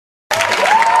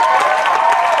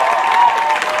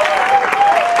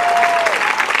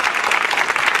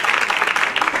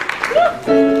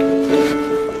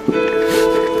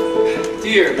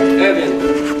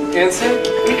Hansen.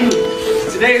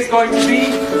 Today is going to be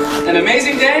an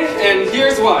amazing day, and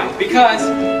here's why.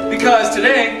 Because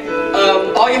today,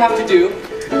 all you have to do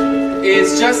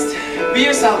is just be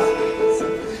yourself.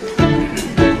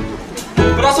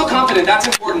 But also confident, that's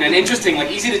important, and interesting, like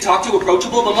easy to talk to,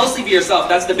 approachable, but mostly be yourself.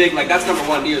 That's the big, like, that's number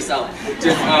one, be yourself.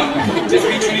 Just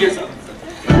be true to yourself.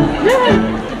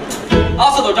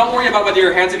 Also though, don't worry about whether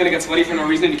your hands are going to get sweaty for no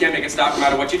reason and you can't make it stop no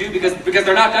matter what you do, because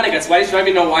they're not going to get sweaty, so you don't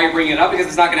even know why you're bringing it up, because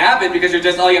it's not going to happen, because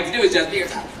all you have to do is just be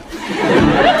yourself.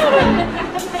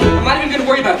 I'm not even going to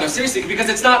worry about it though, seriously, because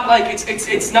it's not like,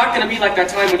 it's not going to be like that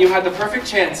time when you had the perfect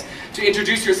chance to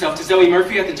introduce yourself to Zoe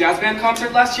Murphy at the jazz band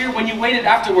concert last year, when you waited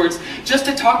afterwards just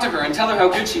to talk to her and tell her how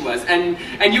good she was, and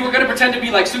you were going to pretend to be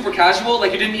like super casual,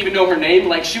 like you didn't even know her name,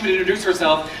 like she would introduce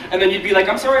herself, and then you'd be like,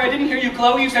 I'm sorry, I didn't hear you,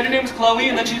 Chloe, you said your name was Chloe,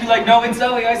 and then she'd be like, no, it's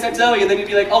Zoe, I said Zoe, and then you'd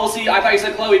be like, oh, well see, I thought you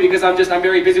said Chloe because I'm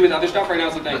very busy with other stuff right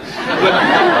now, so thanks.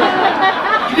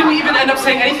 But you didn't even end up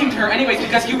saying anything to her anyways,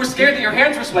 because you were scared that your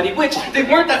hands were sweaty, which they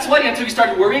weren't that sweaty until you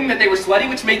started worrying that they were sweaty,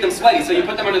 which made them sweaty, so you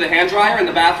put them under the hand dryer in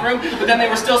the bathroom, but then they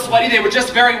were still sweaty, they were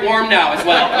just very warm now as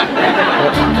well.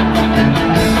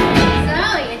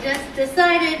 So, you just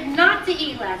decided not to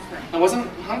eat last night. I wasn't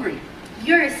hungry.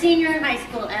 You're a senior in high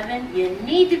school, Evan. You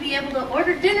need to be able to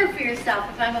order dinner for yourself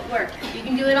if I'm at work. You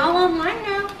can do it all online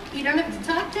now. You don't have to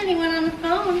talk to anyone on the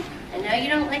phone. I know you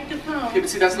don't like the phone. Yeah, but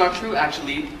see, that's not true,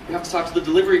 actually. You have to talk to the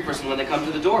delivery person when they come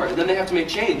to the door, and then they have to make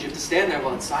change. You have to stand there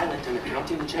while it's silent and they're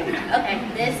counting the change. Okay,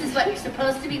 this is what you're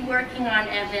supposed to be working on,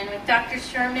 Evan, with Dr.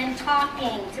 Sherman,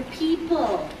 talking to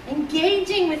people,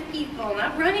 engaging with people,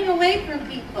 not running away from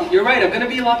people. You're right, I'm going to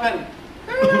be a lot better.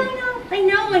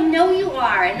 I know you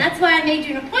are, and that's why I made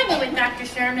you an appointment with Dr.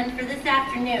 Sherman for this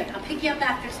afternoon. I'll pick you up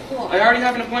after school. I already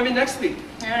have an appointment next week.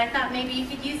 And I thought maybe you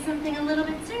could use something a little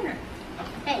bit sooner.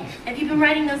 Hey, have you been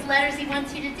writing those letters he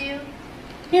wants you to do?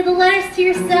 You know, the letters to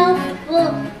yourself,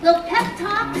 little pep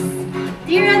talks.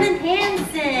 Dear Evan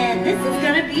Hansen, this is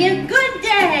gonna be a good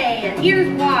day, and here's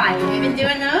why. Have you been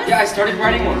doing those? Yeah, I started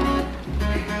writing one.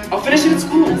 I'll finish it at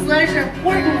school. Those letters are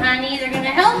important, honey. They're gonna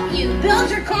help you build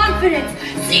your confidence.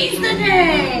 Seize the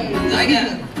day. I get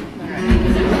it.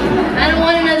 I don't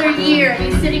want another year of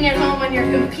you sitting at home on your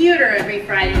computer every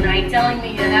Friday night telling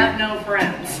me you have no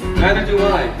friends. Neither do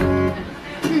I.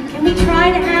 Can we try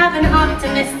to have an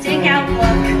optimistic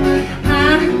outlook?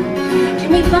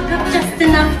 Can we buck up just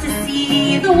enough to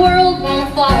see the world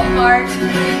won't fall apart?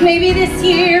 Maybe this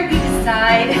year we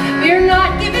decide we're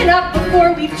not giving up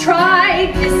before we've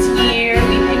tried. This year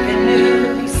we make a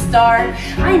new start.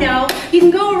 I know, you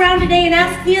can go around today and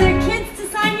ask the other kids to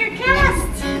sign your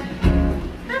cast.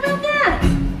 How about that?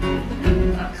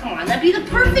 Oh, come on, that'd be the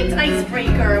perfect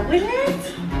icebreaker, wouldn't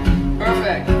it?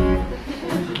 Perfect.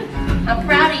 I'm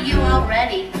proud of you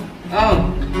already.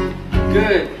 Oh,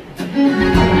 good.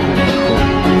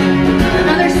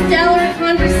 Another stellar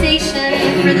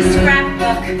conversation for the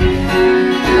scrapbook.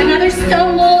 Another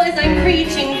stumble as I'm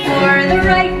preaching for the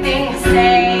right thing to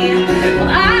say. Well,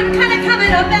 I'm kind of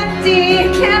coming up empty,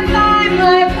 can't find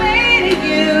my way to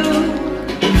you.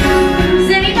 Does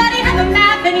anybody have a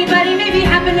map? Anybody maybe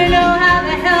happen to know how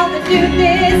the hell to do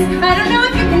this? I don't know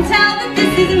if you can tell that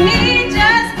this is me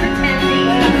just pretending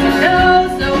to know.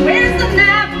 So where's the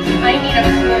map? I need a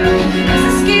clue. Cause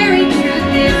the scary truth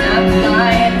is I'm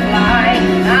flying blind,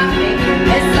 and I'm making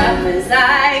this up as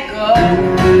I go.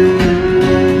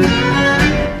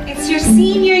 It's your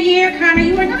senior year, Connor.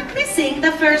 You are not missing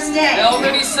the first day. I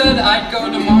already said I'd go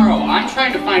tomorrow. I'm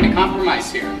trying to find a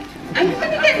compromise here. I'm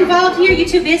going to get involved here. You're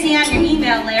too busy on your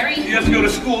email, Larry. You have to go to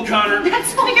school, Connor.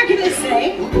 That's all you're going to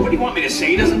say. What do you want me to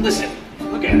say? He doesn't listen.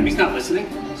 Look at him. He's not listening.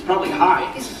 He's probably high.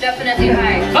 He's definitely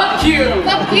high. Fuck you!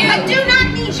 Fuck you! I do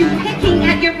not need you picking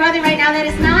at your brother right now. That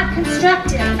is not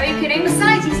constructive. Are you kidding?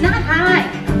 Besides, he's not high.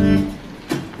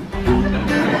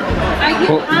 Are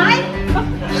you high?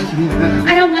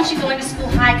 I don't want you going to school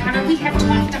high, Connor. We have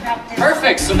talked about this.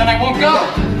 Perfect, so then I won't go.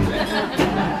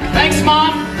 Thanks,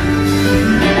 Mom.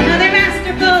 Another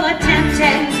masterful attempt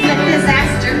ends with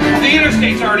disaster. The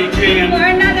interstate's already jammed. Pour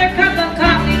another cup of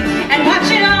coffee and watch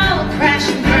it all crash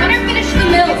and burn. Or finish the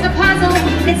mill. It's a puzzle.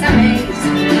 It's a maze.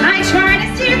 I try to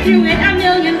steer through it a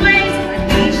million ways, but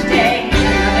each day is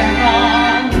another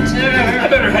wrong turn. I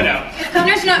better head out. If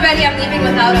Connor's not ready, I'm leaving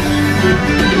without him.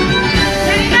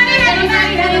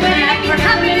 Anybody, we're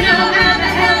happy to know how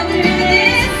the hell to do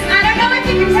this. I don't know if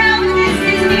you can tell, but this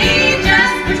is me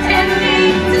just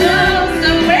pretending to know. So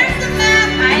where's the map?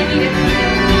 I need a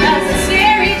clue. Cause the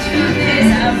scary truth is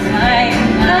I'm flying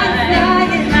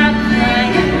blind. I'm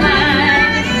flying blind.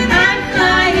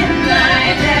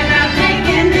 And I'm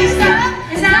making this up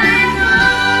as I go.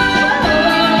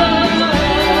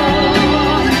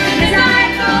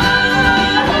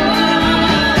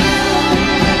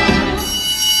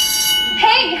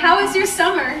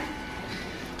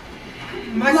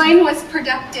 Mine was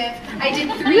productive. I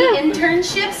did 3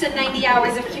 internships and 90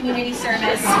 hours of community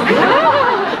service.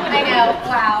 I know,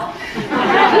 wow.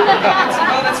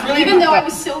 Well, that's really Even though I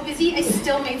was so busy, I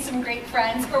still made some great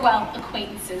friends, or well,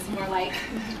 acquaintances, more like.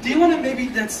 Do you want to maybe,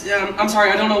 I'm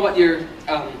sorry, I don't know what you're,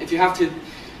 if you have to,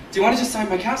 do you want to just sign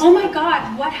my cast? Oh my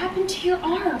God, what happened to your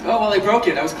arm? Oh, well, I broke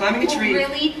it. I was climbing a Oh, tree.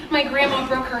 really? My grandma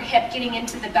broke her hip getting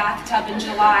into the bathtub in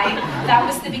July. That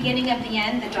was the beginning of the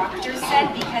end, the doctor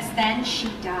said, because then she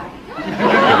died.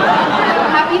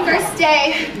 Happy first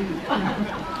day.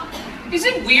 Is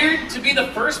it weird to be the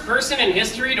first person in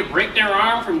history to break their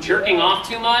arm from jerking off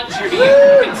too much, or do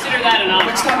you consider that an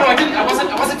Wait, stop, no, I didn't, I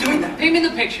wasn't doing that. Paint me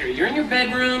the picture. You're in your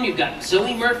bedroom, you've got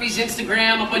Zoe Murphy's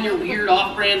Instagram up on your weird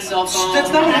off-brand cell phone.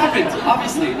 That's not what happened,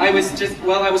 obviously. I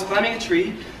was climbing a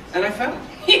tree, and I fell.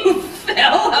 You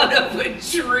fell out of a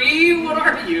tree? What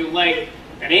are you, like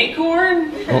an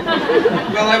acorn?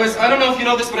 Well, I don't know if you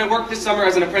know this, but I worked this summer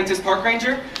as an apprentice park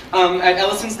ranger at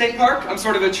Ellison State Park. I'm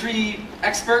sort of a tree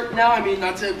expert now. I mean,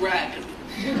 not to brag.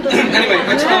 Anyway,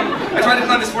 I tried to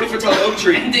climb this 40-foot tall oak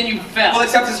tree. And then you fell. Well,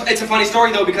 except it's a funny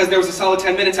story, though, because there was a solid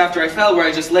 10 minutes after I fell where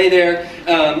I just lay there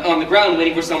on the ground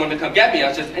waiting for someone to come get me. I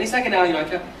was just, any second now, you know,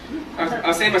 I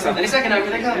was saying to myself, any second now, here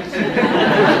they come.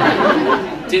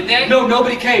 Did they? No,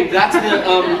 nobody came.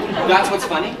 That's what's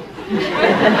funny.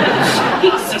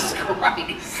 Jesus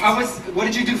Christ. What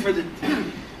did you do for the...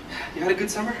 You had a good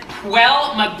summer?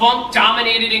 Well, my bunk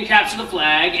dominated in Capture the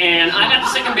Flag, and I got to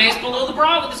second base below the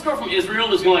bra with this girl from Israel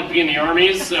who's going to be in the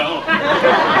armies, so...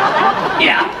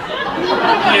 Yeah.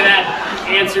 Hopefully that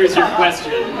answers your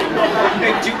question.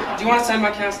 Hey, do you want to sign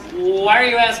my cast? Why are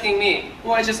you asking me?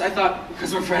 Well, I thought,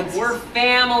 because we're friends. We're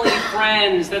family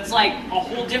friends. That's like a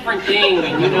whole different thing,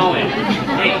 and you know it.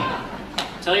 Hey,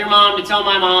 tell your mom to tell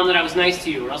my mom that I was nice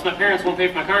to you, or else my parents won't pay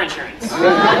for my car insurance.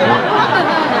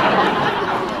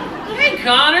 Hey,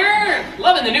 Connor!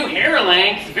 Loving the new hair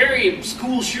length. Very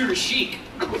school shooter chic.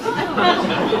 I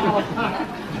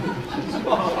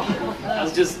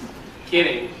was just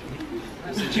kidding. It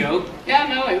was a joke. Yeah,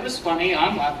 no, it was funny.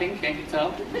 I'm laughing, can't you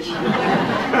tell?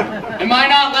 Am I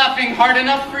not laughing hard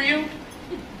enough for you?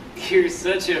 You're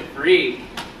such a freak.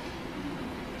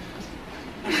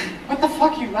 What the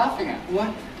fuck are you laughing at?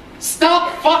 What?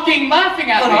 Stop fucking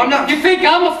laughing at me! No, I'm not. You think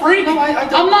I'm a freak? No, I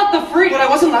don't. I'm not the freak! But I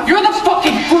wasn't laughing. You're the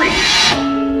fucking freak!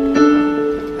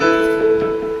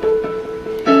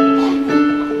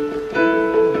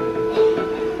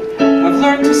 I've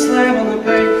learned to slam on the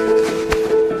brake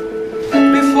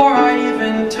before I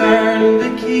even turn the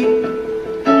key,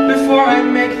 before I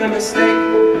make the mistake,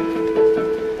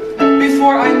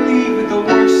 before I leave with the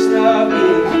worst of me.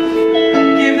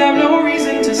 Give them no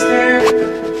reason to stare.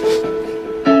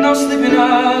 No slipping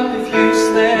up if you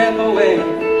slip away.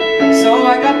 So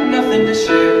I got nothing to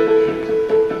share.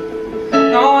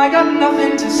 No, I got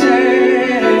nothing to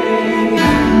say.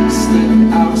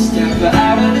 Step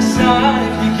out of the sun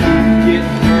if you keep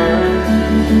getting burned.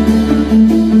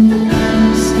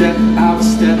 Step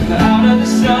out of the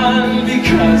sun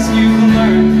because you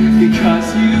learn.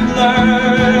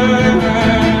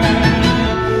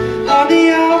 On the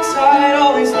outside,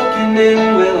 always looking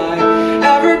in, will I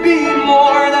ever be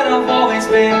more than I've always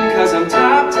been? Cause I'm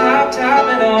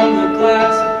tapping on the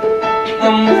glass.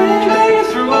 I'm waving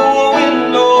through a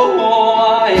window.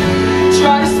 I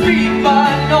try to speak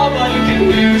but nobody can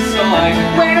hear, so I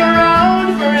wait around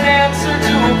for an answer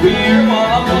to appear while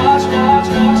I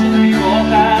watching people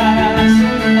pass.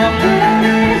 I'm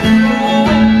waving through a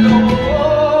window.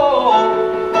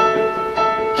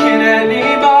 Can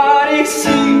anybody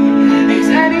see? Is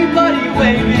anybody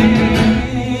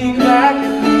waving back at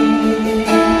me?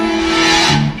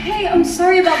 Hey, I'm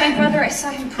sorry about my brother. I saw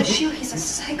him push you. He's a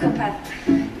psychopath.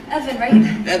 Evan, right?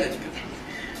 Evan.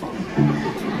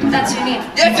 That's your name.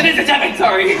 Yes, it is. It's Evan.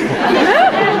 Sorry.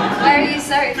 Why are you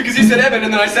sorry? Because you said Evan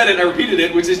and then I said it and I repeated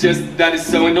it, which is just, that is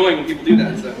so annoying when people do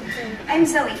that, so. I'm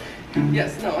Zoe.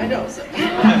 Yes, no, I know, so.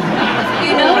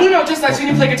 You know? No, just I've seen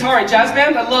you play guitar in jazz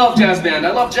band. I love jazz band.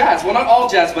 I love jazz. Well, not all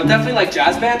jazz, but definitely like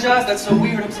jazz band jazz. That's so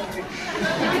weird. I'm sorry.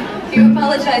 You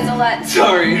apologize a lot.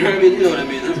 Sorry. I mean, you know what I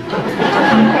mean.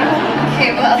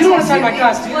 Okay, well, You don't want to sign my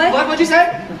cast, do you? What? What'd you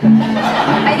say?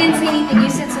 I didn't say anything. You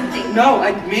said something. No,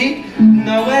 me?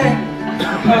 No way.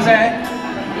 Jose.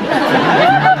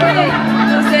 Okay,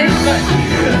 Jose.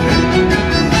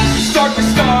 Start with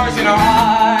stars in our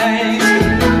eyes.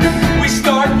 We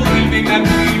start believing that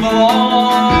we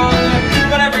belong.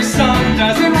 But every sun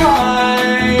doesn't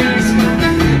rise.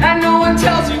 And no one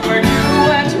tells you where you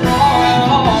went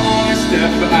wrong.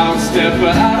 Step out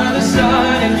of the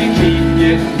sun if you keep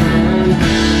getting burned.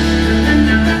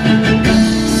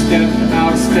 Step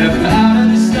out of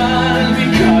the sun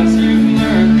because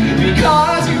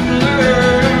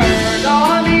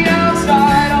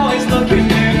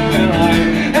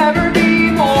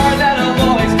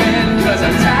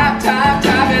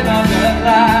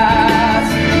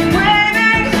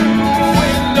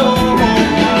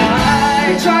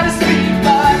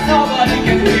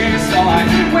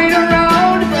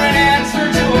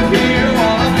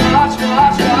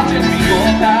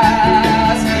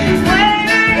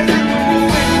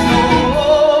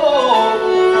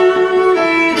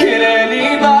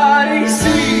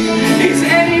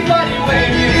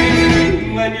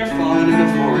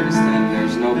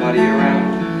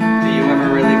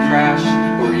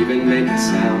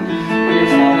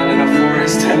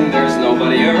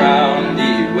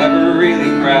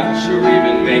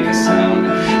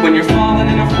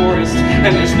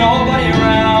and there's nobody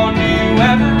around. Do you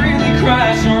ever really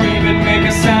crash or even make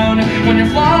a sound when you're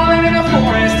flying in a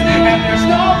forest and there's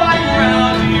nobody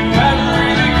around? Do you ever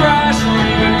really crash or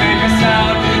even make a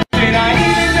sound? Did I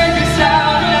even make a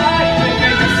sound? Did I even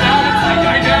make a sound? It's like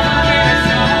I never made a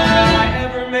sound. Did I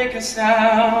ever make a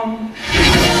sound?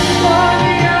 On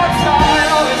the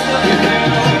outside, always looking through.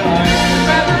 Will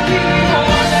I ever be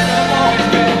more than I've always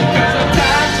been? Because I'm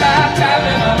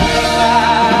tapping on the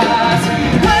glass,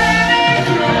 waving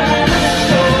through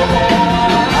the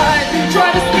whole. I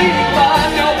try to speak, but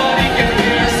nobody can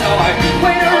hear, so I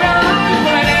wait around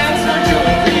for an answer to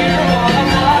appear while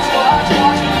I'm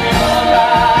watching me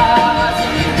pass,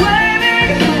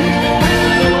 waving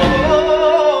through the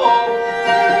whole.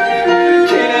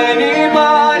 Can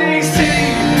anybody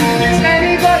see? Is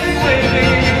anybody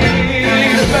waving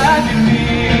back at me?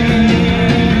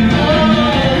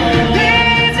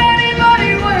 Is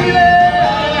anybody waving?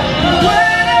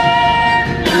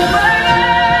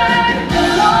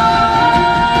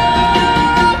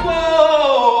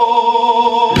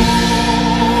 Whoa.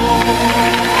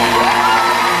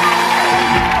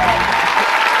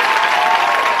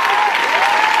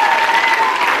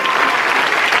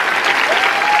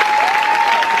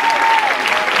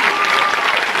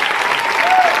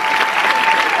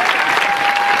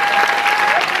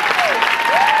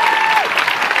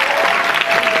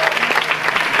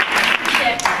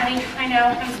 Shit, honey, I know.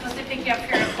 I'm supposed to pick you up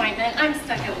for your appointment. I'm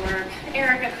stuck at work.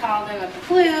 Erica called in with the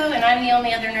flu, and I'm the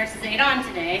only other nurse's aide on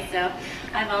today, so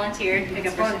I volunteered to pick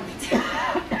up her shift.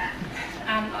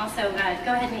 Also,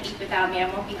 go ahead and eat without me. I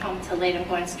won't be home till late. I'm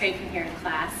going straight from here to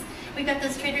class. We got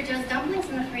those Trader Joe's dumplings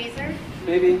in the freezer.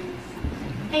 Maybe.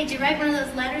 Hey, did you write one of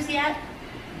those letters yet?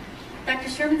 Dr.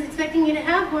 Sherman's expecting you to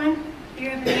have one.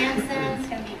 Dear Evan Hansen, it's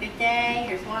going to be a good day.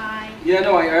 Here's why. Yeah,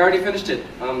 no, I already finished it.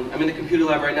 I'm in the computer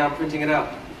lab right now. I'm printing it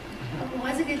out. Oh, it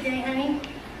was a good day, honey.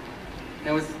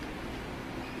 It was.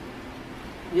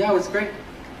 Yeah, it was great.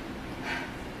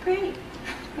 Great.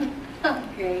 Oh,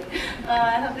 great.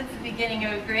 I hope it's the beginning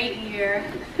of a great year.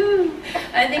 Whew.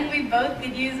 I think we both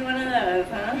could use one of those,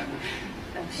 huh?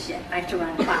 Oh, shit. I have to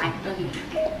run. Bye.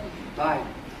 Bye.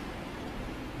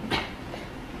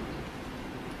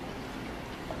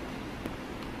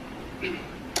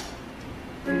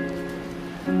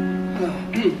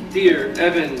 Dear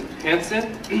Evan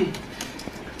Hansen,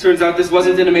 turns out this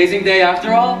wasn't an amazing day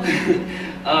after all.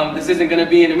 This isn't going to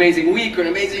be an amazing week or an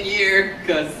amazing year,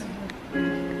 because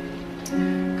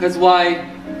why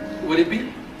would it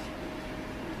be?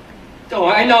 Oh,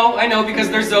 I know, because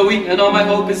there's Zoe, and all my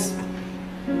hope is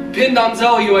pinned on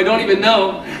Zoe, who I don't even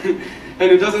know, and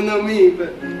who doesn't know me,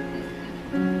 but,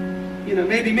 you know,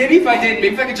 maybe if I did,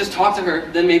 maybe if I could just talk to her,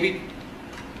 then maybe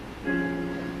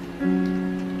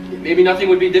nothing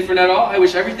would be different at all. I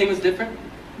wish everything was different.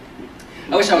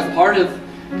 I wish I was part of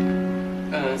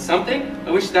something.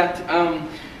 I wish that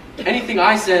anything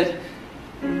I said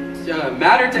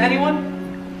mattered to anyone.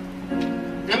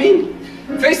 I mean,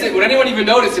 face it, would anyone even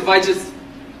notice if I just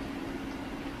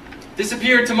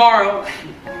disappeared tomorrow?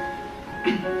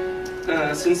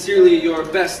 Sincerely, your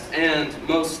best and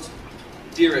most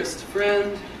dearest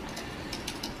friend,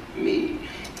 me.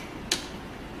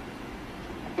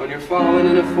 When you're falling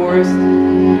in a forest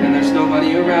and there's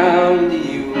nobody around, do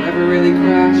you ever really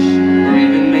crash or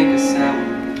even make a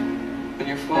sound? When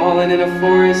you're falling in a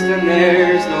forest and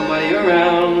there's nobody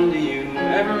around, do you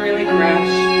ever really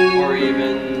crash or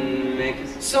even make a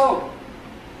sound? So,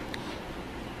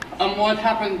 what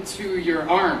happened to your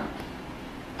arm?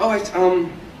 Oh, I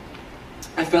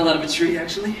fell out of a tree,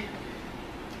 actually.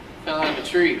 Fell out of a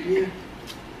tree? Yeah.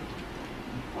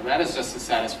 Well, that is just the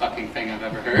saddest fucking thing I've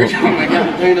ever heard. Oh my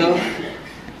god. I know.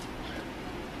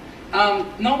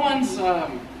 No one's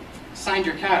signed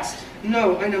your cast.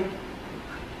 No, I know.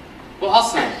 Well, I'll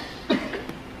sign.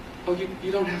 Oh,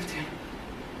 you don't have to.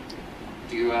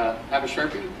 Do you have a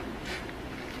Sharpie?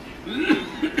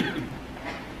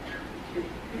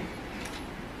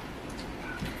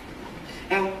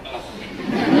 Ow.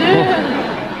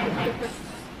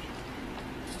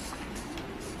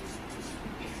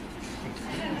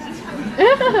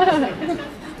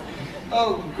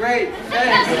 Oh, great,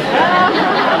 thanks.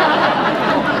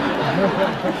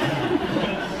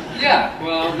 Yeah,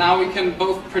 well, now we can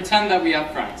both pretend that we have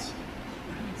friends.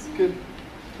 It's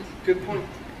good point.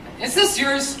 Is this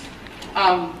yours?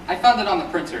 I found it on the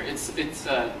printer. It's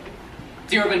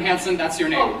Dear Evan Hansen, that's your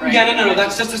name, right? Yeah, no,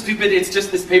 that's just a stupid, it's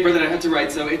just this paper that I had to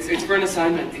write, so it's for an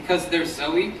assignment. Because there's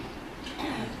Zoe?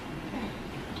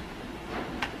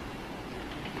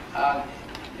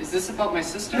 Is this about my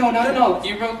sister? No, not at all.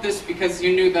 You wrote this because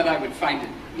you knew that I would find it.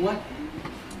 What?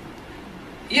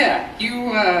 Yeah,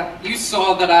 you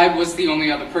saw that I was the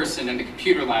only other person in the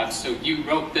computer lab, so you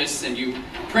wrote this and you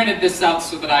printed this out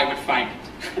so that I would find it.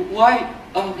 Why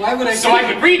would I? So I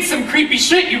could read some creepy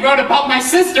shit you wrote about my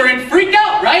sister and freak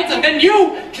out, right? And then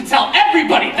you can tell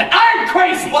everybody that I'm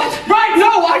crazy. What? Right?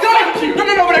 No, I don't. No,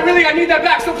 but I need that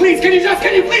back. So please, can you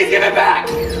please give it back?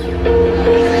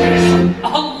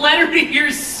 A letter to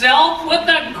yourself? What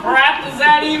the crap does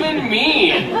that even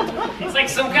mean? It's like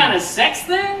some kind of sex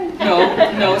thing?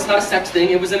 No, it's not a sex thing.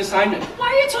 It was an assignment. Why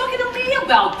are you talking to me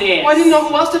about this? Well, I didn't know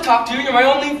who else to talk to. You're my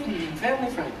only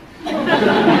family friend.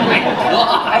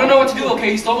 I don't know what to do, okay?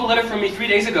 He stole the letter from me 3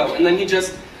 days ago, and then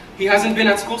he hasn't been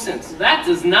at school since. That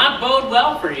does not bode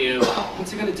well for you. What's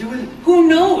he gonna do with it? Who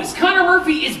knows? Connor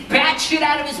Murphy is batshit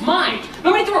out of his mind.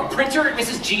 Remember he threw a printer at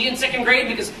Mrs. G in 2nd grade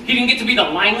because he didn't get to be the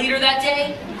line leader that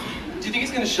day? Do you think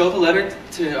he's gonna show the letter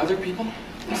to other people?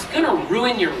 He's gonna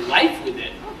ruin your life with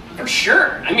it. For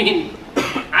sure. I mean,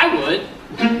 I would.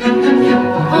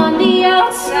 On the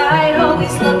outside,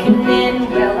 always looking in.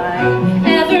 Will I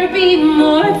ever be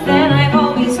more than I've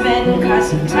always been?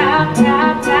 'Cause I'm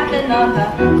tapping on the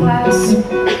glass,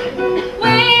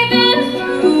 waving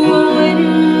through a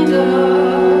window.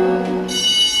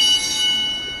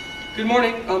 Good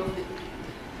morning.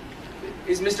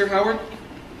 Is Mr. Howard?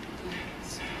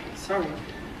 Sorry.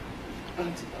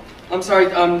 I'm sorry.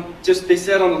 Just they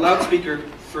said on the loudspeaker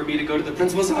for me to go to the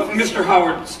principal's office. Mr.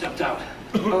 Howard stepped out.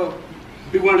 Oh.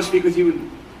 We wanted to speak with you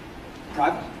in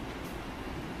private.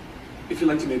 If you'd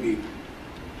like to maybe...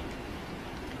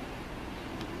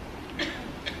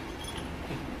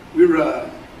 We're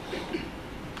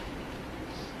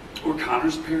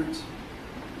Connor's parents.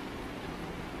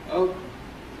 Oh.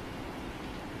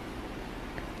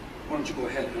 Why don't you go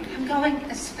ahead, honey? I'm going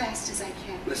as fast as I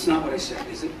can. That's not what I said,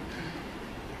 is it?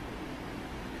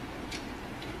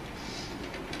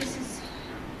 This is...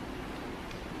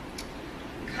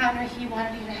 Connor, he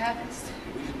wanted you to have this.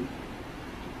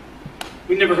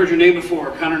 We never heard your name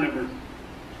before. Connor never.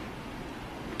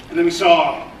 And then we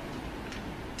saw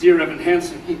dear Evan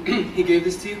Hansen. He gave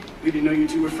this to you? We didn't know you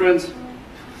two were friends.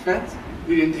 Friends?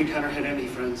 We didn't think Connor had any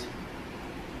friends.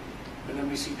 And then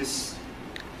we see this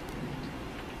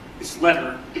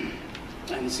letter,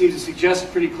 and it seems to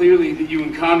suggest pretty clearly that you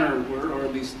and Connor were, or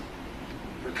at least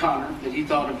for Connor, that he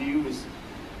thought of you as...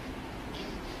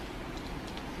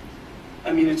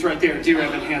 I mean, it's right there, dear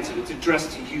Evan Hansen. It's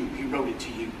addressed to you. He wrote it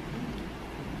to you.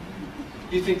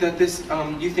 You think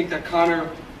that Connor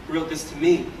wrote this to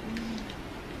me?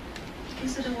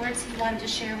 These are the words he wanted to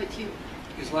share with you.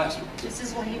 His last one. This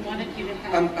is what he wanted you to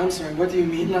have. I'm sorry, what do you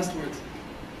mean, last words?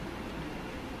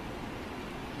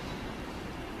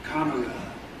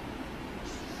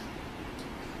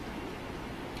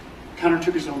 Connor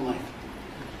took his own life.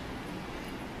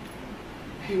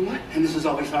 Hey, what? And this is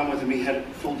all we found with him. He had it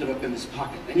folded up in his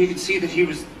pocket. And you could see that he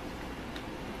was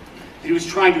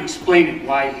trying to explain it,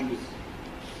 why he was...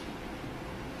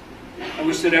 I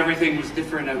wish that everything was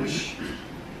different. I wish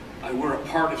I were a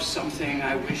part of something.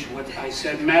 I wish what I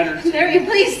said mattered. Larry,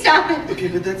 please stop it. Okay,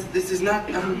 but this is not,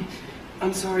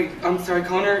 I'm sorry,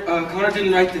 Connor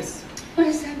didn't write this. What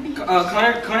does that mean?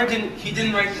 Connor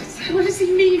didn't write this. What does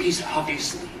he mean? He's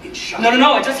obviously in shock. No,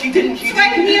 he didn't.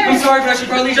 Right here. I'm sorry, but I should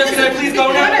probably just, can I please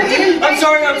go now? I'm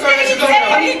sorry, I should go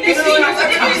now. Did you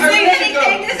say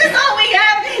anything? This is all we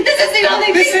have. This is the only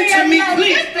thing we Listen have to me, left.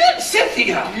 please.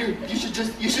 Cynthia! Here,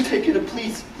 you should take it,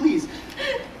 please.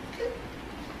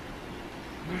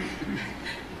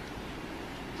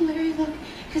 Larry, look,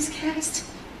 his cast.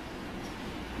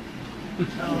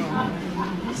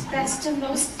 His best and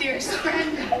most dearest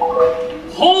friend.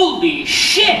 Holy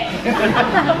shit!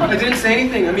 I didn't say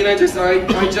anything. I mean, I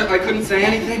couldn't say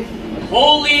anything.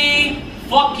 Holy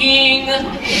fucking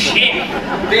shit!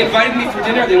 They invited me for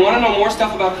dinner. They want to know more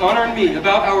stuff about Connor and me,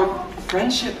 about our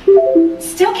friendship.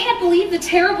 Still can't believe the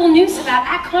terrible news about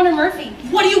Connor Murphy.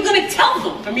 What are you gonna tell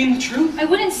them? I mean, the truth. I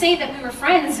wouldn't say that we were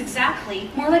friends exactly,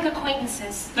 more like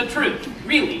acquaintances. The truth.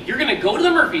 Really. You're gonna go to the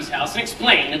Murphy's house and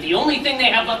explain that the only thing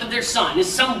they have left of their son is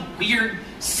some weird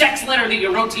sex letter that you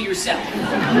wrote to yourself.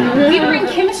 We were in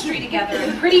chemistry together,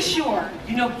 I'm pretty sure.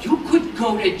 You know, you could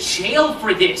go to jail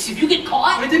for this if you get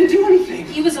caught. I didn't do anything.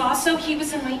 He was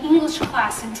in my English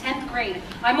class in 10th grade.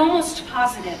 I'm almost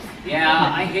positive.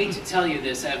 Yeah, I hate to tell you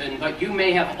this, Evan, but you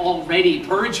may have already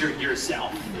perjured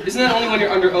yourself. Isn't that only when you're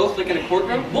under oath, like in a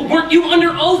courtroom? Well, weren't you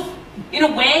under oath? In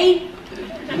a way?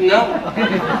 No.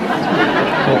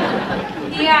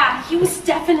 Yeah, he was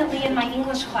definitely in my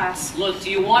English class. Look, do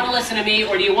you want to listen to me,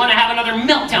 or do you want to have another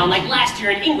meltdown like last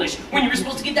year in English, when you were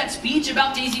supposed to give that speech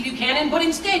about Daisy Buchanan, but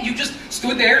instead you just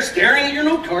stood there staring at your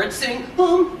note card, saying,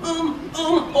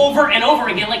 over and over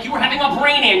again like you were having a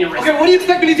brain aneurysm. Okay, what do you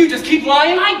expect me to do? Just keep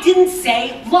lying? I didn't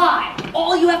say lie.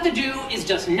 All you have to do is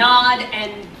just nod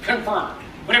and confirm.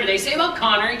 Whatever they say about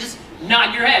Connor, you just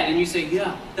nod your head and you say,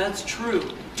 yeah, that's true.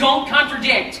 Don't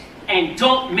contradict and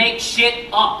don't make shit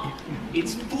up.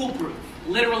 It's foolproof.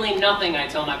 Literally nothing I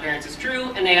tell my parents is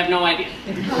true, and they have no idea.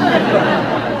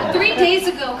 3 days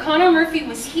ago, Connor Murphy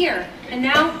was here, and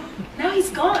now he's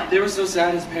gone. They were so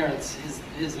sad, his parents.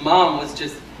 His mom was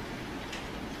just...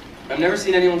 I've never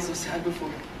seen anyone so sad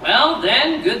before. Well,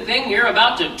 then, good thing you're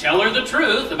about to tell her the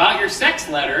truth about your sex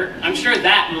letter. I'm sure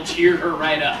that will cheer her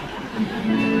right up.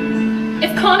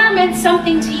 If Connor meant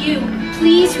something to you,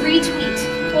 please retweet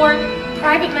or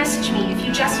private message me if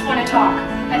you just want to talk.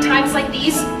 At times like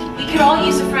these, we could all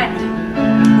use a friend.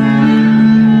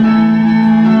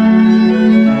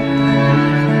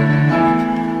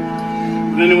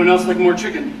 Would anyone else like more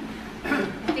chicken?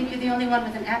 I think you're the only one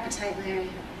with an appetite, Larry.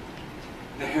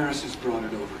 The Harrises brought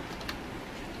it over.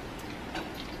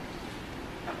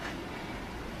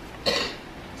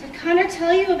 Did Connor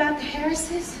tell you about the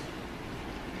Harrises?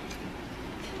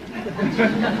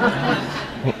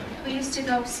 We used to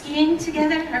go skiing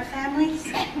together, our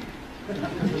families.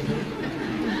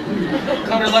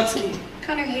 Connor loved skiing.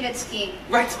 Connor hated skiing.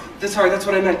 Right, sorry, that's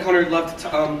what I meant. Connor loved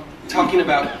talking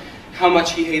about how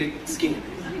much he hated skiing.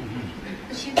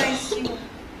 But you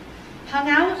hung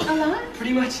out a lot?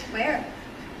 Pretty much. Where?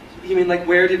 You mean like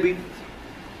where did we...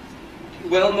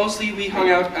 Well, mostly we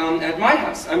hung out at my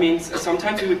house. I mean,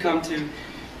 sometimes we would come to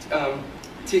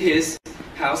his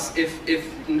house if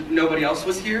nobody else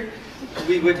was here.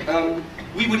 We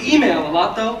would email a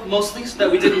lot though, mostly, so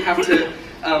that we didn't have to,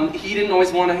 he didn't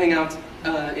always want to hang out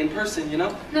in person, you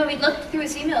know? No, we looked through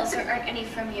his emails. There aren't any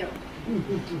from you.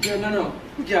 Yeah, no.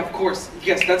 Yeah, of course.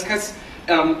 Yes, that's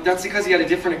because he had a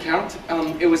different account.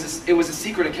 It was a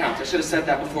secret account. I should have said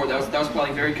that before. That was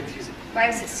probably very confusing. Why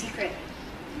was it secret?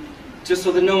 Just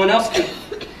so that no one else could.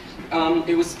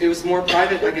 It was more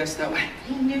private, I guess, that way.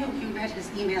 He knew you read his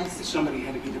emails. Somebody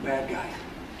had to be the bad guy.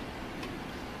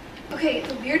 Okay,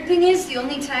 the weird thing is, the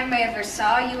only time I ever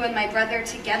saw you and my brother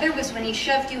together was when he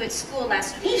shoved you at school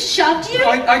last week. He shoved you?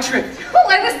 I tripped. Oh,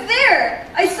 I was there!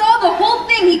 I saw the whole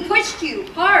thing. He pushed you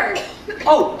hard.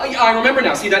 Oh, I remember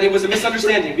now. See, that it was a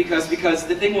misunderstanding because the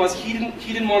thing was he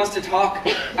didn't want us to talk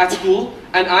at school,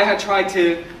 and I had tried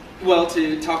to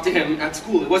talk to him at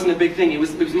school. It wasn't a big thing. It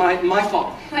was my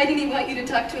fault. Why didn't he want you to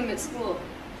talk to him at school?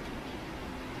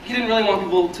 He didn't really want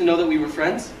people to know that we were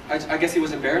friends. I guess he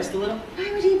was embarrassed a little. Why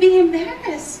would he be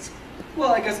embarrassed?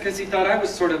 Well, I guess because he thought I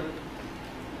was sort of,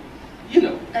 you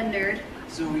know. A nerd?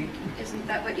 Zoe. Isn't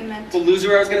that what you meant? A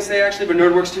loser, I was going to say, actually, but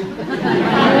nerd works too.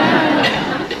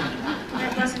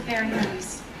 That wasn't very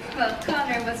nice. Well,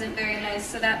 Connor wasn't very nice,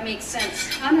 so that makes sense.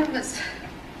 Connor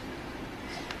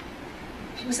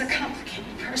he was a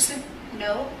complicated person.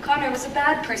 No, Connor was a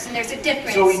bad person. There's a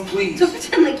difference. Zoe, please. Don't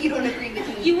pretend like you don't agree with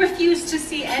me. You refused to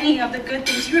see any of the good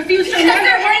things. You refused to Because learn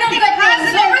there were no good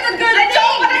things. What were the good I things?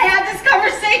 don't want to have this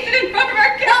conversation in front of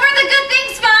our kids. What were the good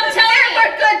things, Mom? Tell me. There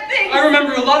were good things. I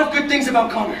remember a lot of good things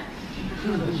about Connor.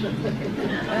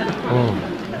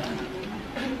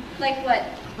 Like what?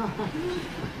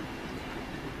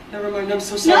 Never mind, I'm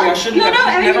so sorry. No, I shouldn't have. no,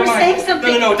 Evan, Never you were mind. saying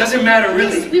something. No, it doesn't matter,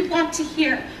 really. Please, we want to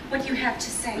hear what you have to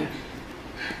say.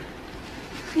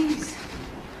 Please.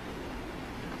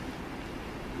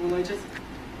 Well,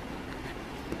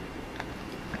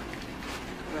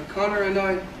 Connor and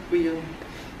I, we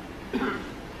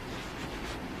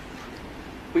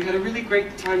had a really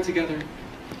great time together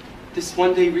this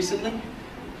one day recently.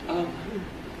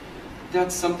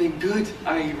 That's something good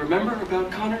I remember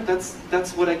about Connor.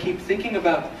 That's what I keep thinking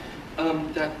about.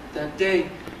 That day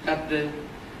at the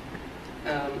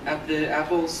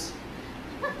apples,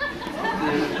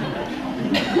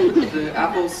 the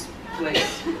apples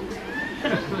place.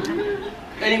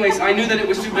 Anyways, I knew that it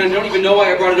was stupid. I don't even know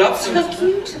why I brought it up. So. Took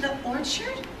you to the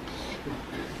orchard?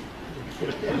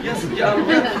 Yes, yeah, we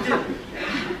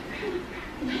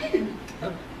did.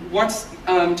 Once,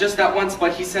 just that once,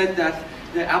 but he said that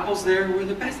the apples there were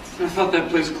the best. I thought that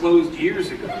place closed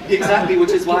years ago. Exactly,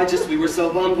 which is why we were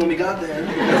so bummed when we got there.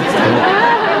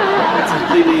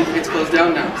 It's closed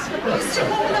down now. We used to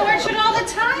go to the orchard all the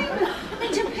time. We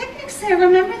do picnics there.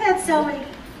 Remember that, Zoe?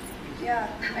 Yeah,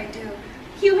 I do.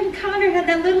 You and Connor had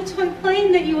that little toy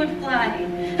plane that you would fly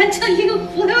until you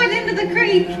flew it into the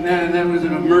creek. That was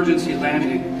an emergency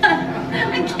landing.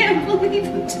 I can't believe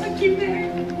who took you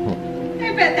there.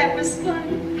 I bet that was fun.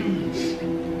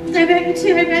 I bet you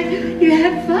too. I bet you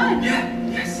had fun. Yeah,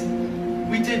 yes.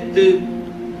 We did.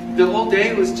 The whole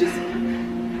day was just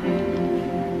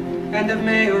end of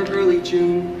May or early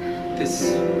June.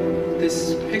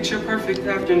 This picture-perfect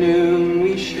afternoon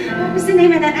we shared. What was the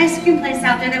name of that ice cream place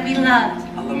out there that we loved?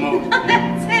 A la mode.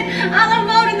 That's it. A la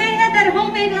mode, and they had that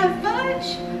homemade hot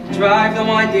fudge. Drive the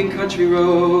winding country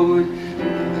road,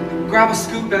 grab a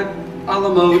scoop at a la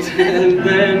mode, and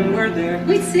then we're there.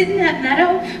 We'd sit in that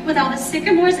meadow with all the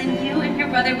sycamores, and you and your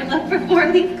brother would look for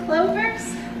four-leaf clovers.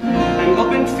 An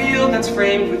open field that's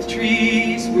framed with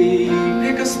trees. We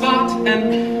pick a spot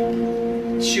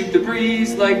and shoot the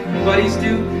breeze like buddies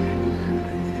do.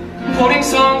 Quoting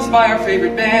songs by our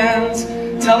favorite bands,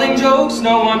 telling jokes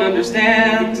no one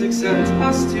understands except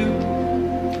us two.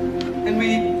 And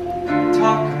we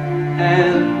talk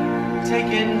and take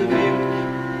in the view.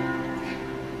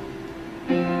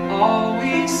 All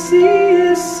we see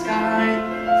is sky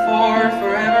for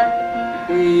forever.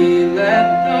 We let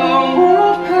the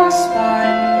world pass by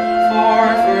for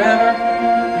forever.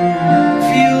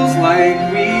 Feels like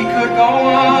we could go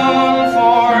on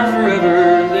for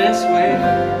forever this way.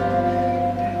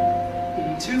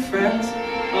 Two friends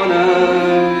on a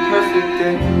perfect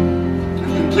day.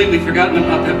 I've completely forgotten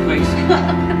about that place.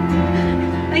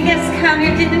 I guess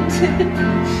Connor didn't.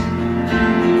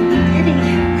 Did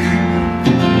he?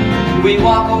 We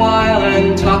walk a while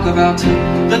and talk about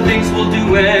the things we'll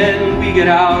do when we get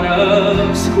out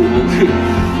of school.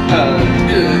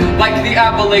 Like the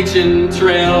Appalachian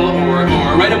Trail, or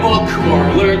write a book,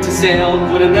 or learn to sail.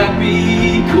 Wouldn't that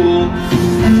be cool?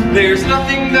 There's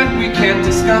nothing that we can't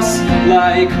discuss,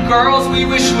 like girls we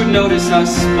wish would notice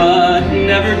us, but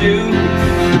never do.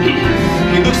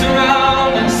 He looks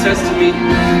around and says to me,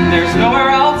 there's nowhere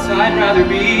else I'd rather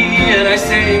be, and I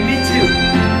say, me too.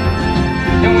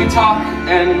 And we talk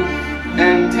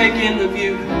and take in the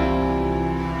view.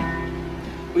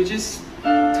 We just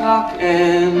talk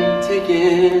and take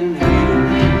in the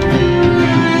view.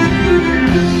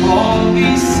 All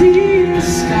we see is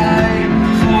sky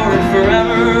for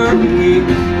forever. We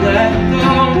let the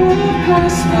world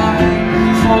pass by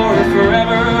for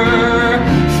forever.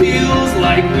 Feels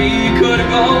like we could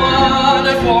go on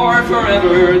for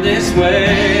forever this way.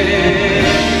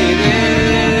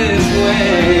 This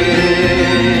way.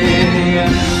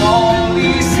 All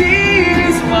we see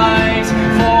is light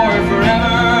for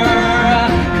forever,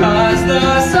 'cause the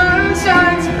sun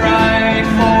shines bright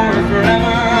for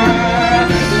forever.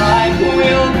 Life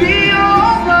will be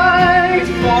alright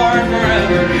for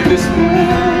forever this way.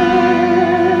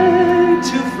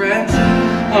 Two friends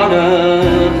on a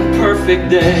perfect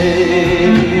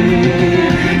day.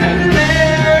 And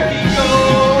there he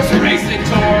goes, racing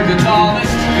toward the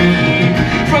tallest tree.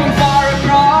 From far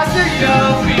across the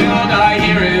yellow field I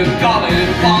hear him calling,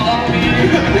 follow me.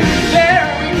 There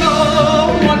we go,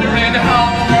 wondering how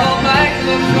the world might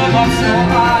look from up so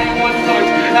high. One foot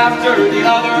after the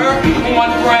other,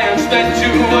 one branch then to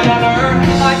another.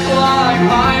 I climb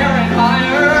higher and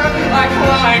higher, I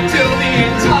climb till the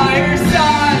entire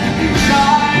sun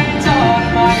shines on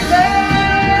my legs.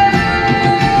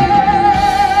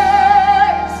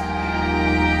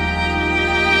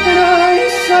 And I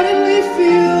suddenly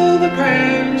feel the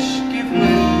branch give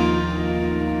way.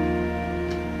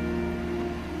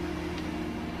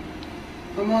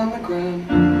 I'm on the ground.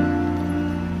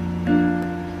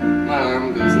 My arm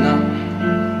goes numb.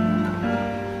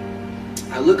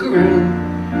 I look around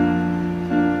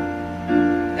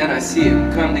and I see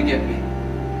him come to get me.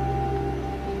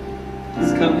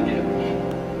 He's come to get me.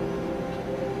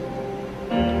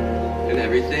 And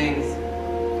everything's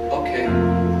okay.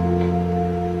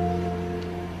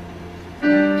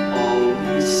 All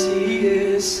we see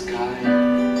is sky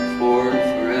for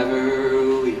forever.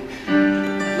 We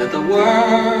let the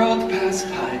world pass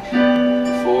by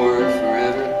for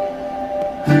forever.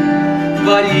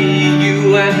 Buddy, you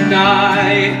and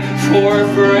I, for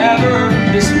forever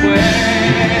this way,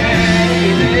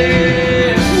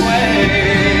 this way.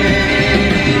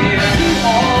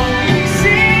 All we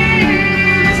see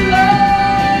is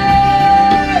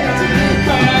light,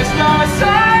 'cause the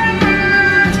sun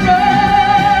burns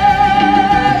bright.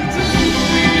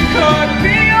 We could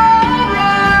be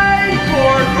alright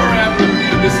for forever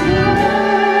this way.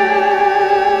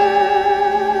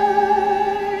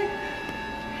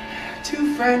 Two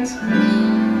friends,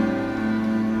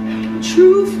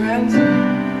 true friends,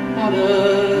 on a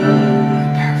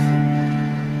perfect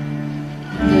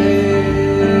day.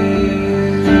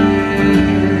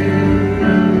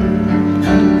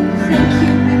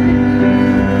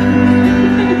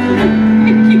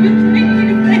 Thank you. Thank you. Thank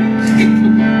you. Thank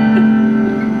you.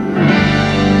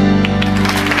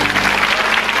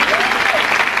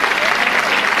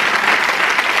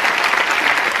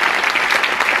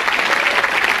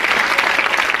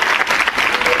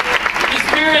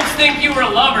 parents think you were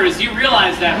lovers. You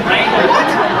realize that, right? What?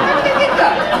 How did they think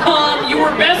that? You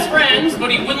were best friends,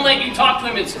 but he wouldn't let you talk to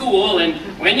him at school, and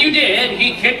when you did,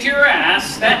 he kicked your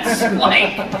ass. That's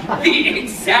like the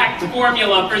exact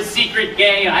formula for secret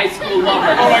gay high school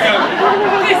lovers. Oh my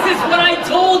God. This is what I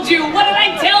told you. What did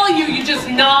I tell you? You just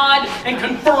nod and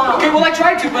confirm. Okay, well I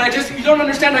tried to, but you don't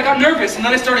understand, I got nervous, and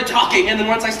then I started talking, and then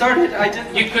once I started, I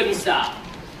just... You couldn't stop.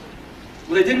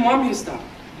 Well, they didn't want me to stop.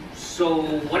 So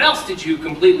what else did you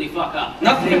completely fuck up?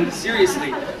 Nothing,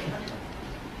 seriously.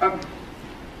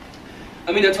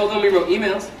 I mean, I told them we wrote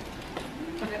emails.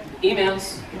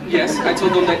 Emails. Yes, I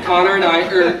told them that Connor and I,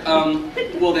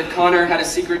 that Connor had a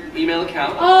secret email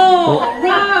account. Oh,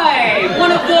 right!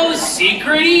 One of those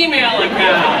secret email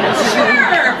accounts.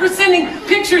 Sure, for sending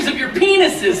pictures of your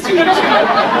penises to each other.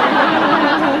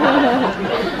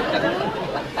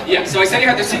 Yeah, so I said you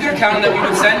had the secret account and that we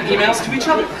would send emails to each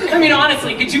other. I mean,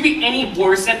 honestly, could you be any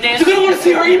worse at this? You're gonna want to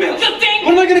see our emails. You think?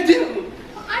 What am I gonna do?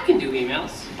 I can do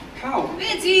emails. How?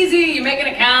 It's easy. You make an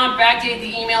account, backdate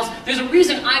the emails. There's a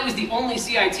reason I was the only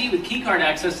CIT with keycard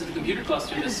access to the computer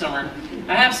cluster this summer.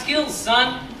 I have skills,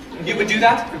 son. You would do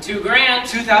that? For $2 grand.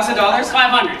 $2,000?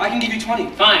 $500. I can give you 20.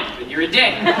 Fine, but you're a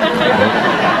dick.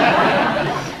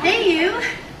 Hey, you.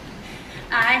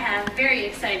 I have very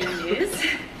exciting news.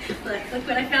 Look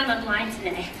what I found online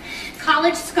today.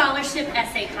 College scholarship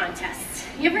essay contests.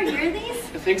 You ever hear of these?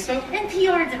 I think so.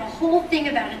 NPR did a whole thing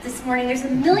about it this morning. There's a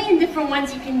million different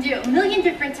ones you can do, a million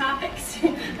different topics.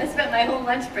 I spent my whole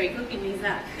lunch break looking these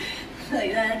up.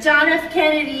 Like John F.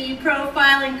 Kennedy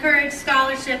Profile and Courage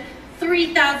Scholarship,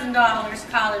 $3,000,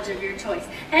 college of your choice.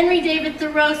 Henry David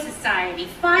Thoreau Society,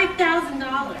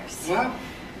 $5,000. Wow.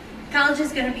 College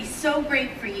is going to be so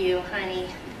great for you, honey.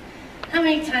 How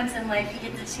many times in life you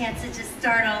get the chance to just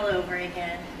start all over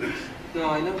again? No,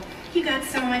 I know. You got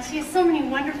so much, you have so many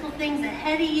wonderful things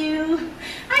ahead of you.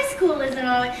 High school isn't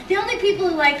always, the only people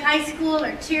who like high school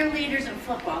are cheerleaders and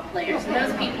football players, and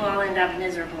those people all end up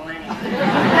miserable anyway.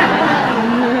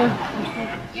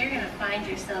 You're gonna find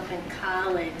yourself in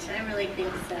college, I really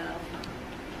think so.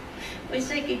 Wish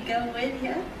I could go with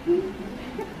you.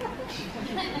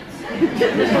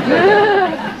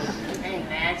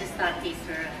 Anyway, I just thought these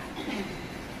were,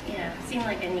 seemed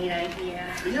like a neat idea.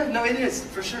 Yeah, no, it is,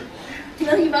 for sure.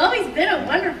 Well, you've always been a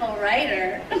wonderful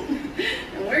writer.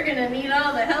 And we're gonna need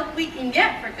all the help we can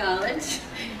get for college.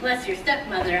 Unless your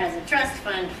stepmother has a trust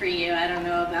fund for you I don't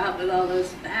know about with all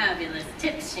those fabulous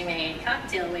tips she made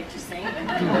cocktail waitressing.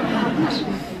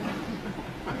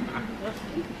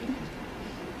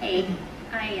 Hey,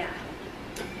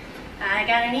 I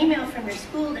got an email from your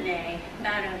school today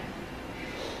about a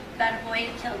boy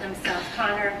who killed himself,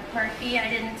 Connor Murphy. I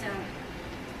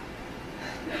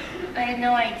had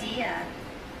no idea.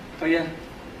 Oh, yeah.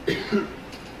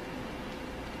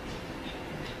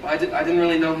 Well, I didn't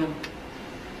really know him.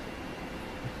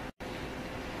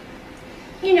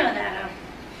 You know that,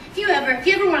 if you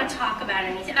ever want to talk about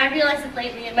anything, I realize that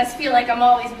lately it must feel like I'm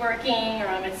always working or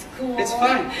I'm at school. It's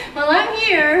fine. Well, I'm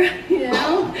here,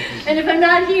 and if I'm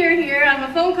not here, I'm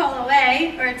a phone call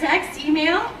away, or a text,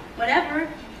 email, whatever.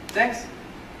 Thanks.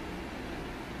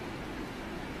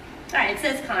 All right, it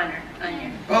says Connor on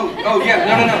here. Oh, yeah,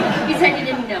 no. You said you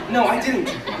didn't know. No, I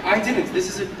didn't. This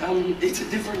is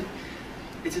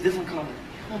it's a different Connor.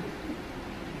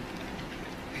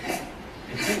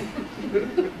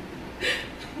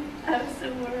 I'm so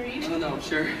worried. Oh, no,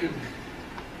 sure.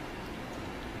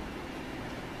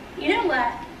 You know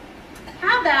what?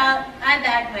 How about I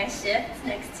bag my shift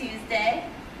next Tuesday?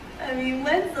 I mean,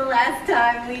 when's the last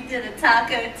time we did a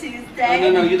Taco Tuesday?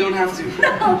 Oh, no, you don't have to.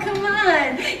 No, come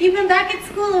on. You've been back at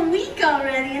school a week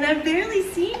already, and I've barely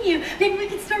seen you. Maybe we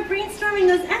could start brainstorming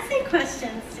those essay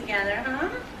questions together, huh?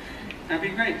 That'd be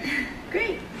great.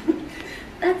 Great.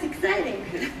 That's exciting.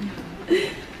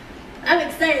 I'm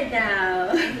excited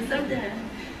now. Something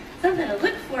to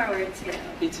look forward to.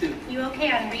 Me too. You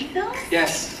okay on refills?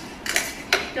 Yes.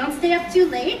 Don't stay up too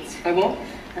late. I won't.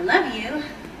 I love you.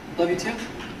 Love you too.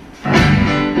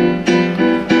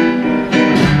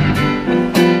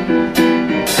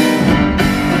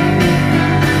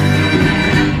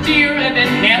 Dear Evan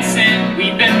Hansen,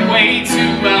 we've been way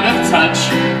too out of touch.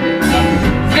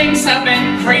 Things have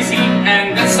been crazy,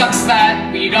 and it sucks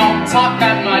that we don't talk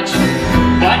that much.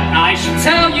 But I should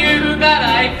tell you that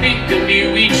I think of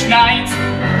you each night.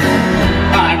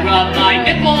 I rub my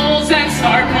nipples and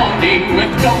start moaning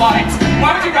with delight.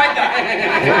 Why would you write that?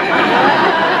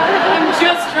 I'm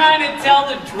just trying to tell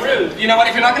the truth. rude. You know what?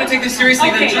 If you're not going to take this seriously,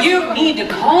 then Okay, just... you need to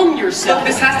calm yourself. Look,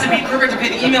 this has to be perfect. Okay,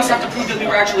 the emails have to prove that we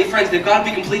were actually friends. They've got to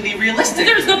be completely realistic.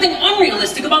 There's nothing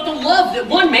unrealistic about the love that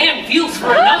one man feels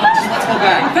for another. Let's go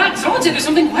back. In fact, someone said there's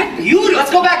something quite beautiful.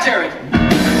 Let's go back, Jared.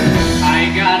 I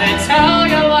gotta tell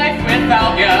you, life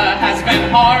without you has been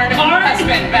hard, has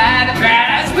been bad,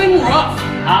 Has been rough.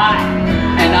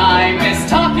 And I miss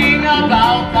talking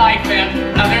about life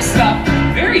and other stuff.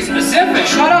 Very specific.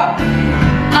 Shut up.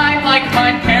 I like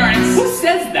my parents. Who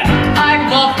says that? I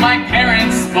love my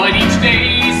parents, but each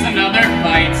day's another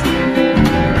fight.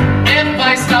 If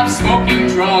I stop smoking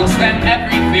drugs, then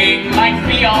everything might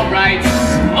be alright.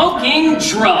 Smoking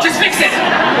drugs. Just fix it!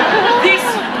 This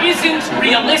isn't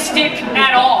realistic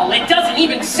at all. It doesn't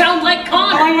even sound like Oh,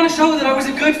 I Connor. want to show that I was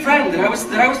a good friend, that I was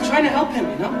trying to help him,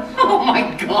 you know? Oh my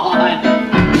God.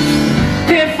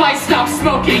 If I stop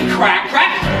smoking crack,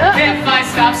 if I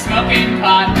stop smoking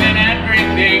pot, then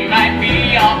everything might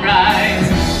be alright.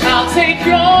 I'll take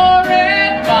your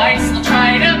advice, I'll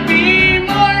try to be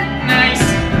more nice.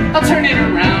 I'll turn it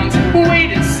around,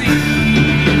 wait and see.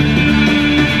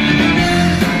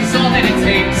 'Cause all that it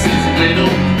takes is a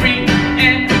little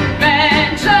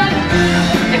reinvention.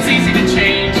 It's easy to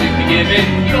change if you give it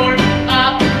your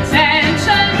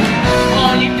attention.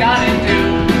 All you gotta do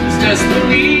is just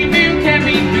believe you can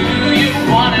be who you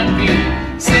wanna be.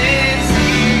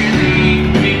 Sincerely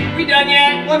me. We done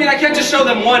yet? Well, I mean, I can't just show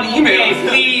them one email. Okay,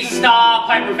 please stop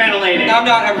hyperventilating. No, I'm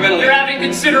not hyperventilating. You're having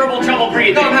considerable trouble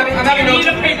breathing. No, I'm having You no... need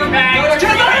a paper bag. No,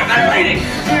 just not hyperventilating.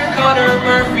 Dear Connor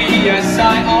Murphy, yes,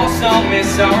 I also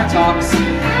miss our talks.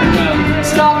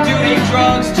 Stop doing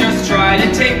drugs, just try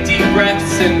to take deep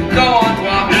breaths and go on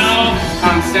walks. No.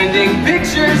 I'm sending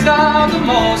pictures of the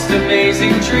most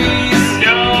amazing trees.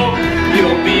 No.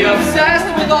 You'll be obsessed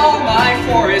with all my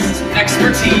forest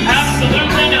expertise.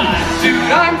 Absolutely not.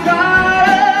 Dude, I'm proud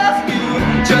of you.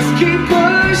 Just keep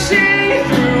pushing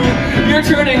through. You're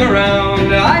turning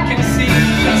around, I can see.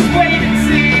 Just wait and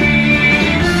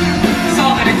see. 'Cause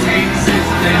all that it takes is a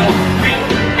little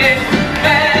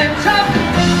reinvention.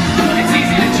 It's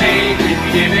easy to change if you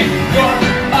give it your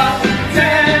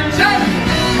attention.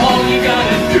 All you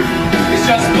gotta do is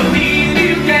just believe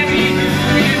you can be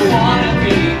who you wanna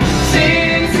be.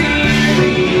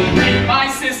 Sincerely, my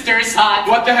sister's hot.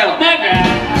 What the hell? My bad.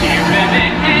 Dear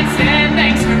Evan Hansen,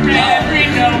 thanks for every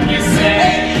note you say.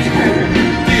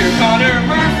 Dear Connor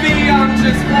Murphy, I'm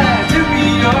just glad to be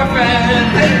your friend.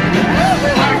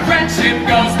 Our friendship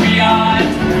goes beyond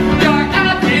your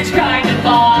average kind of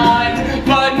bond.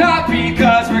 But not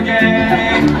because we're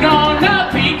gay. No,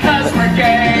 not because we're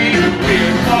gay.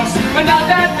 We're close, but not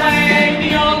that way.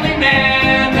 The only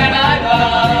man that I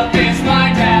love is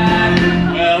my dad.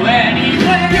 Well,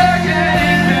 anyway, you're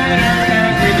getting better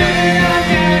every day. I'm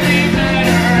getting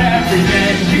better every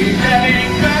day. Keep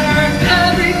getting better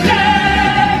every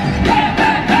day. Hey,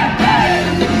 hey, hey, hey.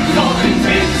 All it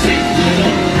takes is a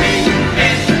little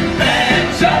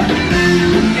reinvention.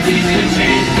 It's easy to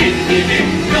change if you give it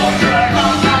your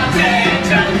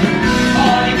attention.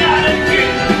 All you gotta do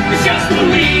is just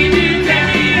believe you can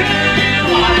be who you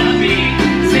wanna be.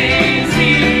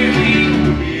 Sincerely,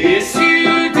 yes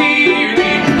you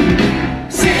dearly.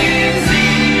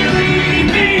 Sincerely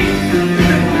me.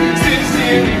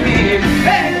 Sincerely me.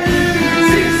 Hey!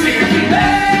 Sincerely me.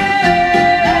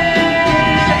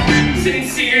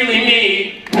 Sincerely me.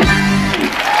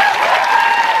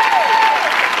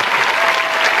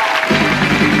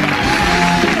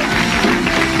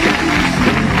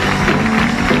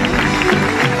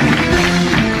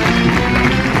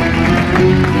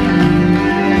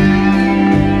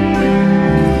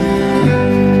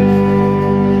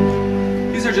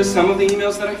 These are just some of the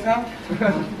emails that I found.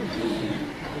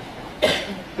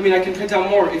 I mean, I can print out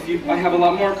more if you... I have a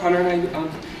lot more. Connor and I,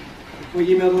 we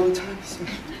emailed all the time, so...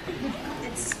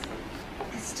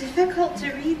 It's difficult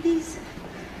to read these.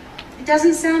 It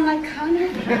doesn't sound like Connor.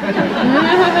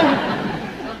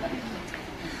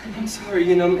 I'm sorry,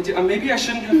 you know, maybe I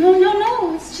shouldn't have...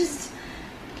 No, it's just...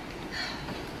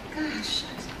 Gosh,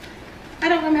 I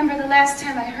don't remember the last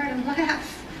time I heard him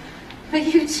laugh.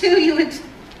 But you too, you would...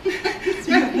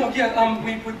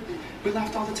 We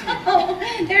laughed all the time. Oh,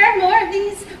 there are more of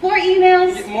these, more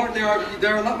emails. Yeah,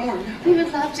 there are a lot more, yeah. We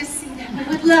would love to see them. We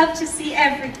would love to see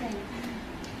everything.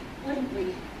 Wouldn't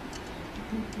we?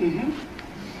 Mm-hmm.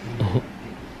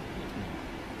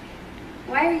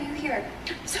 Why are you here?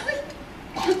 Zoe,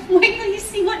 wait till you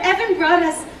see what Evan brought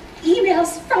us.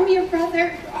 Emails from your brother.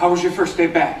 How was your first day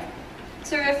back?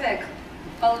 Terrific.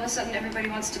 All of a sudden, everybody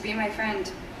wants to be my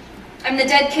friend. I'm the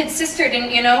dead kid's sister, didn't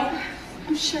you know?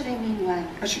 I'm sure they mean well.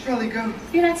 I should probably go.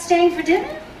 You're not staying for dinner?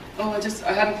 Oh, I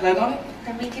hadn't planned on it.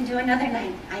 then we can do another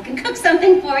night. I can cook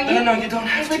something for you. No, you don't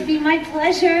have to. It would be my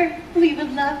pleasure. We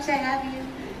would love to have you.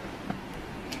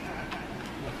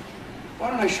 Why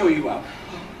don't I show you out?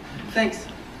 Thanks.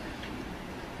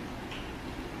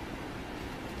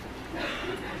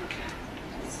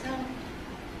 So,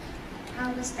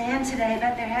 how was Dan today? I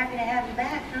bet they're happy to have you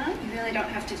back, huh? You really don't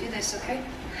have to do this, okay?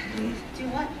 Do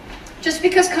what? Just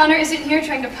because Connor isn't here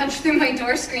trying to punch through my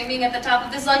door screaming at the top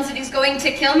of his lungs that he's going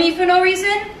to kill me for no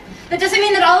reason, that doesn't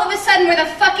mean that all of a sudden we're the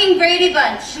fucking Brady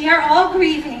Bunch. We are all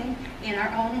grieving in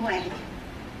our own way.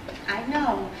 I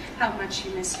know how much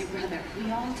you miss your brother.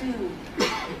 We all do.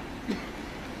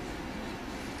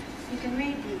 You can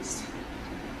read these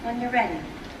when you're ready.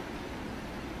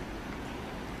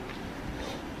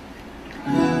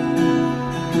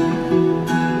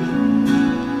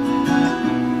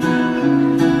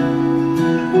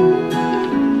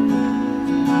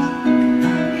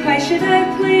 Why should I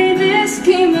play this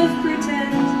game of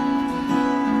pretend?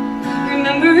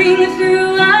 Remembering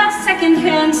through a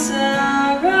secondhand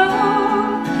sorrow,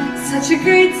 such a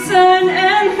great son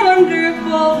and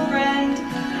wonderful friend.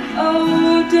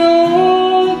 Oh,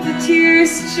 don't the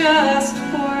tears just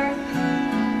pour?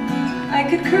 I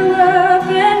could curl up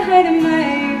and hide in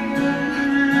my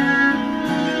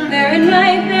room, there in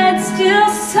my bed, still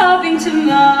sobbing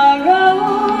tomorrow.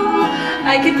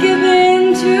 I could give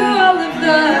in to all of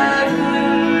the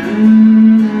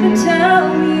gloom. But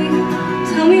tell me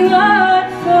what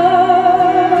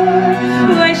for?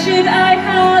 Why should I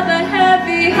have a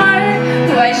heavy heart?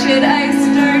 Why should I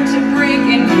start to break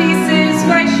in pieces?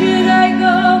 Why should I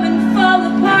go and fall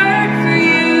apart for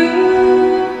you?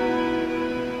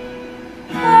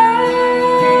 Why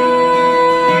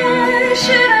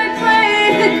should I play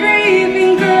the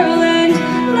grieving girl and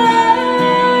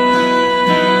lie,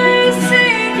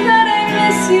 saying that I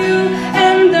miss you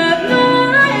and that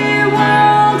my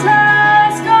world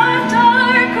has gone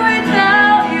dark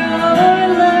without your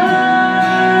light?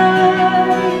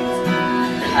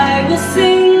 I will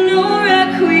sing no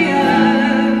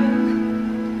requiem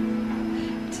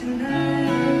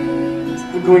tonight.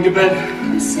 I'm going to bed.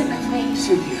 Sympathy.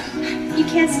 Cynthia, You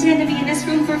can't stand to be in this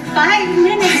room for 5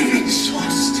 minutes. I'm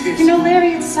exhausted. You know,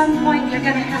 Larry, at some point you're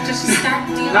gonna have to stop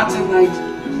dealing. Not tonight,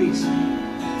 please.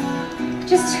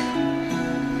 Just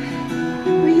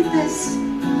read this.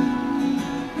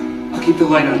 I'll keep the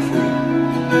light on for you.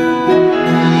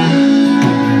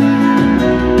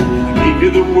 I gave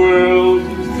you the world,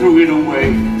 you threw it away,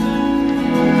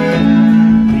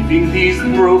 leaving these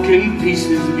broken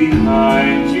pieces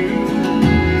behind you.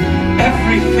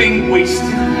 Everything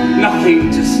wasted,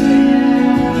 nothing to say,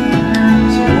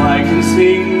 so I can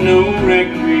sing no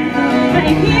requiem. I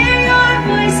hear your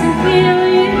voice and feel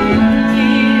you.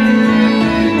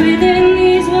 Within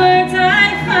these words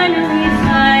I finally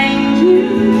find you.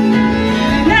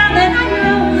 Now that I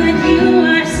know that you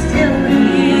are still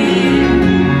here,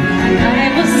 I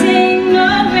will sing no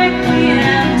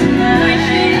requiem tonight. Why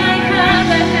should I have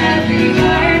a heavy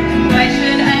heart? Why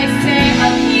should I say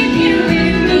I'll keep you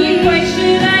with me? Why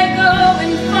should I go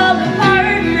and fall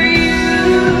apart for you?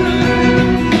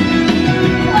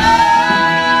 Why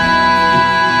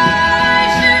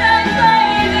should I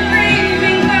play the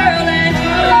grieving girl and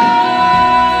lie,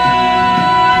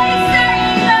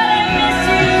 saying that I miss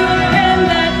you and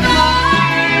that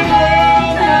my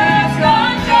world has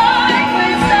gone dark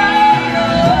without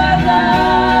your light?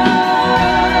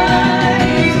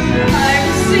 I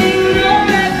will sing no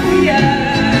requiem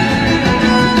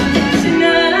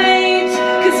tonight,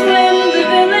 'cause when the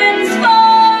villains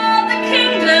fall, the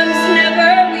kingdoms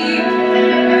never weep.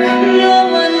 No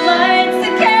one lights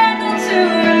a candle to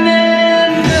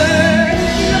remember.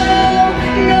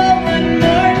 No one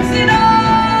mourns at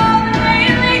all, and they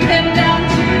lay them down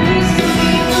to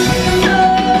sleep. So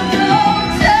don't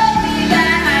tell me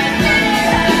that I didn't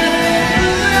have to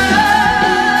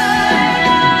cry.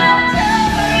 Tell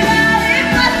me that it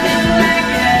wasn't black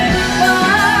and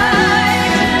white.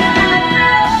 After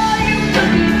all you put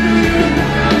me through,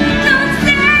 don't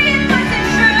say it wasn't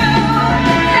true,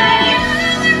 that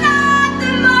you were not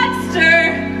the monster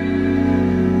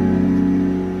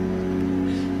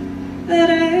that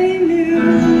I knew.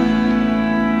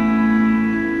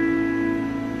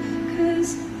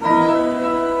 'Cause I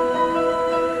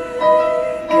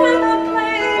cannot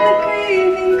play the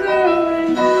grieving girl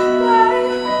and lie,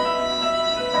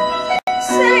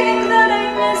 saying that I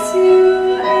miss you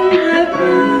and that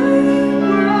my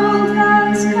world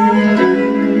has gone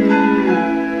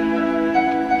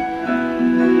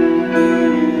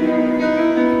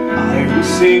I will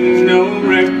sing no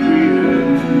requiem.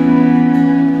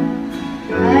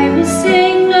 I will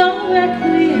sing no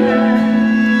requiem.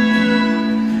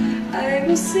 I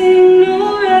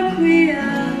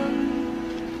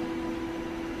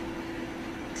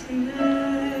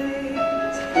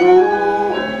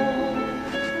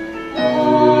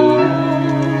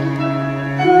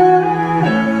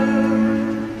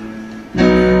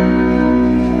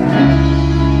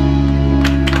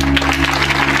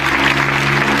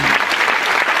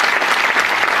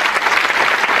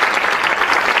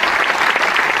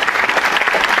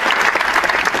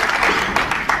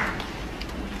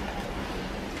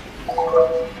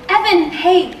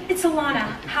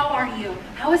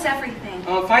How is everything?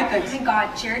 Fine, thanks. Oh my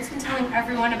God, Jared's been telling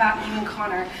everyone about you and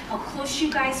Connor, how close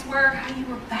you guys were, how you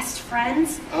were best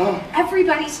friends. Oh.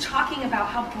 Everybody's talking about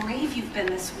how brave you've been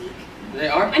this week. They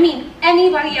are? I mean,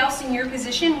 anybody else in your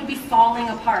position would be falling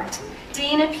apart.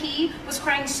 Dana P. was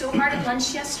crying so hard at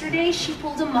lunch yesterday, she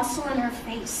pulled a muscle in her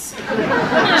face.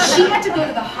 She had to go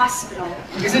to the hospital.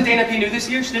 Isn't Dana P. new this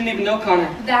year? She didn't even know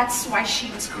Connor. That's why she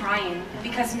was crying,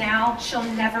 because now she'll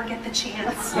never get the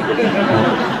chance.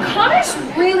 Connor's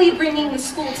really bringing the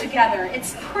school together.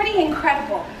 It's pretty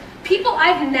incredible. People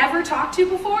I've never talked to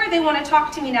before, they want to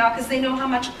talk to me now because they know how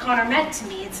much Connor meant to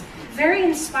me. It's very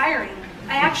inspiring.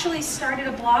 I actually started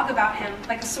a blog about him,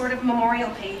 like a sort of memorial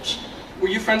page. Were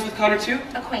you friends with Connor too?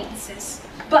 Acquaintances,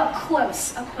 but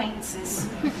close acquaintances.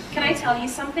 Can I tell you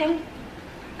something?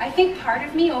 I think part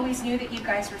of me always knew that you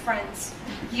guys were friends.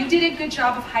 You did a good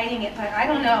job of hiding it, but I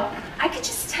don't know. I could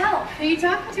just tell. Who are you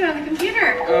talking to on the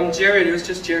computer? Jared. It was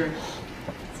just Jared.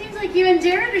 Seems like you and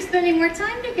Jared are spending more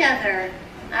time together.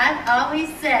 I've always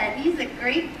said he's a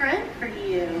great friend for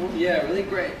you. Yeah, really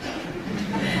great.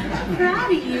 I'm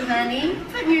proud of you, honey.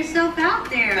 Putting yourself out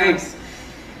there. Thanks.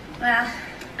 Well,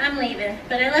 I'm leaving,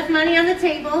 but I left money on the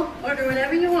table. Order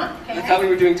whatever you want, okay? I thought we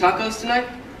were doing tacos tonight,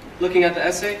 looking at the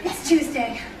essay. It's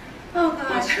Tuesday. Oh, God.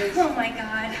 Yes, please. Oh, my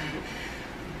God.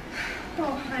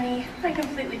 Oh, honey, I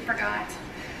completely forgot.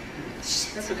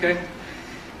 That's okay.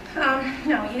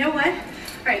 No, you know what?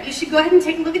 All right, you should go ahead and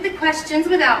take a look at the questions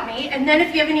without me, and then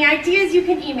if you have any ideas, you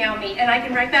can email me, and I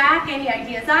can write back any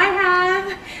ideas I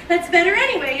have. That's better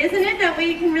anyway, isn't it? That way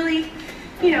you can really,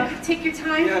 you know, take your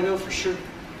time. Yeah, no, for sure.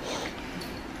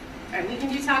 All right, we can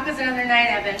do tacos another night,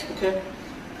 Evan. Okay.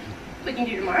 We can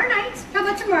do tomorrow night. How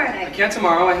about tomorrow I night? can't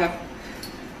tomorrow.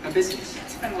 I'm busy.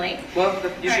 I'm late. Well,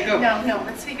 you should go. No,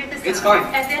 let's figure this out. It's fine.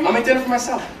 Evan? I'll make dinner for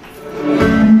myself.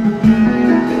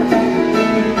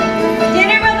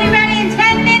 Dinner will be ready in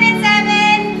 10 minutes,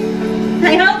 Evan.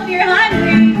 I hope you're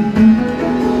hungry.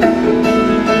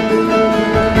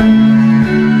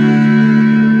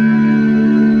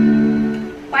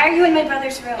 Why are you in my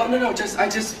brother's room? Oh, no,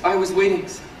 I was waiting.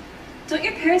 Don't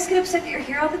your parents get upset that you're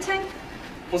here all the time?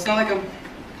 Well, it's not like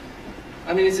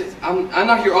I'm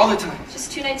not here all the time.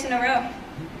 Just 2 nights in a row.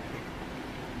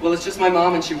 Well, it's just my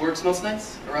mom and she works most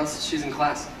nights, or else she's in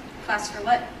class. Class for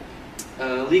what?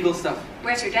 Legal stuff.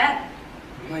 Where's your dad?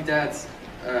 My dad's,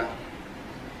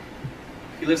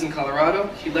 he lives in Colorado.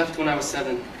 He left when I was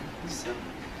 7, so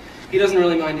he doesn't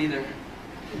really mind either.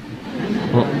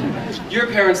 Your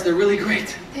parents, they're really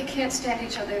great. They can't stand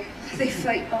each other. They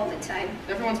fight all the time.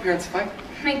 Everyone's parents fight.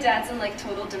 My dad's in like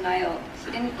total denial.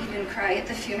 He didn't even cry at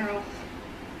the funeral.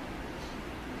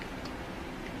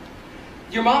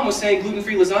 Your mom was saying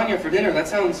gluten-free lasagna for dinner. That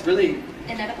sounds really...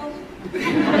 Inedible?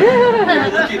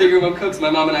 You're lucky that your mom cooks. My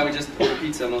mom and I would just order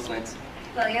pizza most nights.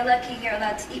 Well, you're lucky you're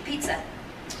allowed to eat pizza.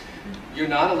 You're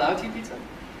not allowed to eat pizza?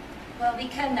 Well, we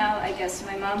can now, I guess.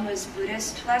 My mom was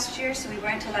Buddhist last year, so we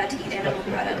weren't allowed to eat animal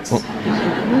products.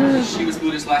 She was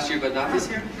Buddhist last year, but not this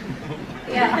year?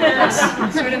 Yeah, that's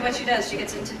sort of what she does. She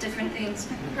gets into different things.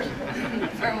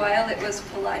 For a while, it was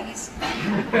Pilates.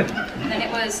 Then it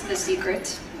was The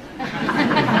Secret.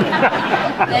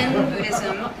 Then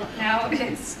Buddhism. Now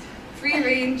it's free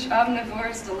range,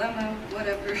 omnivore's dilemma,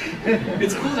 whatever.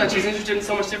 It's cool that she's interested in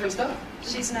so much different stuff.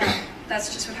 She's not.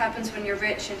 That's just what happens when you're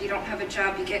rich and you don't have a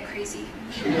job, you get crazy.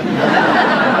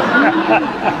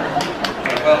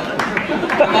 Well,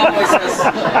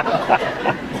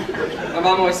 my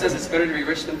mom always says it's better to be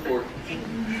rich than poor.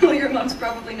 Well, your mom's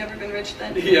probably never been rich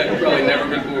then. Yeah, you've probably never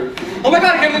been poor. Oh my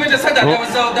God, I can't believe I just said that. That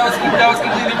was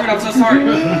completely rude. I'm so sorry.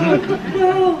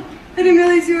 Oh, I didn't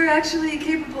realize you were actually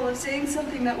capable of saying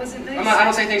something that wasn't nice. I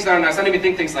don't say things that are nice. I don't even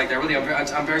think things like that. Really,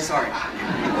 I'm very sorry.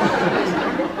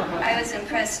 I was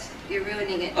impressed. You're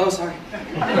ruining it. Oh, sorry.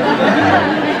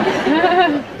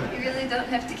 You really don't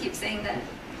have to keep saying that.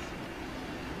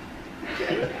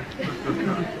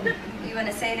 You want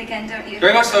to say it again, don't you?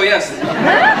 Very much so, yes.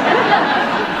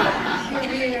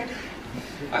 You're weird.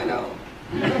 I know.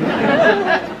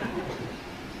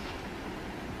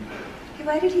 Hey,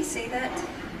 why did he say that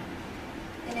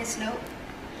in his note?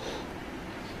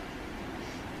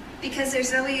 Because there's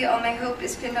Zoe, all my hope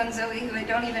is pinned on Zoe, who I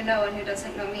don't even know and who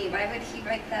doesn't know me. Why would he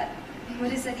write that?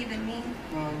 What does that even mean?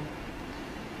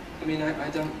 I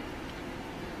don't...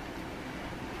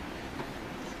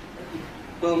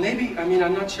 Well, maybe,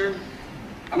 I'm not sure.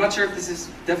 I'm not sure if this is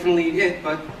definitely it,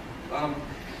 but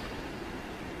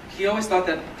he always thought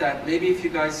that maybe if you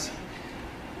guys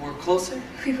were closer.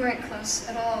 We weren't close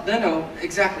at all. No,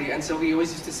 exactly. And so he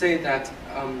always used to say that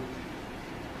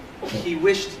he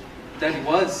wished that he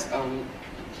was,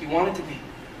 he wanted to be.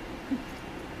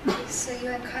 So you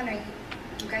and Connor,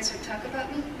 You guys would talk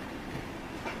about me?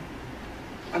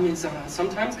 I mean,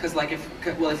 sometimes, because like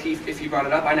if he brought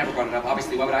it up, I never brought it up.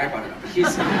 Obviously, why would I have brought it up? He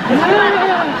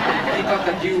thought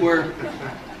that you were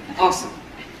awesome.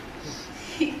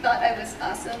 He thought I was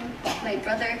awesome? My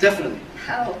brother? Definitely.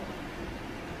 How?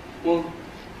 Well,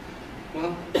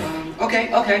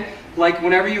 okay. Like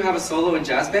whenever you have a solo in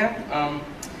jazz band,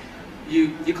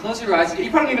 you close your eyes. You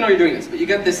probably don't even know you're doing this, but you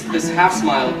get this half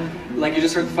smile, like you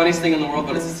just heard the funniest thing in the world,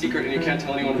 but it's a secret and you can't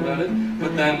tell anyone about it.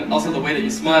 But then also the way that you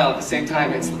smile at the same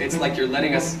time, it's like you're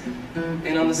letting us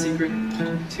in on the secret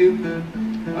too.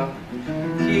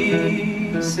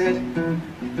 He said,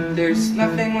 "There's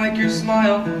nothing like your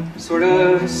smile, sort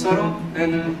of subtle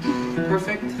and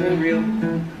perfect and real."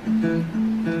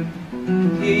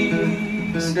 He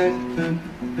said,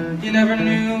 "You never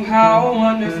knew how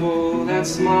wonderful that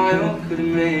smile could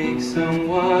make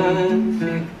someone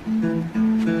feel."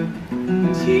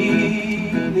 And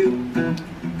he knew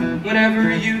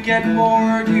whenever you get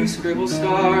bored, you scribble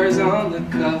stars on the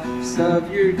cuffs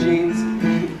of your jeans.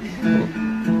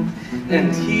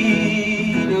 And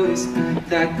he noticed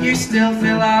that you still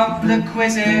fill out the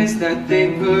quizzes that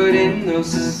they put in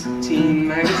those teen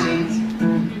magazines.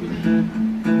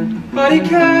 But he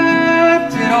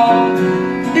kept it all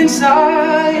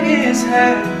inside his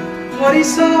head. What he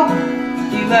saw,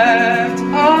 he left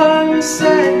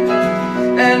unsaid.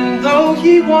 And though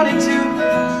he wanted to,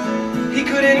 he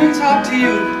couldn't talk to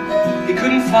you. He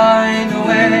couldn't find a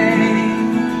way.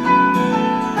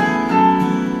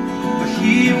 But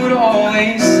he would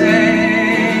always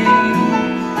say,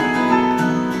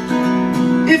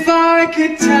 "If I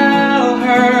could tell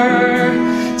her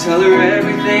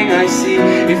everything I see.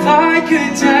 If I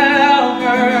could tell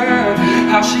her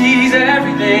how she's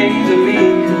everything to me.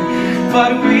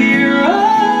 But we're a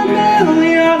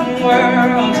million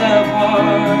worlds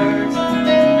apart.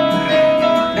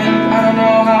 And I don't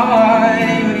know how I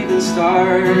would even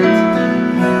start.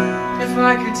 If I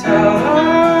could tell her,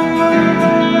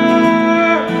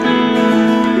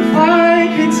 if I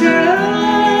could tell her."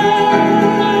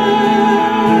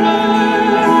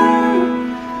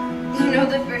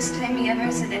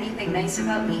 Said anything nice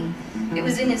about me. It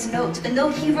was in his note. A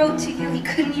note he wrote to you, he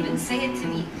couldn't even say it to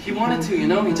me. He wanted to, you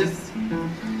know,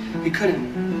 he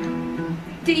couldn't.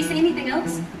 Did he say anything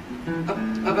else?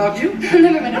 About you?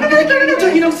 Never mind. No,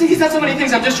 you know, see, he said so many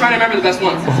things, I'm just trying to remember the best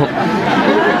ones.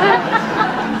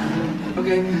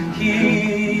 Okay,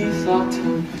 he thought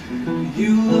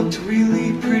you looked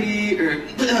really pretty,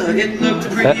 it looked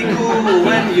pretty cool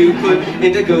when you put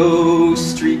indigo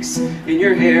streaks in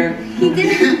your hair. He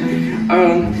did.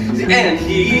 And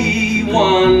he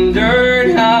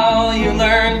wondered how you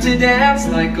learned to dance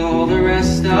like all the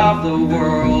rest of the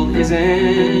world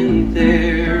isn't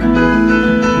there.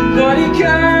 But he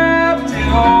kept it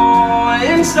all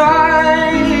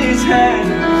inside his head.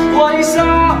 What he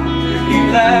saw, he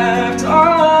left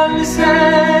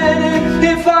unsaid.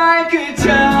 If I could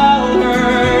tell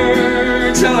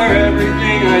her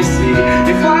everything I see.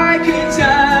 If I could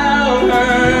tell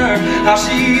her how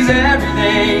she's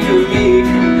everything to me.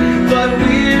 But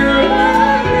we're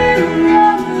a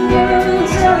million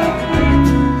worlds apart.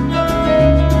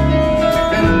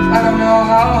 And I don't know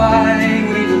how I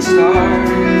would even start.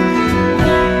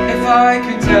 If I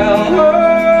could tell her,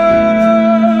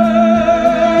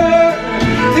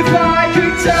 if I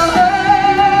could tell her.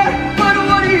 But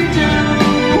what do you do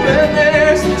when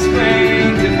there's this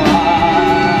great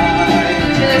divide?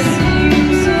 Just seem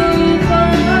so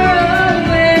far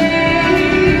away.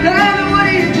 And what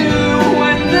do you do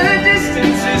when the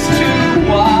distance is too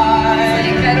wide?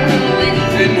 Like I don't know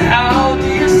anything. Then how do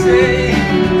you say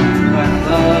I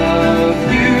love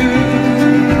you?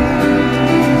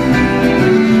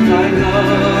 I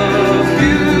love you.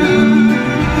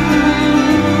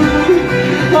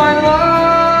 I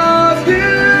love you.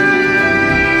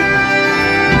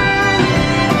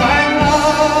 I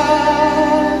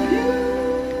love you.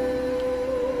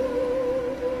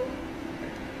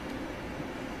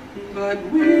 But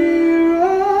we're a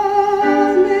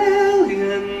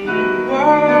million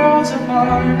worlds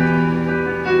apart.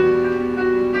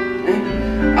 And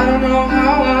I don't know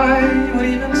how I would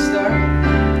even start.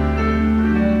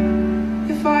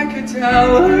 If I could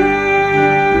tell her,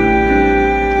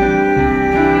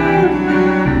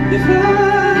 if I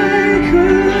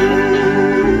could.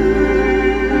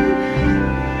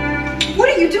 What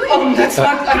are you doing? That's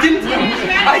not, I didn't,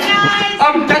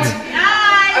 that's,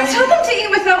 Tell them to eat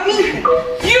without me.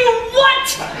 You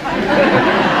what?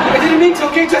 I didn't mean to,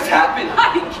 okay, it just happened.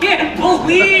 I can't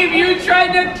believe you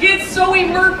tried to kiss Zoe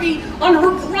Murphy on her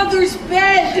brother's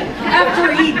bed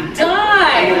after he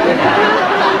died.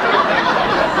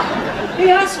 Hey,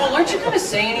 asshole, aren't you gonna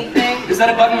say anything? Is that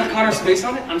a button with Connor's face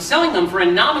on it? I'm selling them for a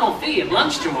nominal fee at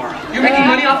lunch tomorrow. You're making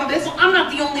money off of this? Well, I'm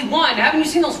not the only one. Haven't you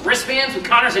seen those wristbands with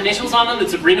Connor's initials on them that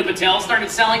Sabrina Patel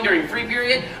started selling during free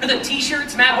period? Or the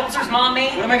t-shirts Matt Holzer's mom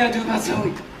made? What am I gonna do about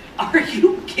Zoe? Are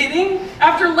you kidding?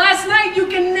 After last night, you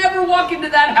can never walk into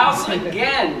that house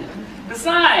again.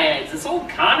 Besides, this whole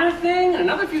Connor thing, in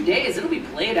another few days, it'll be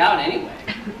played out anyway.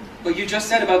 But you just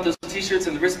said about those t-shirts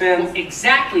and the wristbands. Well,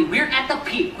 exactly. We're at the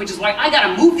peak, which is why I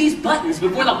gotta move these buttons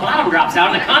before the bottom drops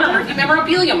out in the Connor Murphy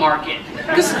memorabilia market.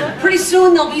 Because pretty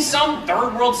soon there'll be some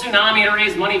third world tsunami to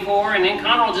raise money for, and then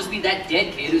Connor will just be that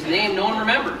dead kid whose name no one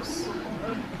remembers.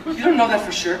 You don't know that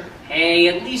for sure. Hey,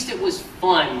 at least it was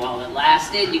fun while it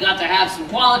lasted. You got to have some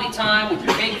quality time with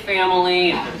your big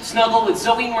family, and snuggle with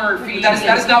Zoe Murphy. That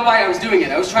is not why I was doing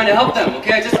it. I was trying to help them,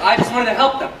 okay? I just wanted to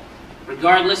help them.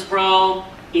 Regardless, bro,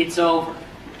 it's over.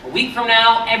 A week from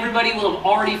now, everybody will have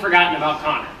already forgotten about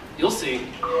Connor. You'll see.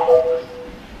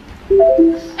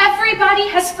 Everybody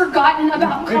has forgotten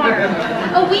about Connor.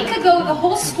 A week ago, the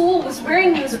whole school was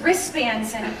wearing those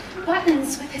wristbands and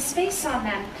buttons with his face on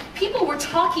them. People were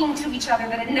talking to each other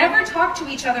that had never talked to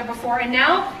each other before, and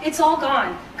now it's all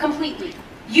gone, completely.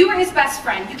 You were his best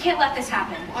friend. You can't let this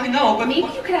happen. I know, but... Maybe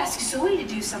you could ask Zoe to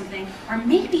do something, or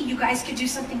maybe you guys could do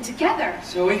something together.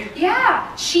 Zoe?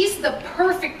 Yeah, she's the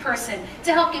perfect person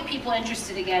to help get people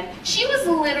interested again. She was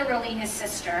literally his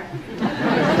sister.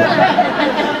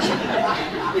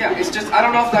 Yeah, it's just, I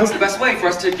don't know if that's the best way for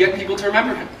us to get people to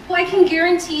remember him. Well, I can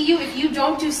guarantee you if you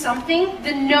don't do something,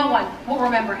 then no one will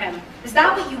remember him. Is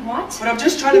that what you want? But I'm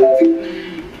just trying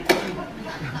to...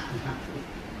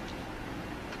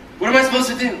 What am I supposed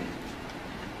to do?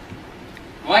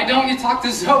 Why don't you talk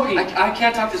to Zoe? I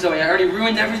can't talk to Zoe. I already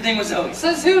ruined everything with Zoe.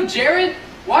 Says who, Jared?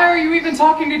 Why are you even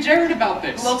talking to Jared about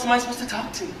this? Who else am I supposed to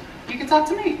talk to? You can talk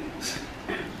to me.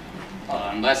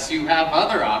 Unless you have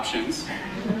other options.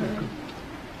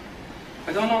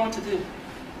 I don't know what to do.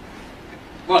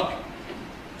 Look,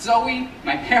 Zoe,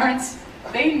 my parents,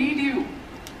 they need you.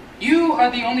 You are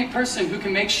the only person who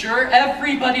can make sure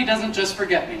everybody doesn't just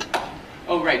forget me.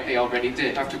 Oh right, they already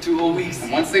did. After 2 whole weeks.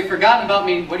 And once they've forgotten about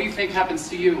me, what do you think happens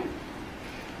to you?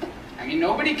 I mean,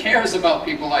 nobody cares about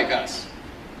people like us.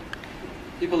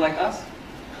 People like us?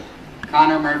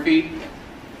 Connor Murphy,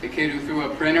 the kid who threw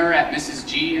a printer at Mrs.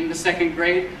 G in the 2nd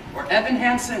grade, or Evan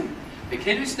Hansen, the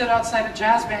kid who stood outside a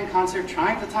jazz band concert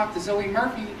trying to talk to Zoe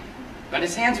Murphy, but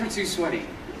his hands were too sweaty.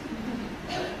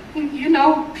 You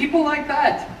know, people like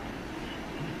that.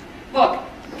 Look,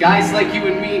 guys like you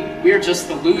and me, we're just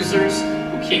the losers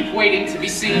who keep waiting to be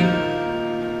seen.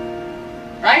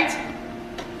 Right?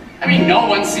 I mean, no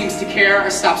one seems to care or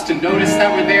stops to notice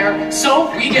that we're there, so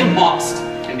we get lost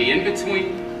in the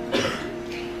in-between.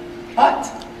 But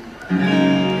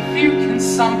if you can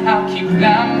somehow keep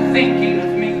them thinking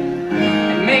of me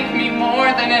and make me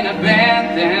more than an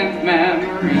abandoned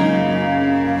memory,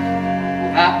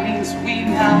 well, that means we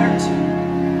matter too.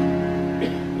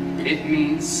 It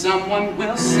means someone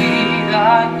will see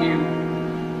that you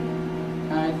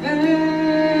are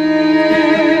there.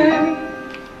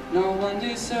 No one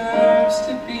deserves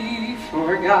to be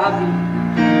forgotten.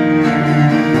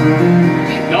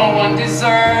 No one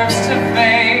deserves to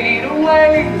fade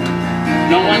away.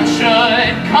 No one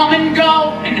should come and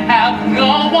go and have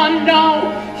no one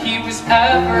know he was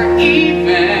ever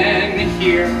even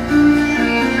here.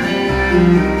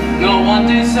 No one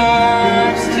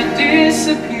deserves to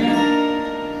disappear.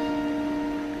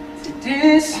 To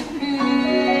disappear.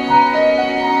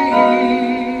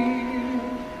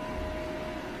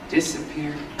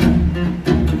 Disappear.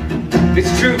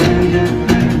 It's true.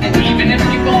 And even if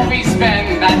you've always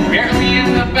been that barely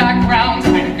in the background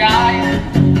kind of guy,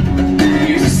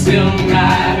 you still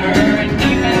matter. And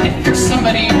even if you're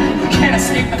somebody who can't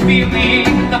escape the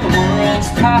feeling that the world's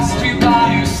passed you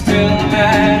by, you still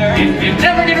matter. If you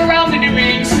never get around to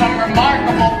doing some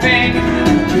remarkable thing,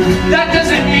 that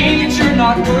doesn't mean that you're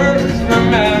not worth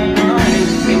remembering.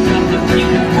 Think of the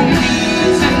people who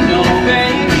need to know.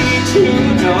 They need to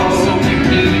know. So you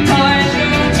need time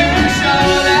to show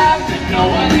them that no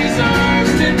one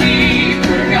deserves to be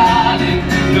forgotten.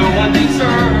 No one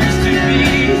deserves to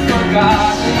be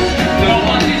forgotten. No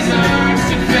one deserves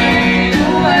to fade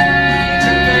away.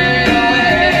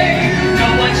 No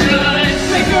one should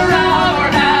flicker out or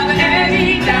have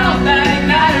any doubt that it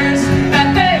matters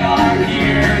that they are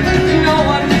here. No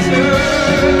one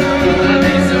deserves.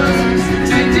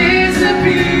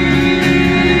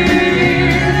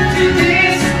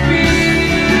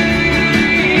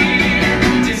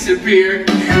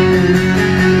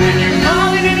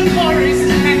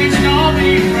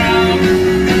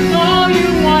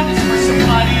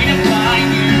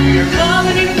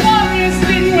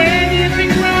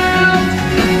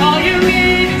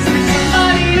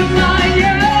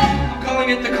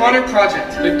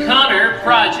 Project. The Connor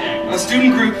Project. A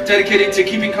student group dedicated to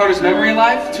keeping Connor's memory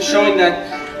alive, to showing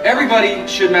that everybody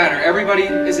should matter, everybody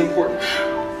is important.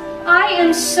 I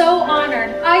am so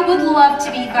honored. I would love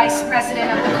to be vice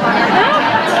president of the Connor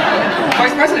Project.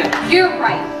 Vice President? You're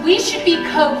right. We should be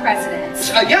co-presidents.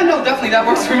 Yeah, no, definitely, that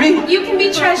works for me. You can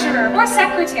be treasurer or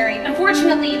secretary.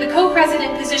 Unfortunately, the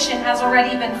co-president position has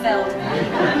already been filled.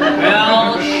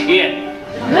 Well, shit.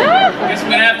 I guess we're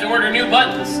gonna have to order new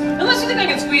buttons. Unless you think I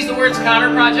can squeeze the words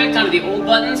Connor Project onto the old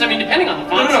buttons. I mean, depending on the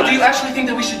font No, size. do you actually think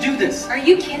that we should do this? Are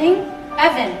you kidding?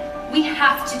 Evan, we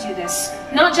have to do this.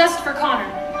 Not just for Connor,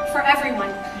 for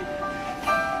everyone.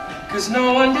 Cause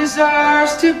no one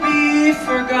deserves to be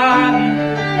forgotten.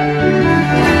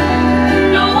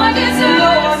 No one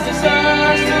deserves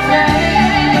to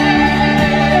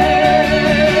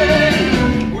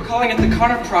fade. We're calling it the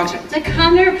Connor Project. The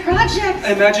Connor Project.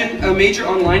 Imagine a major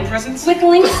online presence With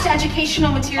links to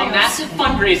educational A materials. massive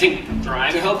fundraising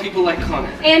drive. to help people like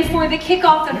Connor. And for the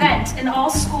kickoff event, an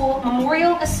all-school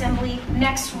memorial assembly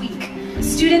next week.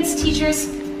 Students, teachers,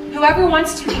 whoever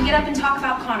wants to can get up and talk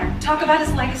about Connor. Talk about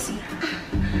his legacy.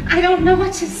 I don't know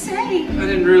what to say. I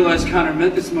didn't realize Connor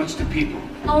meant this much to people.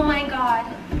 Oh my God.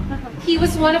 He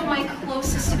was one of my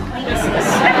closest acquaintances.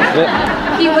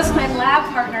 He was my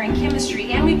lab partner in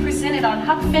chemistry, and we presented on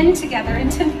Huck Finn together in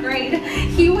 10th grade.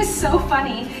 He was so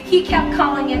funny. He kept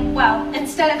calling it, well,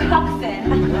 instead of Huck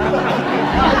Finn.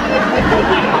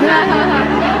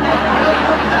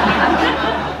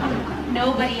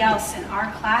 Nobody else in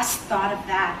our class thought of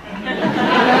that.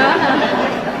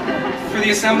 For the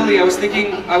assembly, I was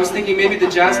thinking maybe the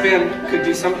jazz band could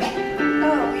do something.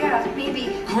 Oh, yeah,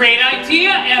 maybe. Great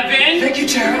idea, Evan. Thank you,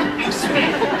 Tara. Evan,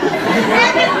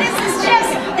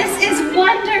 this is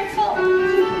wonderful.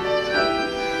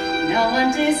 No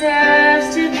one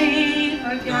deserves to be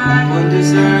forgotten. No one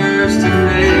deserves to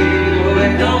fade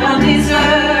away. No one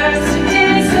deserves to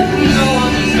disappear. No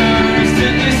one deserves to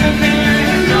disappear.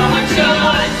 No one should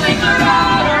linger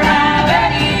out or have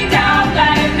any doubt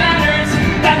that it matters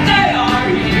that they are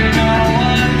here. No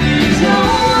one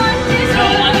deserves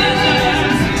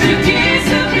to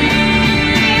disappear.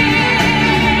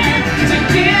 To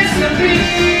disappear.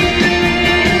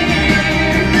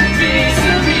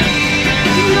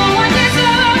 No one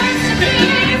deserves to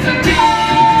disappear.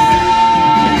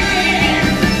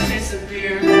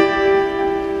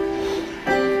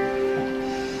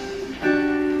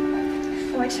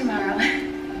 For tomorrow.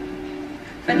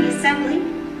 For the assembly.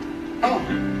 Oh,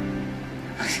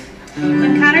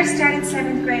 When Connor started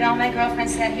 7th grade, all my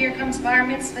girlfriends said, here comes bar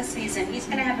mitzvah season. He's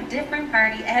going to have a different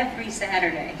party every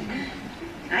Saturday.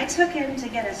 I took him to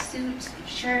get a suit,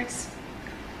 shirts,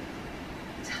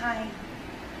 tie.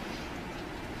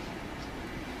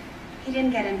 He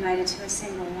didn't get invited to a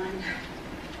single one.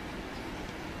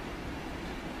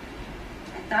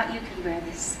 I thought you could wear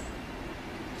this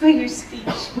for your speech.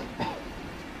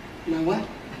 now what?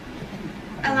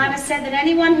 Alana said that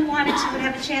anyone who wanted to would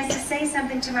have a chance to say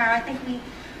something tomorrow. I think we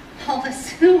all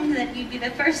assumed that you'd be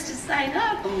the first to sign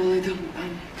up. Oh, well, I don't.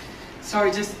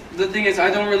 Sorry, just the thing is, I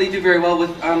don't really do very well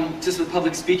with just with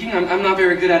public speaking. I'm not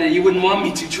very good at it. You wouldn't want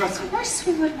me to, trust me. Of course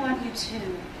we would want you to.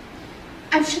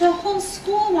 I'm sure the whole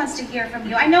school wants to hear from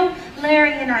you. I know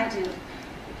Larry and I do.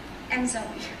 And Zoe.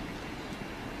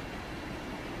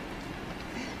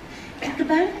 Think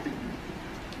about it.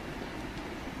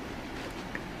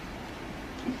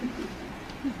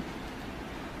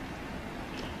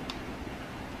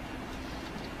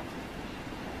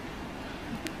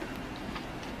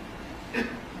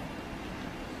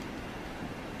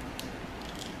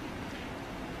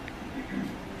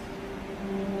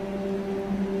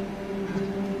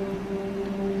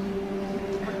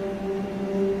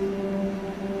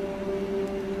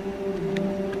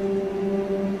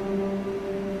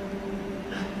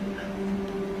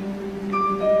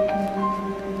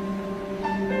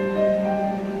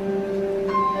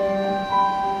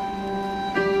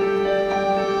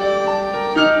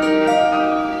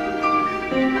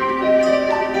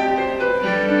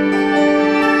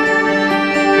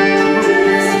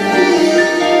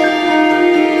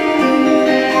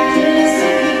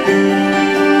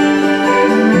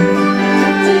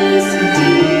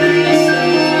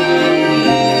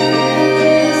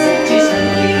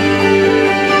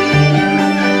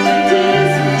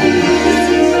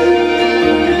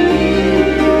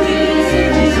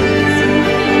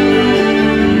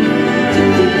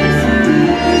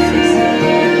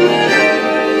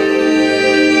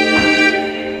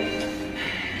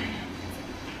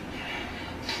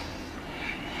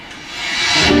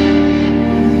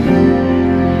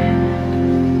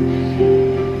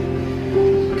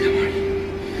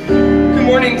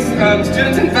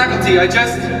 I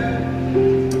just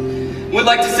would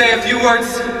like to say a few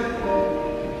words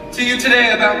to you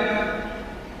today about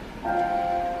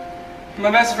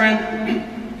my best friend,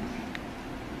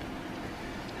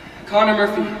 Connor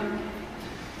Murphy.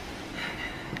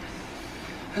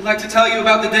 I'd like to tell you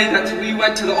about the day that we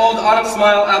went to the old Autumn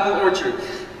Smile apple orchard.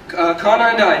 Connor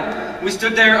and I, we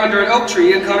stood there under an oak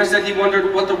tree, and Connor said he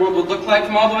wondered what the world would look like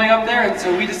from all the way up there, and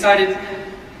so we decided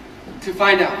to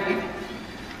find out.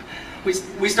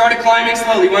 We started climbing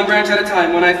slowly, one branch at a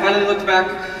time. When I finally looked back,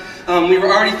 we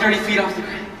were already 30 feet off the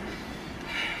ground.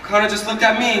 Connor just looked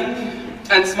at me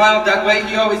and smiled that way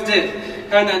he always did.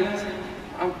 And then,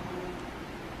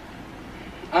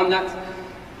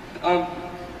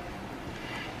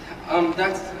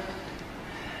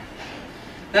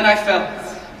 then I fell.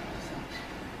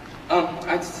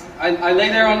 I lay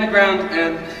there on the ground,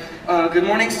 and good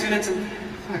morning, students and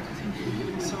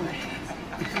faculty. Sorry.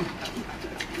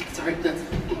 Sorry, that's...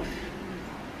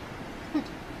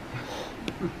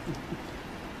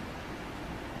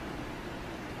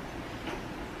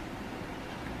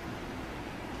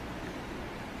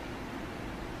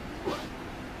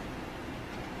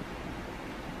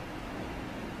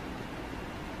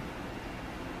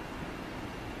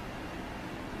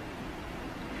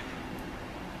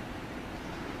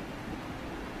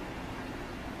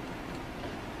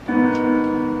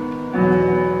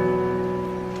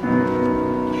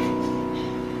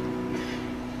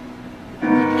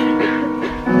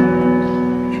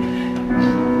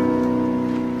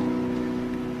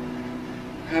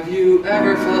 Have you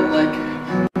ever felt like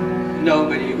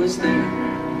nobody was there?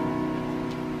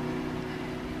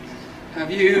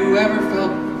 Have you ever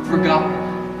felt forgotten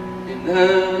in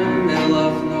the middle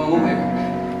of nowhere?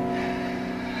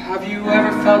 Have you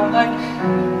ever felt like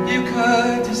you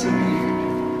could disappear?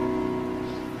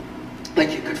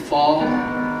 Like you could fall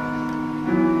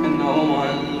and no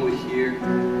one would hear?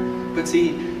 But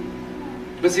see,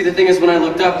 the thing is, when I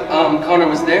looked up, Connor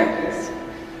was there.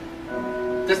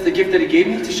 That's the gift that he gave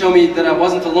me, to show me that I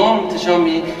wasn't alone, to show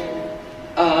me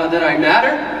that I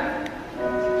matter.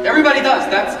 Everybody does.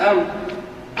 That's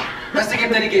the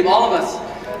gift that he gave all of us.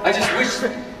 I just wish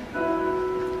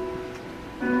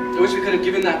we could have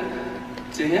given that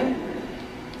to him.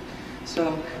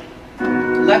 So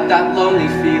let that lonely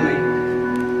feeling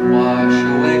wash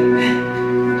away.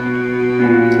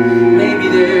 Maybe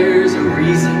there's a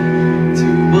reason to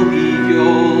believe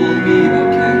you'll be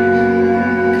okay.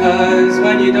 'Cause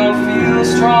when you don't feel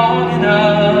strong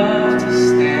enough to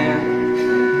stand,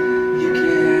 you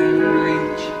can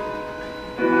reach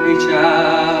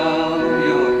out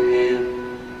your hand.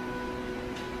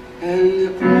 And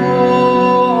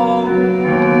oh,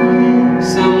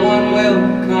 someone will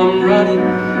come running,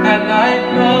 and I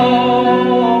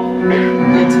know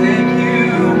they'll take you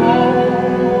home.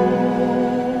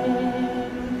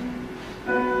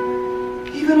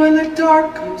 Even when the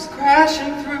dark comes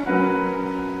crashing through,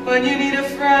 when you need a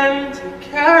friend to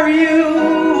carry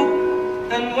you,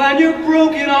 and when you're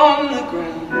broken on the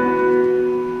ground,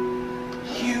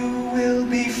 you will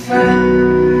be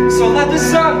found. So let the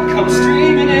sun come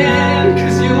streaming in,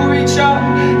 'cause you'll reach up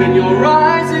and you'll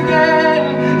rise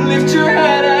again. Lift your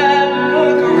head and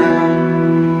look around.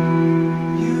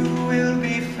 You will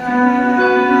be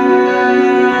found.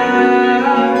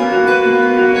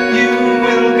 You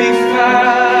will be found.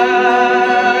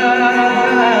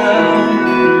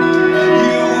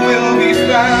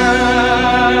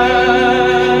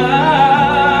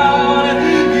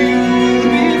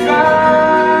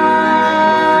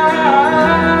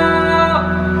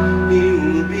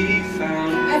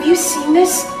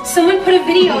 Someone put a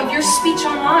video of your speech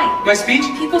online. My speech?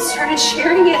 People started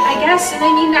sharing it, I guess, and I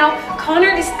mean now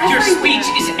Connor is everywhere. Your speech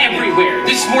is everywhere.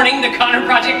 This morning, the Connor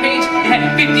Project page had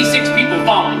 56 people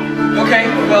following. Okay,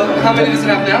 well, how many does it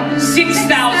have now?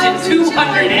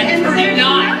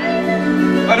 6,239.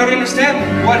 I don't understand.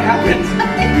 What happened?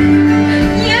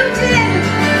 You did!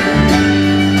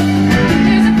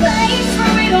 There's a place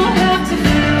where we don't have to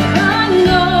feel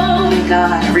unknown.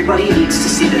 God, everybody needs to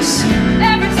see this.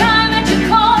 Every time that you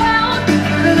call out,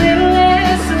 a little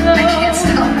less alone. I can't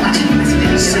stop watching this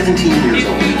video. 17 years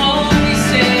old.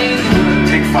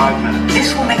 Take 5 minutes.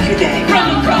 This will make your day.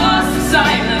 From across the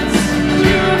silence,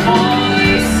 your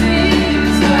voice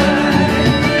is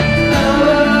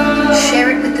heard. Share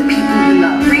it with the people you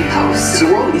love. Repost. The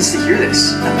world needs to hear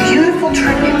this. A beautiful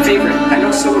tribute. Favorite, I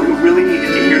know someone who really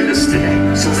needed to hear this today.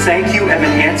 So thank you,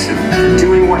 Evan Hansen, for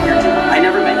doing what you're doing. I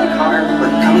never met you, Connor,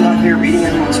 but coming out here reading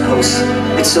everyone's posts,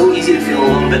 it's so easy to feel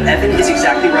alone, but Evan is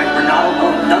exactly right. We're not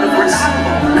alone. None of us.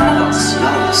 None of us.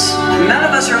 None of us. None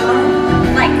of us are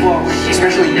alone. Like, Well,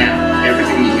 especially now.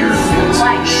 Everything you hear is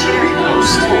like,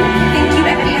 repost. thank you,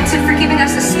 Evan Hansen, for giving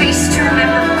us a space to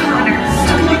remember Connor.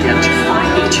 Coming together to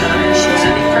find each other.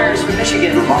 Sending prayers from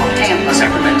Michigan, Vermont, Tampa,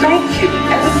 Sacramento. Thank you.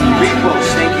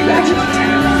 Repost. Thank you, Angela.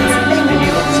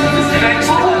 Thanks,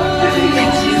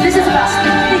 Dylan. This is about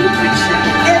Evan Hansen.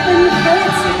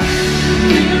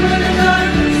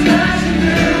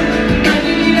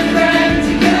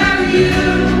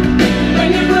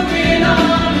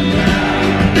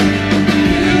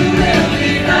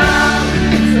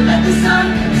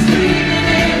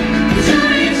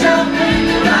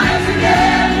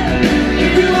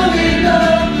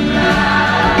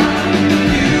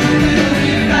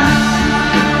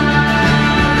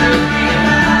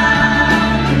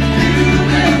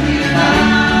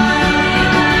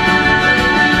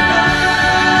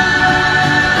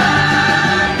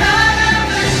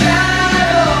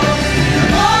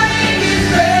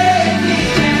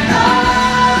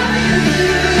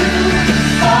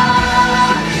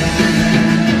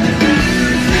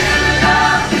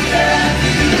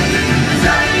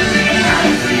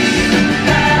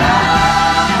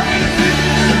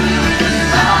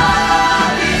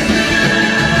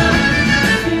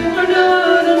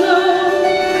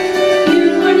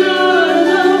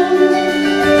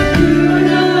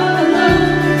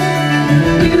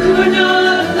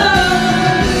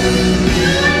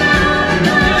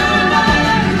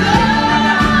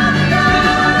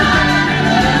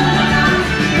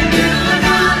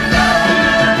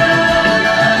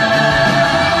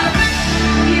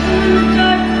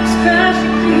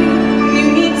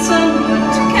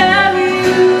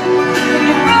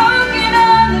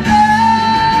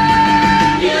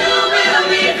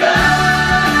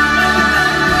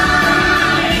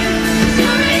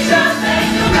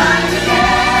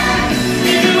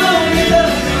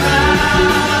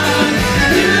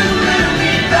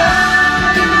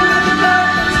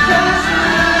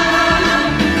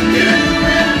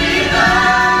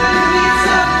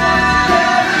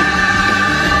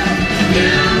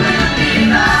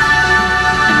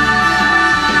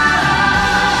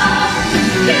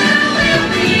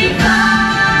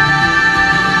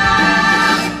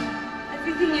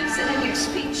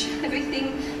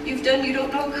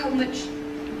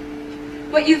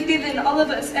 What you've given all of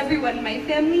us, everyone, my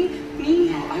family, me.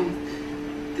 No,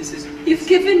 You've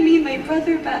given me my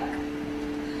brother back.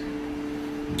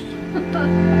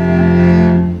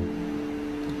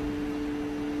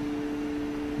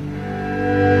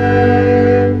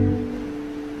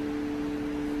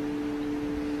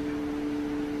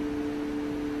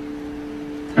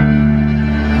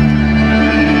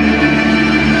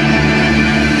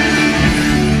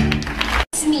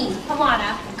 It's me,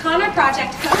 Alana, Connor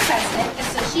Project Co-President,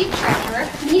 Associate Treasurer,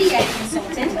 Media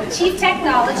Consultant, Chief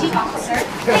Technology Officer,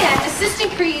 and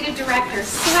Assistant Creative Director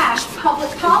 /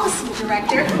 Public Policy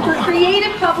Director for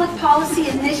Creative Public Policy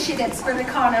Initiatives for the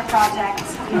Connor Project.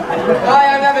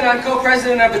 Hi, I'm Evan. I'm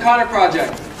co-president of the Connor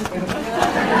Project.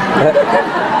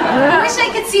 I wish I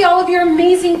could see all of your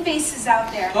amazing faces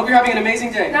out there. Hope you're having an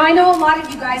amazing day. Now, I know a lot of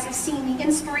you guys have seen the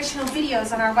inspirational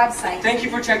videos on our website. Thank you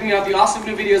for checking out the awesome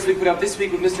new videos we put up this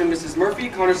week with Mr. and Mrs. Murphy,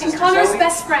 Connor's And sister Connor's Zoe.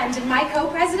 best friend and my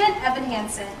co-president, Evan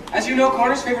Hansen. As you know,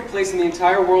 Connor's favorite place in the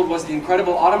entire world was the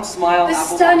incredible Autumn Smile The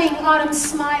Apple stunning Autumn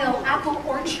Smile Apple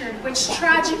Orchard, which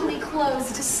tragically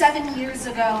closed 7 years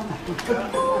ago.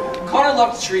 Connor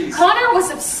loved trees. Connor was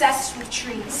obsessed with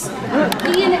trees.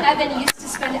 He and Evan used to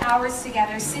spend hours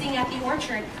together sitting at the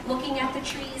orchard, looking at the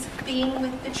trees, being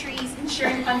with the trees, and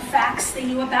sharing fun facts they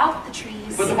knew about the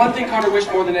trees. But the one thing Connor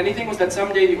wished more than anything was that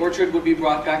someday the orchard would be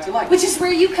brought back to life. Which is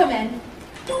where you come in.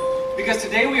 Because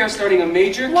today we are starting a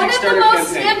major One of the Kickstarter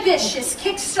most campaign. ambitious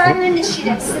Kickstarter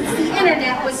initiatives since the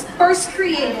internet was first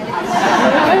created.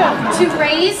 To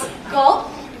raise, gulp,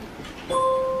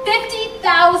 $50,000.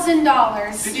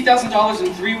 $50,000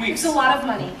 in 3 weeks. It's a lot of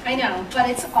money, I know, but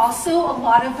it's also a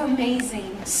lot of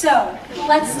amazing. So,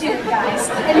 let's do it, guys.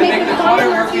 And make the Connor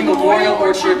Murphy Memorial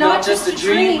Orchard not just a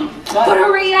dream, but a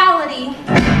reality.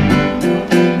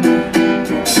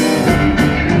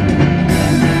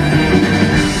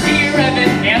 Dear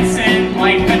Evan Hansen,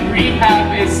 life at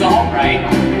rehab is alright.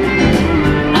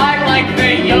 I like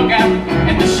the yoga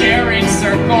and the sharing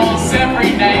circles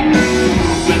every night.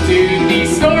 But do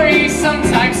these stories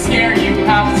sometimes scare you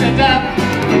half to death?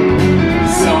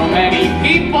 So many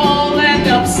people end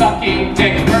up sucking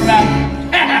dick for meth.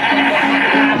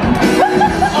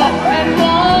 Oh, and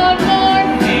one more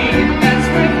thing that's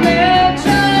worth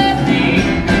mentioning.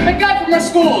 The guy from our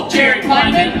school, Jared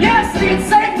Kleinman. Yes, the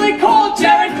insanely cool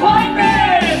Jared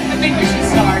Kleinman! I think we should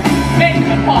start making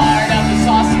a part of this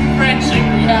awesome friendship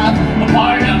we have. A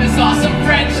part of this awesome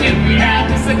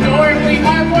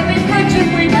if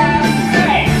we have.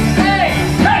 Hey, hey,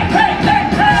 hey, hey, hey,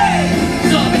 hey!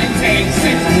 Something takes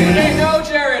it. Hey, no,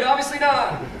 Jared, obviously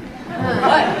not.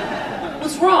 What?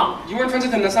 What's wrong? You weren't friends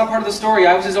with him, that's not part of the story.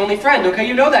 I was his only friend, okay?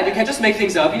 You know that. You can't just make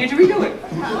things up. You need to redo it.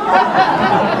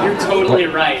 You're totally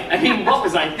right. I mean, what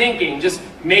was I thinking? Just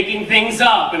making things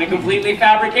up in a completely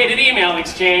fabricated email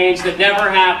exchange that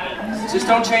never happened. Just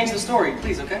don't change the story,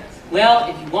 please, okay? Well,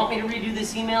 if you want me to redo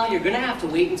this email, you're gonna have to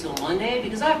wait until Monday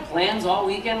because I have plans all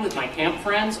weekend with my camp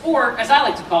friends, or as I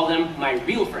like to call them, my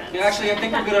real friends. Yeah, actually, I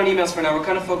think we're good on emails for now. We're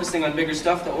kind of focusing on bigger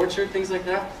stuff, the orchard, things like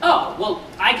that. Oh, well,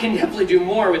 I can definitely do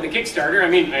more with the Kickstarter. I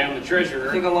mean, I am the I treasurer.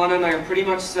 think Alana and I are pretty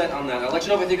much set on that. I'll let you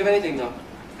know if I think of anything, though.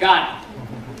 Got it.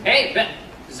 Hey,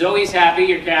 Zoe's happy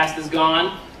your cast is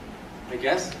gone. I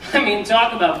guess. I mean,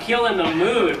 talk about killing the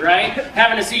mood, right?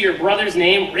 Having to see your brother's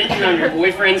name written on your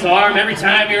boyfriend's arm every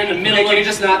time you're in the middle Hey, can you of...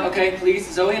 just not, okay, please?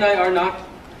 Zoe and I are not...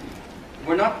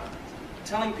 We're not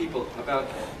telling people about,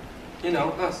 you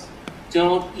know, us.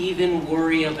 Don't even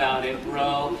worry about it,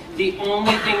 bro. The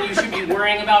only thing you should be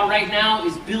worrying about right now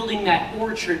is building that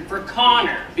orchard for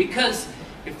Connor. Because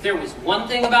if there was one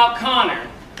thing about Connor,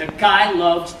 the guy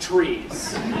loved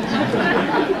trees.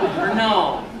 Or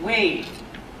no, wait.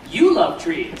 You love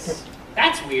trees.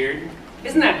 That's weird.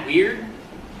 Isn't that weird?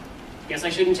 Guess I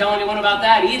shouldn't tell anyone about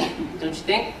that either, don't you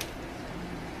think?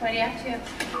 What are you up to?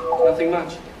 Nothing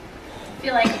much. I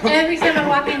feel like every time I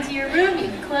walk into your room, you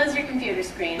close your computer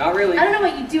screen. Not really. I don't know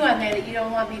what you do on there that you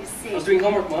don't want me to see. I was doing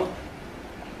homework, Mom.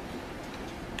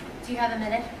 Do you have a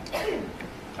minute?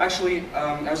 Actually,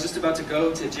 I was just about to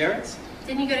go to Jared's.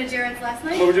 Didn't you go to Jared's last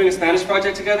night? But we're doing a Spanish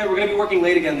project together. We're going to be working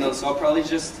late again, though, so I'll probably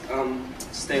just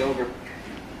stay over.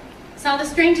 Saw the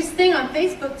strangest thing on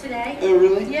Facebook today. Oh,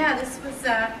 really? Yeah, this was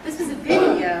a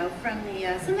video from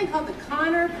the something called the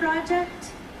Connor Project.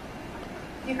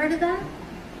 You heard of that?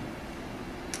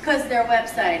 Because their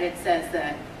website, it says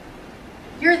that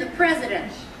you're the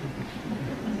president.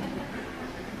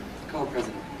 Call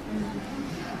president.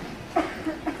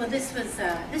 Well, this was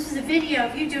a video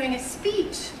of you doing a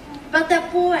speech about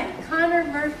that boy, Connor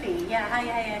Murphy.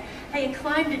 Yeah, how you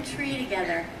climbed a tree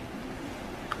together.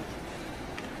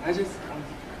 I just,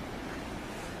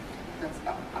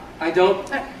 I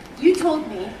don't... You told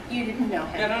me you didn't know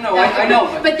him. Yeah, no, I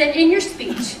know. But then in your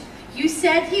speech, you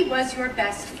said he was your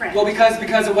best friend. Well,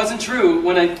 because it wasn't true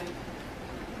when I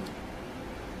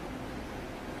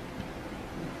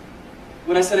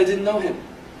said I didn't know him.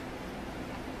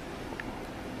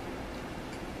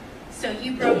 So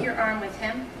you broke your arm with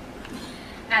him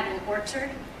at an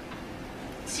orchard?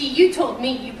 See, you told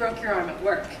me you broke your arm at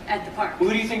work at the park. Well,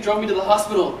 who do you think drove me to the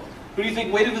hospital? Who do you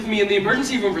think waited with me in the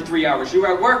emergency room for 3 hours? You were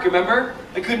at work, remember?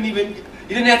 I couldn't even... You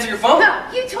didn't answer your phone. No,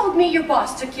 you told me your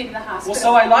boss took you to the hospital. Well,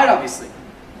 so I lied, obviously.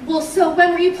 Well, so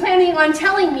when were you planning on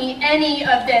telling me any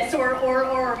of this, or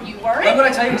you weren't? When would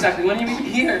I tell you exactly? When are you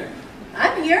here?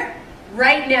 I'm here.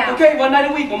 Right now. Okay, one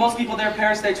night a week. Well, most people, their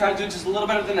parents, they try to do just a little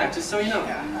better than that, just so you know.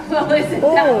 Well, isn't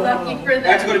that lucky for them? I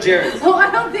have to go to Jared's. Oh,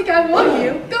 I don't think I want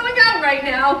you going out right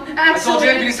now, actually. I told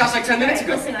Jared to be at his house like 10 minutes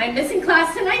ago. Listen, I'm missing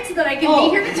class tonight so that I can be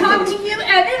here to talk to you.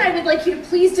 Evan, I would like you to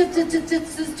please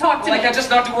just talk to me. I can't just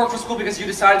not do work for school because you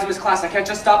decided to miss class. I can't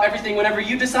just stop everything whenever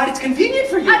you decide it's convenient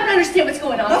for you. I don't understand what's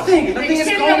going on. Nothing is going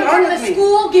on with me. You're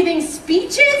school giving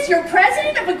speeches? You're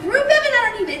president of a group, Evan?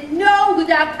 I don't even know who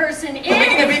that person is. You're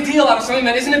making a big deal out of something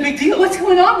that isn't a big deal. What's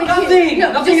going on with Nothing. you?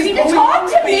 No, Nothing you is just need to going talk on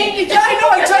to with me. me. You Yes, I know,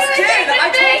 I just can't do did. I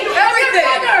anything. told you everything.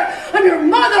 I'm your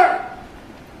mother.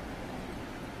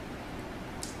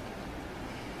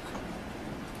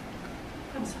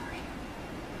 I'm sorry.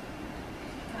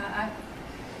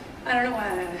 I don't know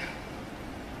why.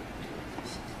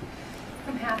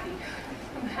 I'm happy.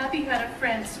 I'm happy you had a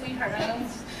friend, sweetheart.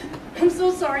 I'm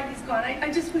so sorry he's gone. I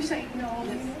just wish I'd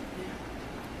known.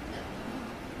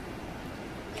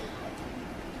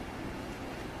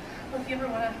 Well, if you ever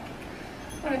want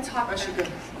to talk I about should it.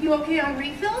 go. You okay on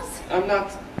refills? I'm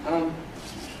not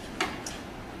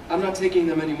taking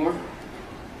them anymore.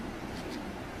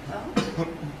 Oh,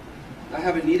 I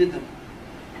haven't needed them.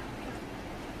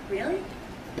 really?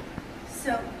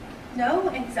 So, no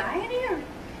anxiety or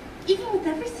even with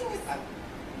everything?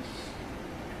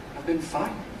 I've been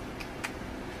fine.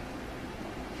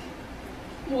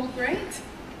 Well, great.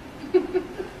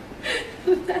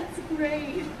 That's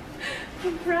great.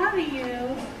 I'm proud of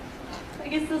you. I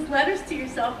guess those letters to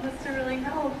yourself must have really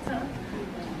helped, huh?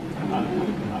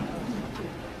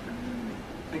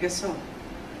 I guess so.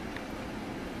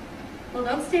 Well,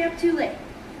 don't stay up too late.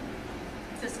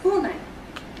 It's a school night.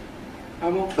 I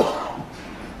won't.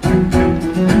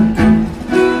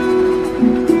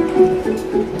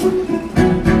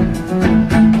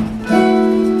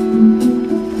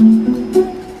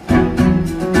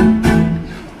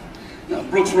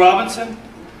 Brooks Robinson,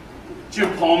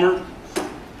 Jim Palmer.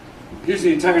 Here's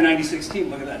the entire 96 team,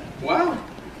 look at that. Wow.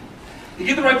 You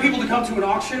get the right people to come to an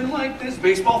auction like this,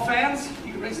 baseball fans,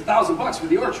 you can raise $1,000 for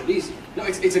the orchard, easy. No,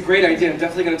 it's a great idea. I'm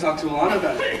definitely going to talk to Alana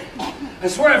about it. I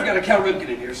swear I've got a Cal Ripken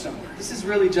in here somewhere. This is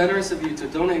really generous of you to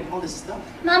donate all this stuff.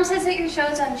 Mom says that your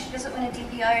show's on. She doesn't want to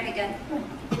DVR it again.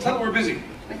 Tell her we're busy.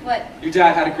 With what? Your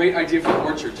dad had a great idea for the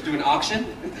orchard, to do an auction.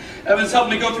 Evan's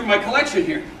helping me go through my collection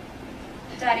here.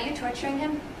 Dad, are you torturing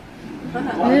him?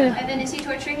 What? Evan, is he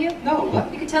torturing you? No,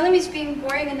 what? You can tell him he's being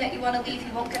boring and that you want to leave.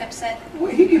 He won't get upset.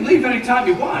 Well, he can leave anytime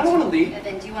he I wants. don't want to leave.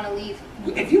 Evan, do you want to leave?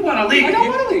 If you want to leave, I don't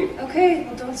want to leave. Okay,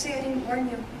 well don't say I didn't warn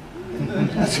you.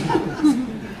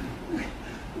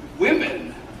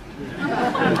 Women.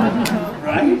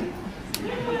 Right?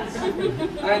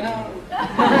 I know.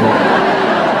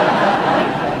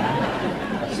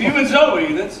 So you and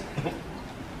Zoe, that's...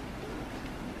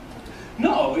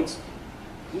 No, it's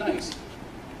nice.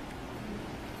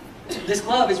 This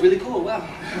glove is really cool, wow.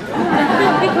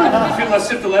 Feel how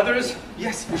stiff the leather is?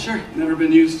 Yes, for sure. Never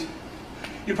been used.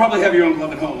 You probably have your own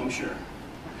glove at home, I'm sure.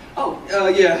 Oh,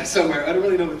 yeah, somewhere. I don't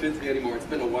really know if it fits me anymore. It's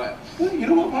been a while. Well, you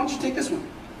know what? Why don't you take this one?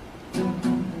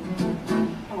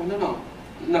 Oh, no.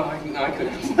 No, I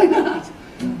couldn't. Why not?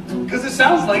 Because it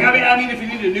sounds like, I mean, if you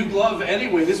need a new glove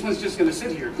anyway, this one's just going to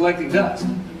sit here collecting dust.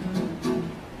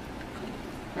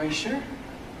 Are you sure?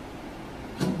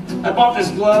 I bought this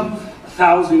glove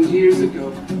 1,000 years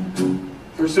ago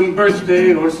for some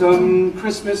birthday or some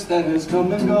Christmas that has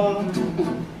come and gone.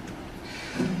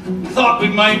 Thought we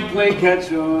might play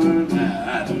catch or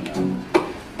nah, I don't know.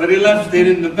 But he left it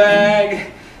in the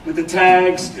bag with the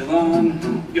tag still on.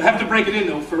 You have to break it in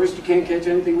though first. You can't catch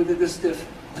anything with it this stiff.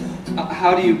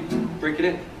 How do you break it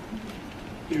in?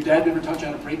 Your dad never taught you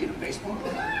how to break in a baseball?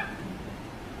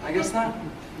 I guess not.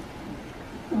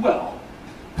 Well,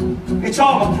 it's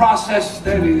all a process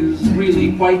that is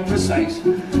really quite precise.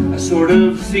 A sort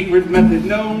of secret method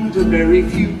known to very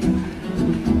few.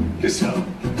 So,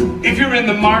 if you're in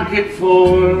the market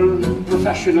for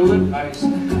professional advice,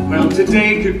 well,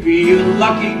 today could be a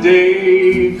lucky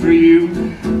day for you.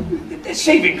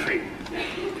 Shaving cream.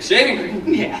 Shaving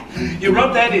cream? Yeah. You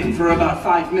rub that in for about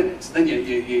 5 minutes. Then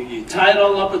you tie it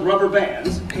all up with rubber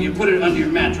bands, and you put it under your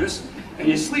mattress, and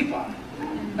you sleep on it.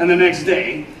 And the next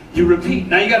day, you repeat.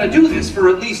 Now you gotta do this for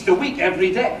at least a week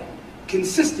every day.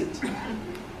 Consistent.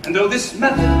 And though this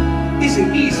method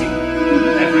isn't easy,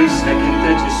 every second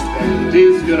that you spend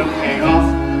is gonna pay off.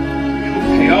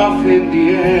 It'll pay off in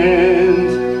the end.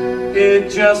 It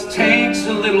just takes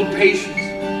a little patience.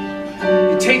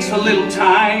 It takes a little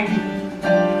time,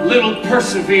 a little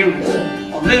perseverance,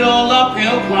 a little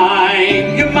uphill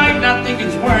climb. You might not think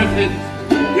it's worth it.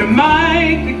 You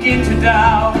might begin to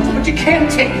doubt, but you can't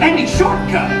take any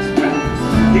shortcuts.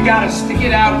 You gotta stick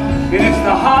it out, and it's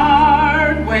the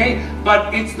hard way,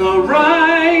 but it's the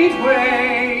right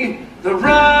way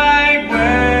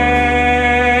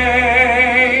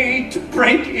to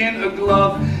break in a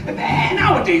glove. And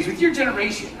nowadays, with your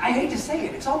generation, I hate to say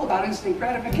it, it's all about instant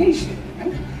gratification.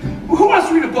 Right? Who wants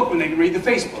to read a book when they can read the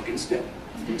Facebook instead?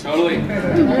 Totally.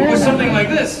 Or something like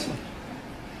this.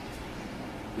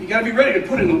 You gotta be ready to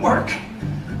put in the work,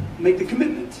 make the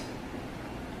commitment.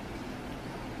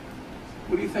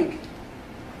 What do you think?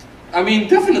 I mean,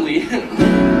 definitely.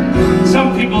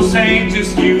 Some people say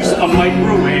just use a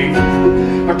microwave,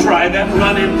 or try that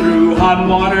running through hot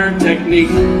water technique.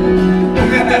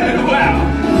 Wow,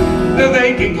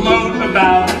 they can gloat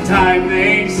about the time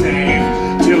they save,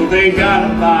 till they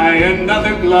gotta buy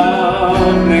another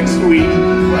glove next week.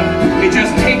 Well, it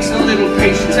just takes a little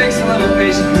patience. It takes a little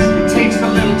patience. It takes a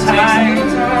little time. A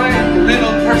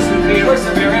little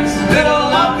perseverance. Little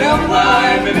uphill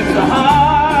climb. And it's the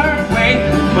hard way,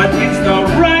 but it's the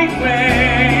right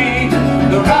way.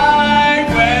 The right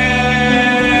way.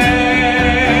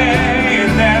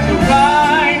 And there's the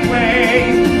right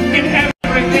way in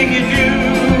everything you do.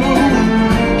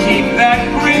 Keep that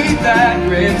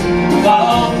grit,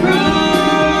 follow through.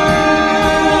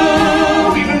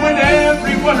 Even when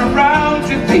everyone around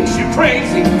you thinks you're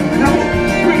crazy.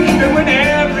 Even when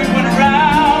everyone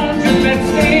around you lets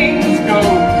things go.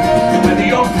 Whether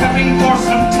you're prepping for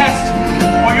some test,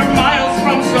 or you're miles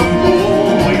from some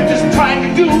goal, or you're just trying to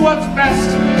do what's best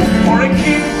for a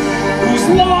kid who's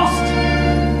lost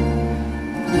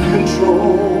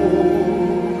control.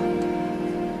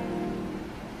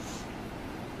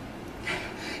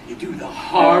 You do the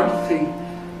hard thing,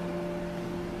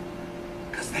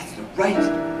 because that's the right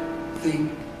thing.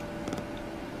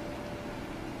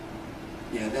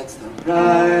 Yeah, that's the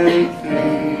right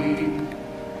thing.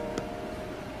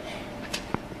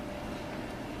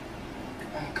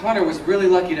 Connor, Connor was really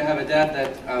lucky to have a dad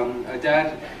that, a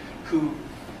dad who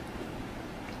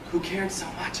cared so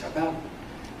much about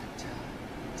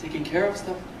taking care of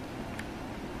stuff.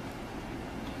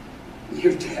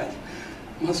 Your dad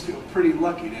must feel pretty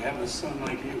lucky to have a son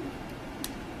like you.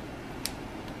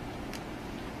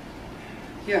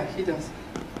 Yeah, he does.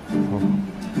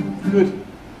 Good.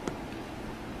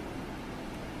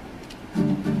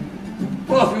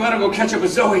 Well, if you want to go catch up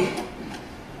with Zoe.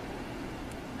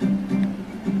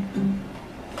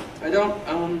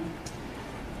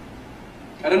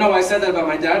 I don't know why I said that about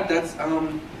my dad.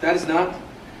 That is not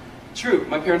true.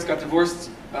 My parents got divorced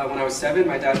when I was 7.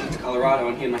 My dad moved to Colorado,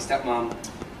 and he and my stepmom,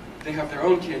 they have their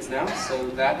own kids now, so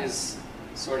that is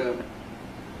sort of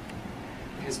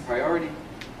his priority.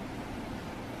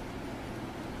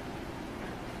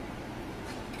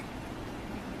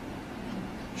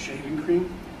 Shaving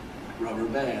cream, rubber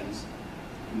bands,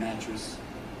 mattress,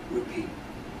 repeat.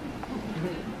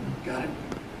 Got it?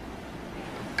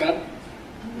 Got it?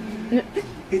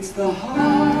 It's the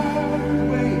hard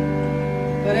way,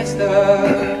 But it's the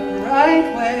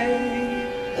right way.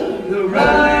 the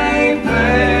right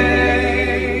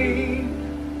way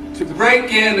to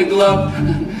break in a glove.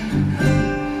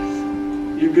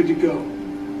 You're good to go.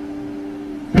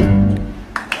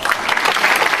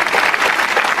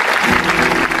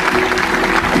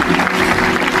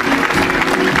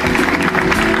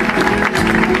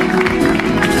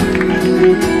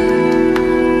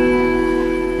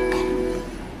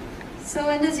 So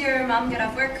when does your mom get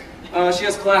off work? She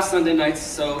has class Sunday nights,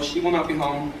 so she will not be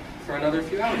home for another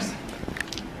few hours.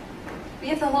 We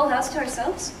have the whole house to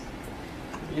ourselves?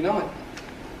 You know it.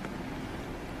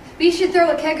 We should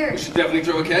throw a kegger We should definitely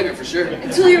throw a kegger for sure.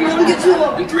 until your mom gets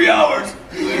home. In 3 hours!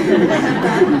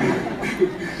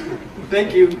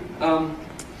 Thank you.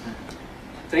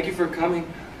 Thank you for coming.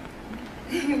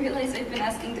 You realize I've been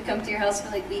asking to come to your house for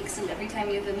like weeks, and every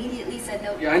time you've immediately said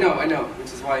no. Yeah, I know,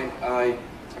 which is why I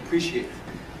appreciate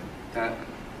that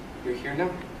you're here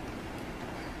now.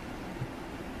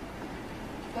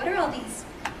 What are all these?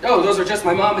 Oh, those are just,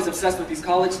 my mom is obsessed with these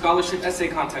college scholarship essay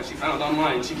contests she found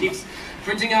online. She keeps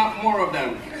printing out more of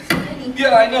them.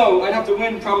 Yeah, I know. I'd have to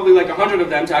win probably like 100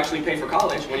 of them to actually pay for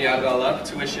college when you add it all up.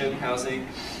 Tuition, housing,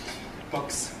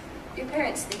 books. Your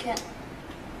parents, they can't.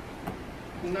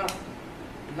 Not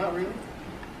really.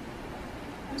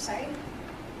 I'm sorry.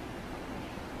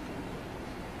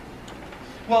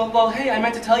 Well, hey, I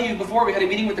meant to tell you before, we had a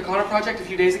meeting with the Connor Project a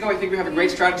few days ago. I think we have a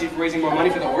great strategy for raising more money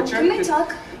for the orchard. Can we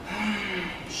talk?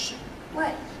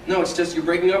 What? No, it's just you're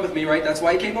breaking up with me, right? That's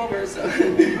why you came over, so...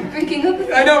 Breaking up with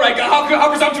I know, right? How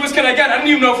presumptuous can I get? I don't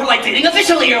even know if we're like dating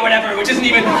officially or whatever, which isn't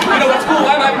even, you know, what's cool.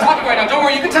 Why am I even talking right now? Don't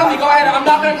worry, you can tell me. Go ahead. I'm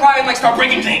not gonna cry and like start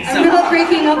breaking things. I'm not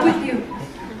breaking up with you.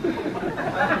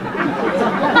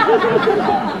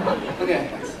 Okay.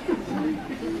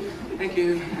 Thank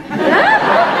you.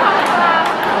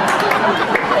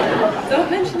 Don't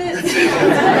mention it.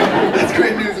 That's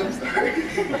great news. I'm sorry.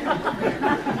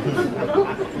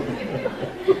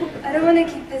 I don't want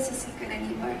to keep this a secret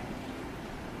anymore.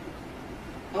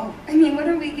 Oh. I mean, what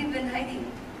are we even hiding?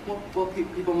 Well,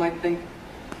 people might think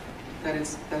that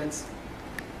it's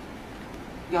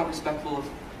not respectful of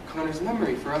Connor's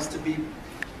memory for us to be,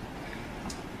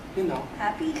 you know.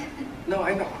 Happy? No,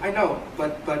 I know,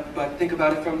 but think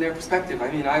about it from their perspective. I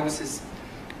mean, I was his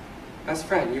best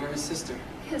friend. You were his sister.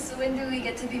 Yeah, so when do we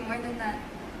get to be more than that?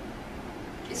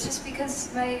 It's just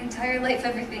because my entire life,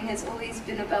 everything has always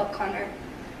been about Connor.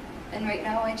 And right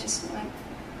now, I just want...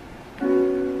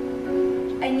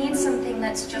 I need something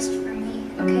that's just for me,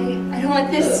 okay? I don't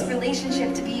want this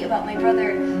relationship to be about my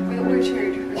brother, or the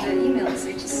orchard, or the emails.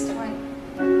 I just want...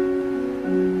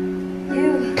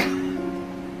 you.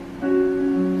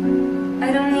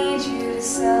 I don't need you to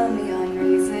sell me on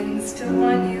reasons to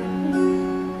want you.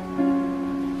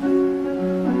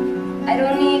 I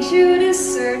don't need you to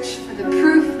search for the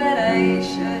proof that I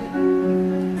should.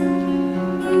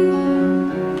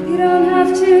 You don't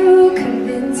have to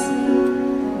convince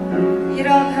me. You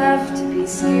don't have to be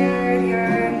scared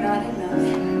you're not enough.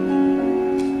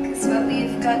 'Cause what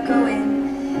we've got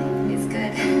going is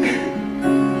good.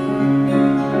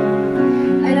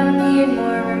 I don't need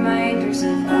more reminders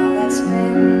of all that's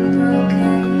been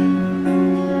broken.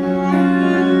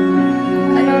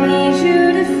 I don't need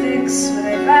you to fix what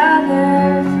I'd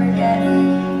rather forget.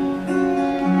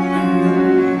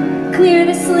 Clear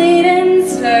the slate and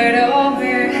start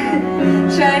over.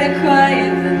 Try to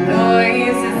quiet the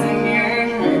noises in your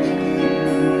head.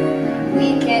 We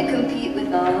can't compete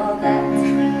with all that.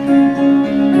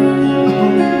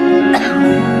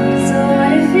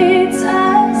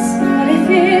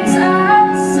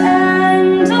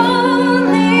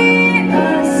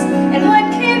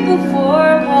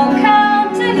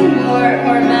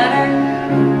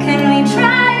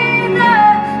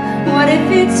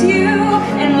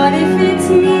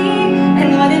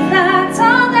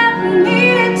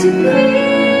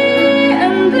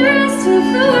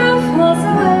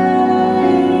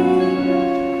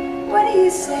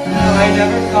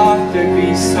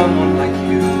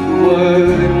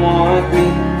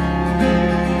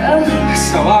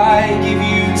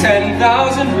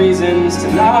 reasons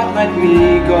to not let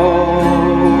me go.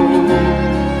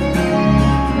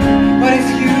 But if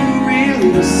you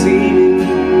really see me,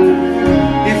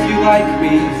 if you like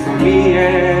me for me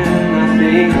and the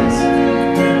things,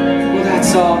 well,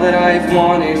 that's all that I've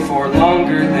wanted for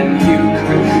longer than you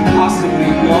could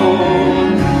possibly know.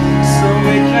 So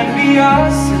it can be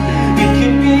us, it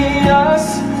can be us,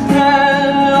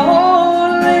 and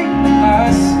only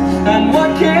us. And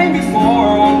what came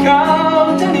before won't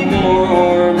count anymore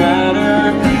or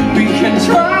matter. We can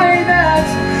try that,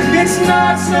 it's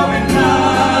not so impossible.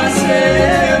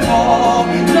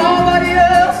 Nobody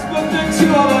else but the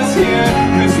two of us here,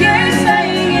 'cause you're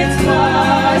saying it's possible.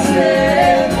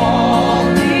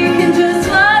 We can just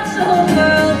watch the whole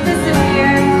world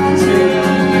disappear Till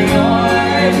you're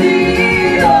the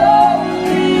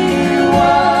only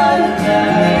one I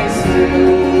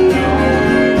still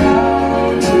know how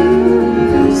to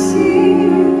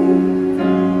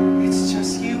see. It's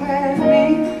just you and me.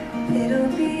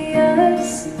 It'll be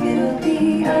us, and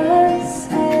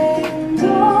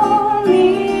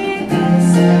only us.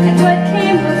 And what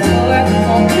came before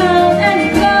won't count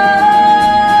anymore.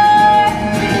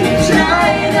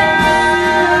 Try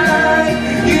that,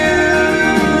 you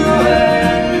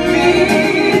and me.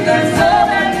 That's all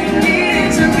that we need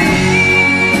to be.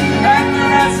 And the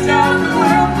rest of the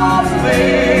world falls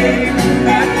away.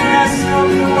 And the rest of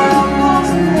the world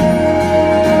falls away.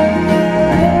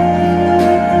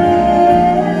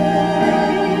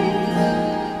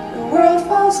 The world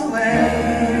falls away.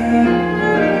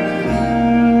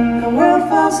 The world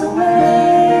falls away.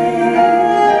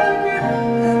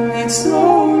 And it's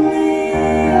only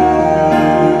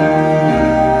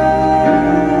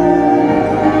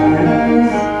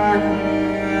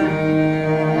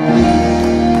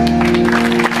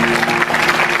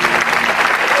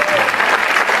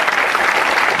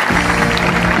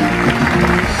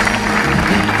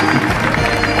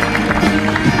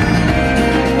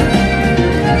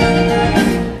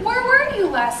Where were you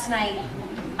last night?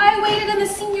 I waited in the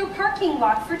senior parking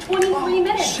lot for 23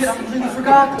 minutes. Shit, I completely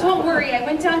forgot. Don't worry, I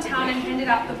went downtown and handed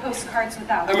out the postcards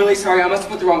without. I'm really sorry, I must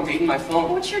have put the wrong date in my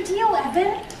phone. What's your deal,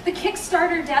 Evan? The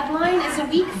Kickstarter deadline is a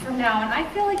week from now, and I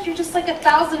feel like you're just like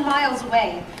 1,000 miles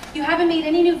away. You haven't made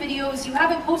any new videos, you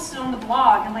haven't posted on the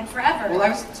blog in like forever. Well, I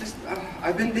was just,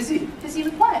 I've been busy. Busy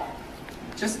with what?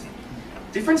 Just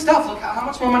different stuff. Look, how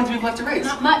much more money do we have left to raise?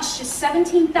 Not much, just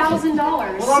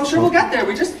 $17,000. Well, I'm sure we'll get there.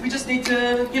 We just need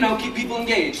to, you know, keep people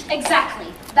engaged. Exactly.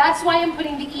 That's why I'm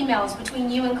putting the emails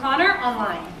between you and Connor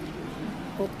online.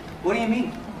 What do you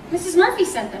mean? Mrs. Murphy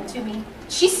sent them to me.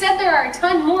 She said there are a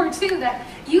ton more too, that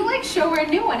you like show her a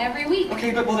new one every week.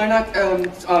 Okay, but well, they're not,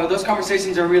 those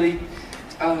conversations are really,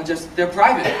 they're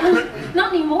private.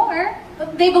 Not anymore.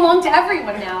 They belong to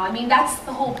everyone now. I mean, that's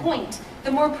the whole point.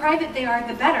 The more private they are,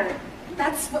 the better.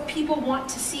 That's what people want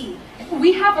to see.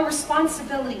 We have a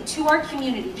responsibility to our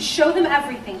community to show them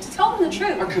everything, to tell them the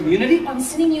truth. Our community? I'm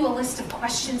sending you a list of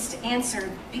questions to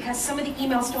answer because some of the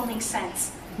emails don't make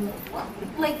sense.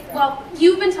 Like, well,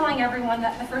 you've been telling everyone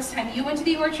that the first time you went to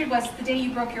the orchard was the day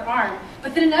you broke your arm,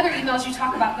 but then in other emails you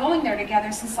talk about going there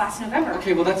together since last November.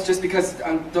 Okay, well that's just because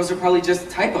those are probably just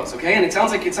typos, okay? And it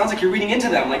sounds like you're reading into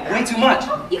them, like way too much.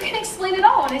 You can explain it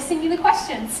all when I send you the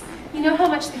questions. You know how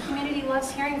much the community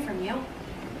loves hearing from you.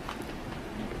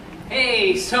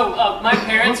 Hey, so my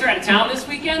parents are out of town this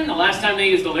weekend. The last time they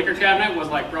used the liquor cabinet was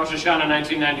like Rosh Hashanah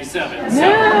 1997. So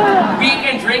we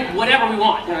can drink whatever we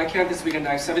want. Yeah, I can't this weekend.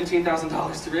 I have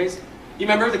 $17,000 to raise. You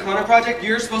remember the Connor project?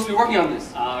 You're supposed to be working on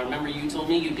this. Remember you told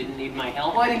me you didn't need my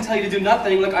help? Well, I didn't tell you to do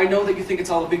nothing. Look, I know that you think it's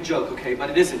all a big joke, okay? But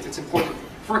it isn't. It's important.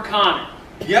 For Connor.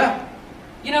 Yeah.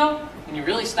 You know, when you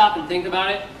really stop and think about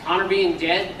it, Connor being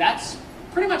dead, that's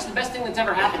pretty much the best thing that's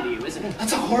ever happened to you, isn't it?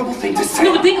 That's a horrible thing to say.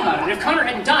 No, but think about it. If Connor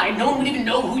hadn't died, no one would even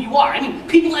know who you are. I mean,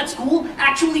 people at school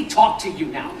actually talk to you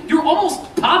now. You're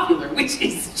almost popular, which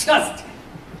is just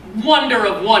wonder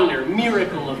of wonder,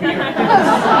 miracle of miracles.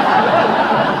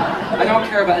 I don't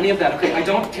care about any of that, okay? I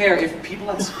don't care if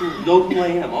people at school know who I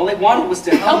am. All I wanted was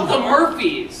to Help the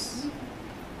Murphys.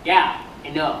 Yeah, I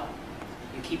know.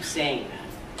 You keep saying that.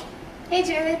 Hey,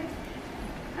 Jared.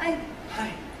 Hi.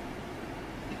 Hi.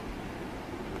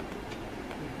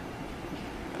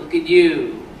 Look at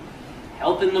you,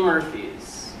 helping the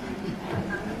Murphys.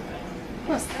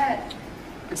 What's that?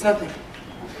 It's nothing.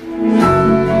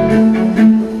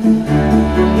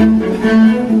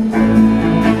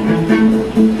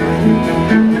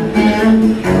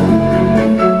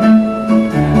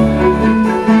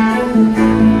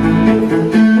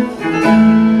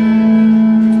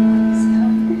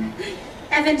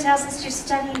 Evan tells us you're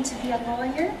studying to be a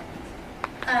lawyer?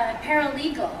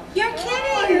 Paralegal. You're I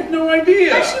kidding! had no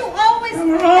idea. Aren't you always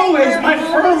always... My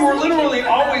firm, we're literally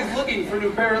always looking for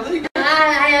new paralegals.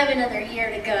 I have another year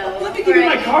to go. Let me give you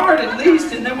my card at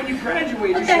least, and then when you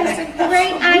graduate, you should... That's a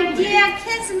great idea,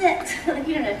 kismet.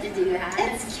 You don't have to do that.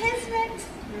 It's kismet.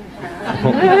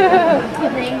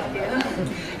 Thank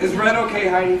you. Is red okay,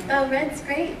 Heidi? Oh, red's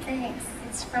great, thanks.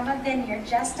 It's from a vineyard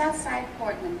just outside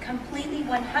Portland, completely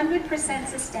 100%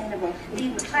 sustainable. The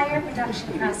entire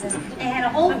production process. They had a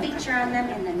whole feature on them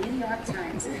in the New York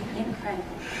Times. Incredible.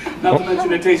 Not to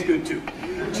mention it tastes good too.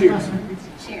 Cheers.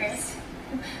 Cheers.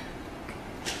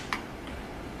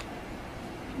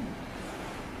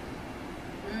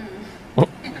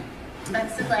 I'm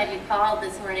so glad you called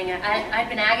this morning. I've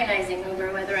been agonizing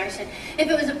over whether I should, if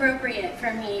it was appropriate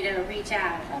for me to reach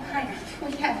out. Oh, hi.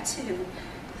 We have too.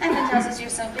 Evan tells us you're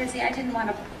so busy, I didn't want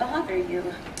to bother you.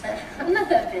 I'm not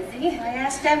that busy. I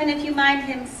asked Evan if you mind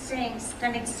him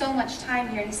spending so much time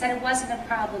here, and he said it wasn't a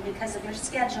problem because of your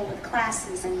schedule with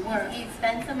classes and work. You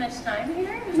spend so much time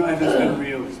here? No, Evan's been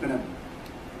real. He's been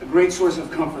a great source of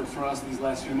comfort for us these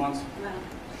last few months. Well,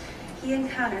 he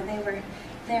and Connor, they were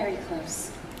very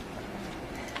close.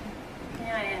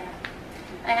 Yeah,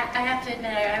 I have to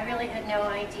admit, I really had no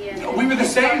idea. We were the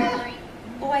same.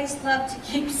 Boys love to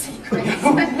keep secrets.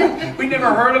 We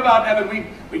never heard about Evan.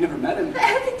 We never met him.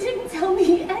 Evan didn't tell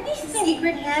me anything.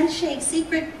 Secret handshakes,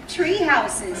 secret tree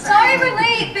houses. Sorry we're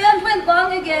late. Band went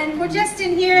long again. We're just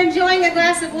in here enjoying a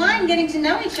glass of wine, getting to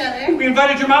know each other. We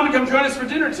invited your mom to come join us for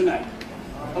dinner tonight.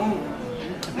 Oh.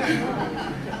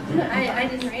 I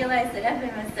didn't realize that Evan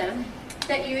was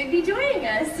that you would be joining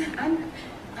us.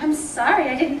 I'm sorry,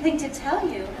 I didn't think to tell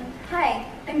you. Hi,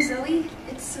 I'm Zoe.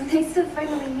 It's so nice to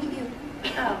finally meet you.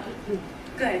 Oh,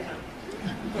 good.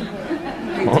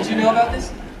 Hey, did you know about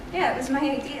this? Yeah, it was my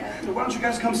idea. Why don't you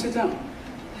guys come sit down?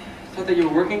 I thought that you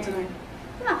were working tonight.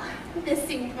 Well, this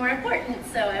seemed more important,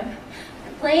 so I'm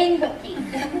playing hooky.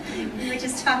 We were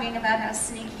just talking about how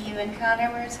sneaky you and Connor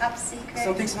were, top secret.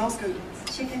 Something smells good.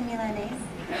 Chicken Milanese.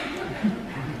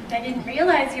 I didn't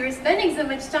realize you were spending so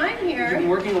much time You've here. been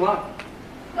working a lot.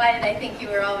 Why did I think you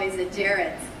were always at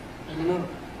Jarrett's? I don't know.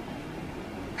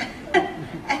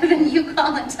 Evan, you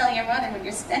call and tell your mother when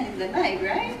you're spending the night,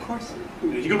 right? Of course.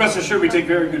 You can rest assured we take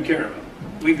very good care of him.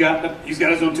 He's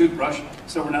got his own toothbrush,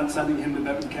 so we're not sending him to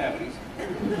bed with cavities.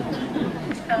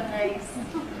 How nice.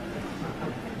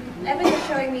 Evan was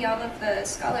showing me all of the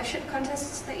scholarship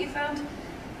contests that you found.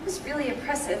 It was really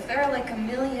impressive. There are like 1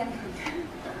 million.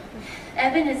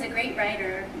 Evan is a great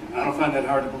writer. I don't find that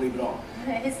hard to believe at all.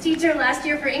 His teacher last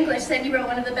year for English said he wrote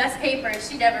one of the best papers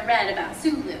she'd ever read about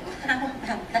Sulu. How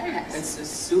about that? It's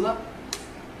Sula?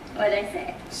 What'd I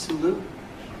say? Sulu?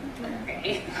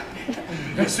 Okay.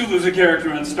 Sulu's a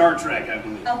character on Star Trek, I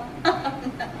believe. Oh, no.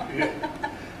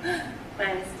 Yeah.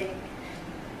 My mistake.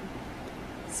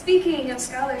 Speaking of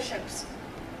scholarships,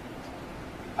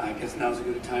 I guess now's as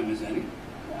good a time as any.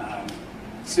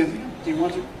 Cynthia, do you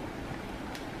want to?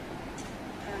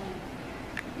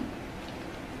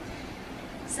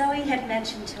 Zoe had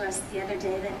mentioned to us the other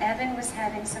day that Evan was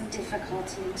having some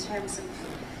difficulty in terms of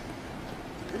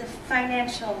the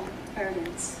financial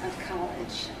burdens of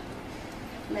college.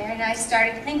 Larry and I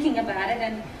started thinking about it,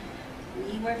 and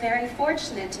we were very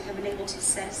fortunate to have been able to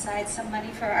set aside some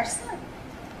money for our son.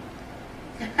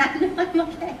 No, I'm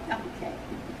okay, I'm okay.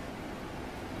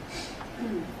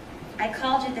 I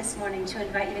called you this morning to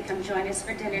invite you to come join us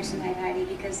for dinner tonight, Heidi,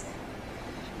 because,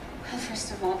 well,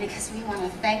 first of all, because we want to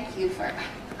thank you for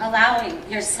allowing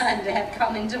your son to have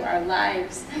come into our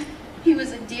lives. He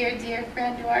was a dear, dear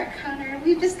friend to our Connor, and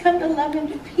we've just come to love him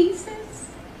to pieces.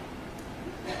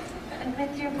 And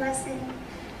with your blessing,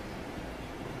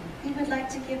 we would like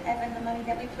to give Evan the money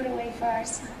that we put away for our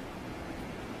son,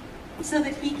 so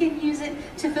that he can use it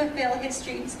to fulfill his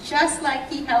dreams, just like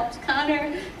he helped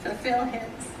Connor fulfill his.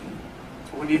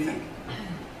 What do you think?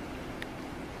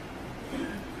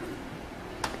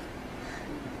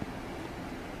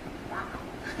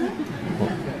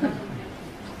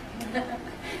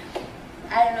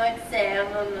 I don't know what to say.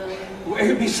 Well, it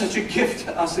would be such a gift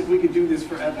to us if we could do this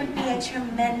for It Evan. would be a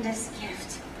tremendous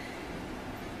gift.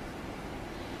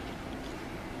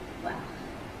 Wow.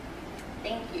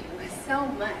 Thank you so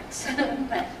much.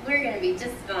 But we're gonna be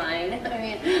just fine. I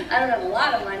mean, I don't have a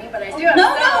lot of money, but I do have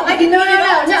some.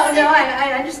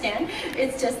 I understand.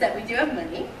 It's just that we do have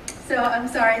money. So I'm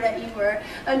sorry that you were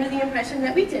under the impression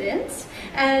that we didn't.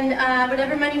 And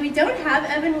whatever money we don't have,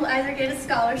 Evan will either get a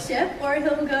scholarship or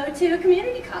he'll go to a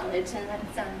community college, and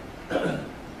that's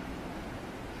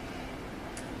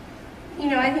You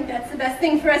know, I think that's the best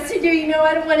thing for us to do. You know,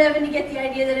 I don't want Evan to get the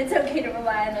idea that it's okay to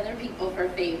rely on other people for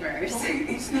favors. Okay,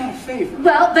 it's not a favor.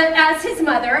 Well, but as his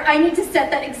mother, I need to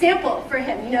set that example for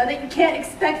him. You know, that you can't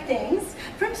expect things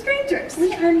from strangers.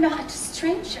 We are not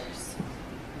strangers.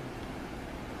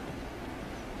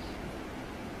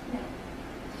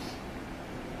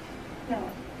 No.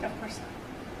 No, of course not.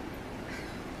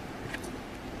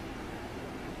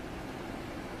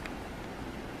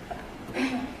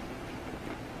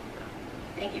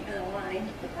 Thank you for the wine.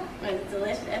 It was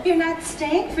delicious. You're not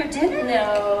staying for dinner?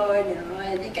 No,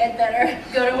 I think I'd better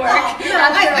go to work.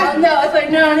 After all, no, if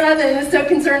I'd known Evan was so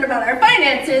concerned about our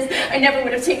finances, I never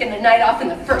would have taken the night off in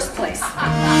the first place.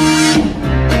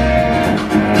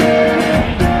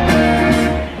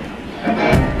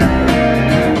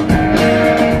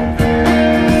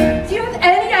 Do you have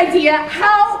any idea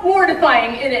how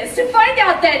mortifying it is to find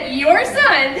out that your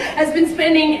son has been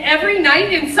spending every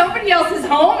night in somebody else's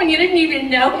home and you didn't even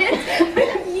know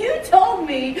it? You told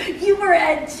me you were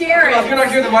at Jared's. Well, if you're not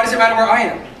here, then why does it matter where I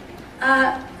am?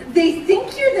 They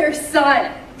think you're their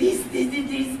son. These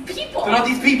people. They're not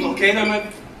these people, okay? They're my...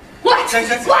 What? What?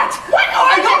 Oh,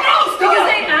 I don't know! Because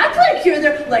they act like you're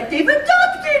their, like they've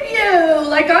adopted you.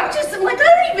 Like I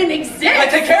don't even exist. They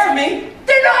take care of me.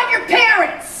 They're not your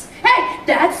parents. Hey,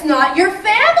 that's not your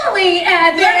family,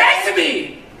 and They're nice to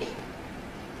me.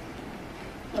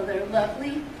 well, they're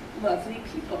lovely, lovely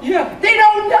people. Yeah. They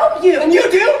don't know you. And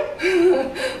you do?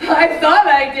 I thought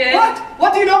I did. What?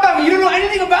 What do you know about me? You don't know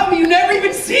anything about me. You never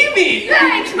even see me.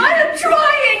 Thanks, I'm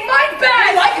trying my They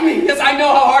best. like me. Yes, I know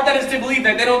how hard that is to believe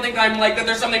that. They don't think I'm like, that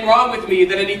there's something wrong with me,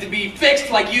 that I need to be fixed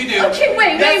like you do. Okay,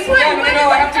 wait. No,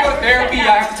 I have to go to therapy.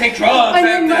 I have to take drugs. I'm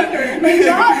your mother. My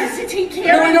job is to take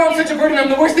care No, of I know I'm such a burden. I'm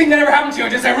the worst thing that ever happened to you.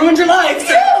 I ruined your life.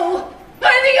 You are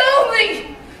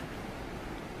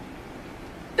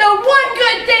the one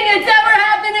good thing that's ever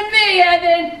happened to me,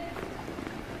 Evan.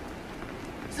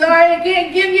 Sorry, I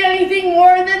can't give you anything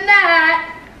more than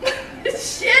that.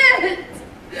 Shit.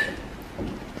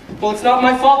 Well, it's not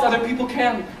my fault. Other people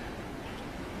can.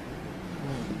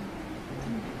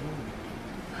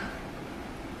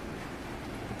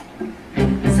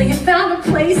 So you found a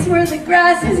place where the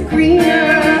grass is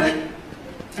greener,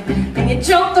 and you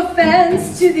jumped the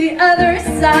fence to the other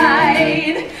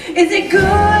side. Is it good?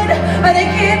 Are they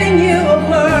giving you a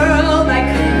world I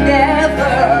could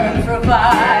never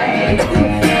provide?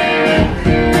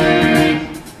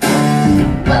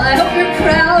 Well, I hope you're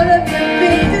proud of your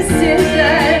big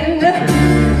decision.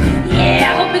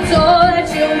 Yeah, I hope it's all that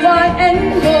you want and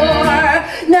more.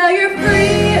 Now you're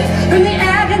free from the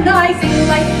agonizing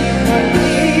life you were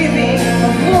living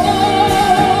before.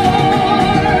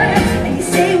 And you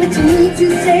say what you need to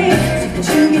say, so that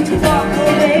you get to walk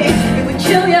away. It would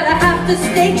kill you to have to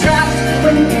stay trapped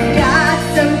when you got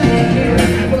something new.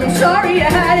 Well, I'm sorry you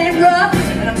had it rough,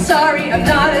 and I'm sorry I'm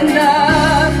not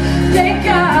enough. Thank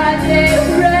God they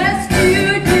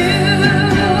rescued you.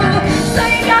 So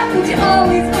you got what you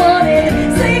always wanted.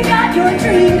 So you got your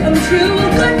dream come true.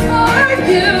 Good for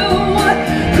you.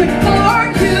 Good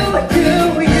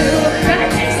for you. Got a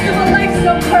taste of a life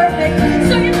so perfect.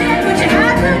 So you did what you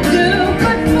had to do.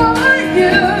 Good for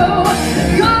you.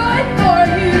 Good for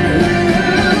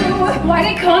you. Why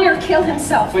did Connor kill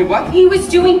himself? Wait, what? He was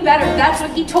doing better. That's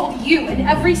what he told you in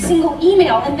every single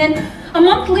email. And then a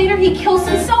month later, he kills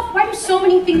himself. Why do so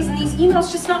many things in these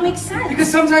emails just not make sense? Because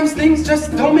sometimes things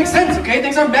just don't make sense, okay?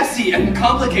 Things are messy and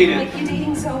complicated. Like you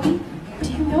dating Zoe?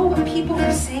 Do you know what people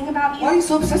are saying about you? Why are you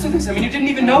so obsessed with this? I mean, you didn't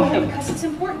even know him. Because it's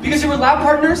important. Because you were lab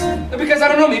partners? Or because, I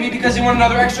don't know, maybe because you want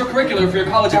another extracurricular for your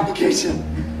college application.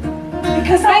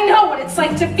 Because I know what it's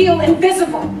like to feel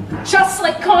invisible. Just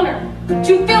like Connor.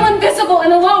 To feel invisible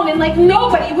and alone and like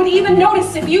nobody would even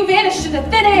notice if you vanished into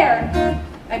thin air.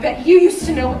 I bet you used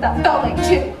to know what that felt like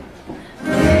too.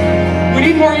 We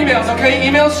need more emails, okay?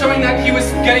 Emails showing that he was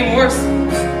getting worse.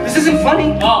 This isn't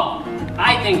funny. Oh,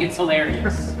 I think it's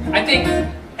hilarious. I think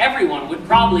everyone would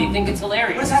probably think it's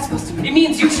hilarious. What is that supposed to mean? It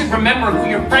means you should remember who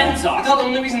your friends I are. thought the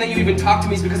only reason that you even talk to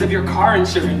me is because of your car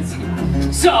insurance.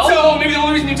 So So, maybe the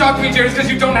only reason you talk to me, Jared, is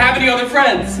because you don't have any other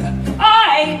friends.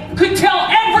 I could tell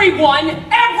everyone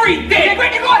everything! Okay,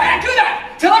 great, you go ahead, do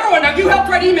that! Tell everyone, now you helped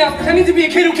write emails pretending to be a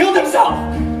kid who killed himself!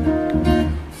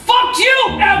 Fuck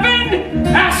you, Evan!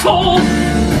 Asshole!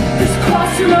 Just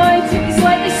cross your mind to be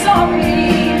slightly sorry.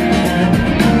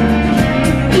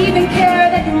 Do you even care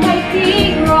that you might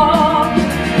be wrong?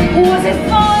 Was it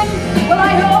fun? Well,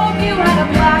 I hope you had a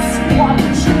blast. Why you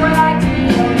dragged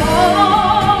me along?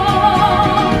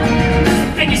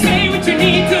 And you say what you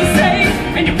need to say,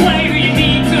 and you play who you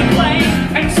need to play.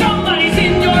 And if somebody's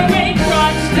in your way,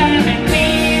 crush them and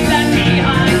leave them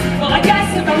behind. Well, I guess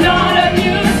if I'm not a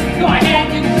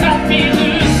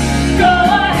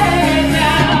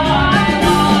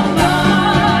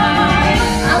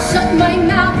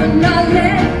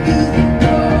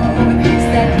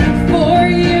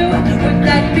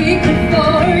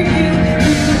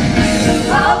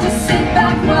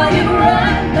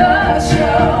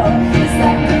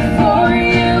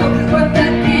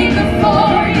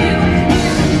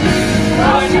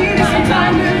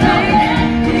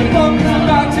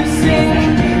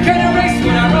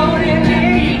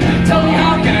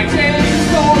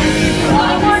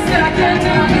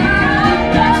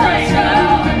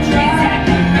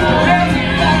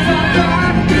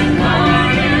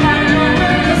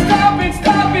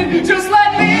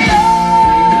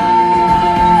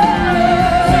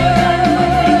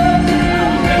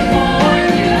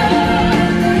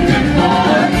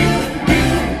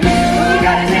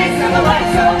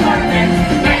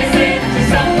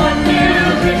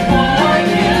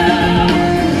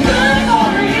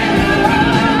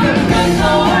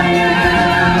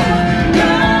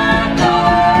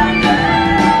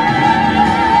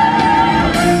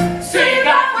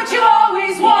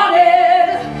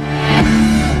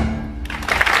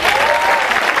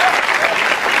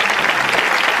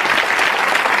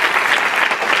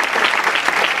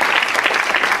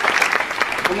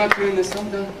not doing this. I'm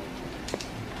done.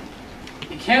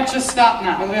 You can't just stop I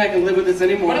now. don't think I can live with this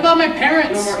anymore. What about my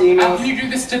parents? No more emails. How can you do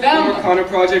this to No them? more Connor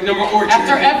Project, no more Orchard.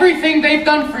 After everything they've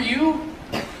done for you,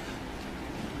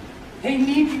 they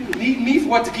need you. Need me for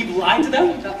what? To keep lying to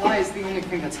them? That lie is the only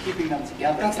thing that's keeping them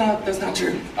together. That's not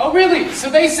true. Oh, really?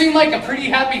 So they seem like a pretty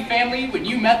happy family when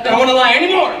you met I them? don't want to lie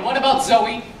anymore. And what about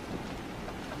Zoe?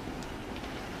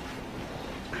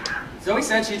 Zoe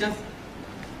said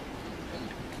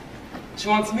she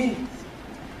wants me.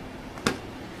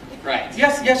 Right.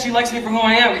 Yes, she likes me for who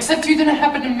I am. Except you didn't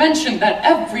happen to mention that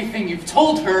everything you've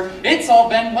told her, it's all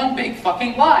been one big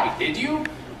fucking lie, did you?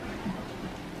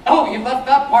 Oh, you left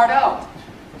that part out.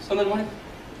 So then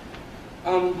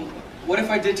what if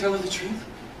I did tell her the truth?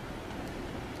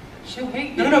 She'll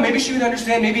hate you. No, maybe she would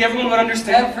understand, maybe everyone would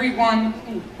understand. Everyone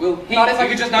will hate Not if I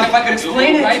could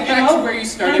explain it, right you back know? to where you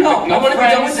started. No, with I wanna be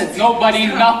done friends, with it. Nobody,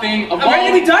 nothing, a I'm ready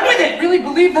to be done with it! Really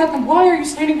believe that? Then why are you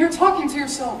standing here talking to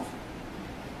yourself?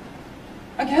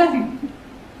 Again.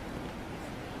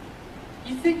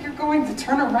 You think you're going to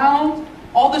turn around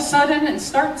all of a sudden and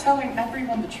start telling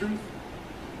everyone the truth?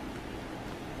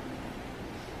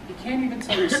 You can't even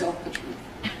tell yourself the truth.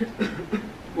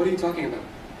 What are you talking about?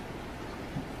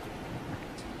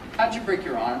 How'd you break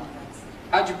your arm?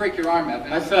 How'd you break your arm,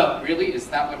 Evan? I fell. Really? Is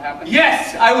that what happened?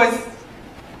 Yes, I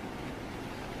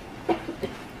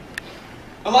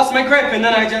lost my grip and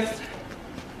then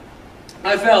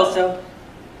I fell, so.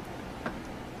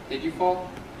 Did you fall?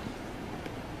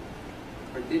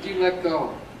 Or did you let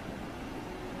go?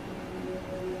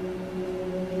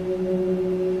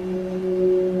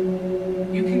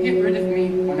 You can get rid of me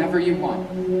whenever you want.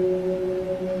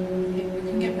 You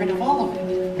can get rid of all of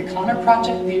it. The Connor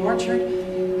Project, the Orchard.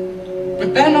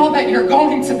 But then all that you're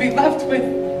going to be left with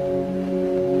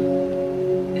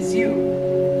is you.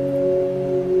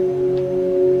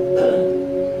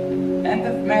 End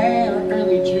of May or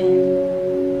early June.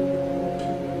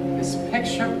 This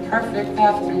picture perfect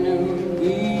afternoon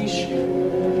we shoot.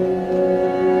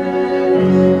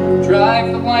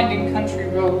 Drive the winding country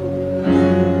road,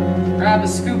 grab a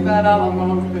scoop at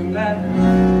Alamo, and then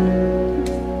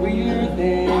we're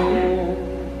there.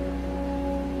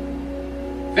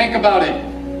 Think about it.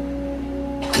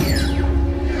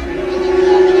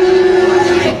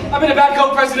 I've been a bad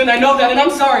co-president, I know that, and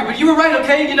I'm sorry, but you were right,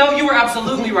 okay? You know, you were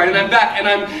absolutely right, and I'm back, and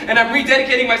I'm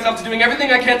rededicating myself to doing everything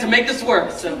I can to make this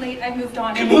work, so. Too late, I moved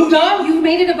on. You moved on? You've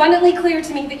made it abundantly clear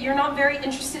to me that you're not very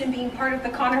interested in being part of the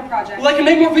Connor Project. Well, I can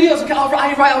make more videos, okay? I'll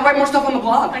write more stuff on the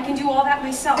blog. I can do all that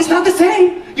myself. It's not the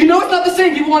same! You know it's not the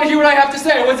same! People want to hear what I have to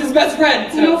say. I was his best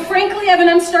friend, so. You know, frankly, Evan,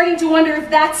 I'm starting to wonder if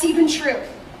that's even true.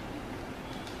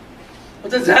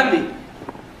 What does that mean?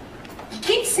 You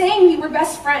keep saying we were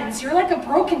best friends. You're like a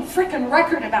broken frickin'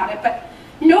 record about it, but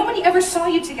nobody ever saw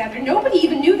you together. Nobody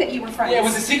even knew that you were friends. Yeah, it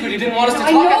was a secret. He didn't want us to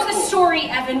I talk know at the school. story,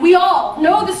 Evan. We all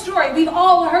know the story. We've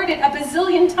all heard it a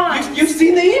bazillion times. You've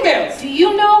seen the emails. Do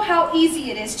you know how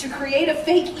easy it is to create a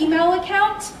fake email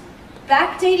account?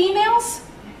 Backdate emails?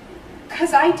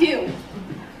 'Cause I do.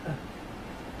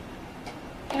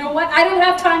 You know what? I don't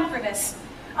have time for this.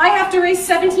 I have to raise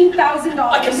 $17,000.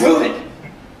 I can prove it.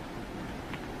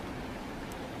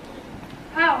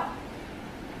 How?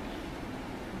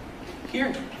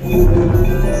 Here.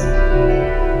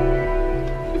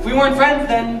 If we weren't friends,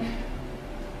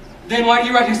 then why do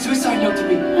you write a suicide note to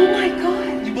me? Oh my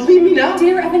God. You believe me now?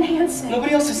 Dear Evan Hansen.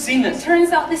 Nobody else has seen this.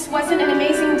 Turns out this wasn't an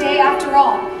amazing day after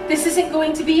all. This isn't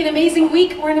going to be an amazing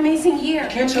week or an amazing year. I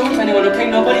can't show it to anyone, okay?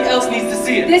 Nobody else needs to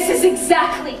see it. This is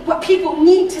exactly what people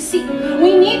need to see.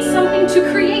 We need something to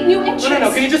create new interests.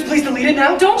 No. Can you just please delete it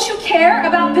now? Don't you care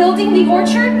about building the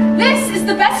orchard? This is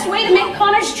the best way to make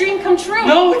Connor's dream come true.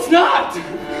 No, it's not.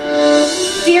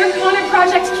 Dear Connor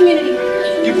Project community,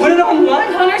 You put it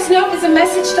online? Connor's note is a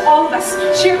message to all of us.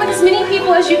 Share it with as many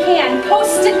people as you can.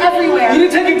 Post it everywhere. You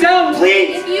need to take it down,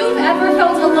 please. If you've ever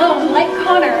felt alone, like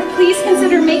Connor, please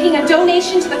consider making a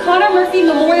donation to the Connor Murphy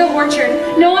Memorial Orchard.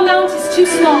 No amount is too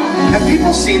small. Have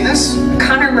people seen this?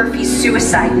 Connor Murphy's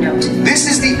suicide note. This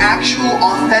is the actual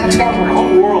authentic. The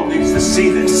whole world needs to see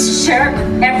this. Share it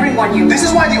with everyone you know. This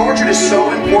is why the orchard is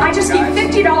so important. I just gave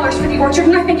 $50 for the orchard,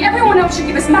 and I think everyone else should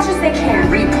give as much as they can.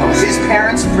 Repost. His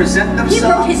parents present He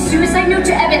themselves. wrote his suicide note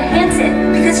to Evan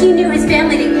Hansen because he knew his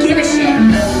family didn't give a shit.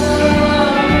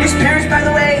 His parents, by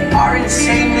the way, are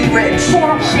insanely rich.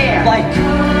 Share. Like,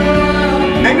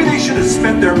 Maybe they should have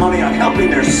spent their money on helping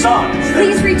their sons.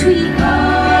 Please retweet.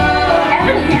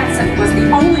 Evan Hansen was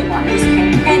the only one who's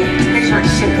paying any to make sure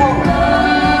shit forward.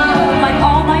 Like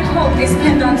all my hope is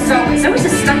pinned on Zoe. Zoe's a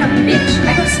stuck-up bitch.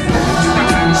 I go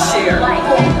share. like.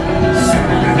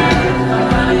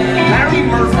 Larry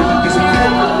Murphy is a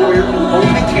corporate lawyer who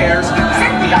only cares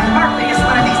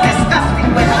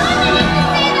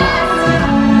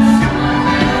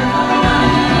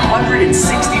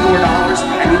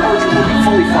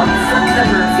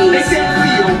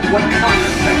what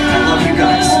Connor think. I love you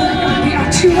guys. We are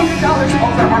 $200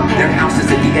 over our goal. Their house is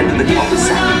at the end of the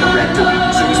cul-de-sac with the red door.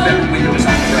 So his bedroom window is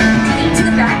on the right. To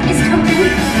the back is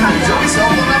complete. Johnny cell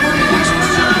phone number? Which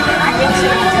was I think so.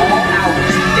 All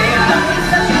hours, day and night.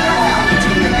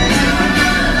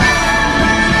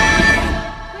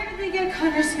 Where did they get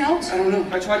Connor's note? I don't know.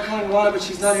 I tried calling Alana, but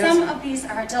she's not Some answering. of these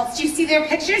are adults. Do you see their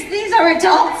pictures? These are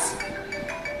adults.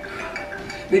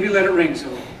 Maybe let it ring,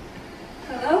 Zoe.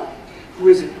 Hello? Who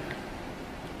is it?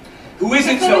 Who is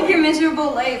it, Go with your Zoe?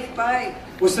 miserable life. Bye.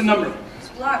 What's the number? It's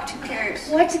blocked. Who cares?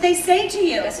 What did they say to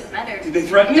you? Doesn't matter. Did they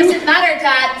threaten you? Doesn't matter,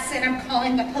 Dad. Listen, I'm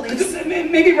calling the police.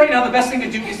 Maybe right now the best thing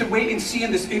to do is to wait and see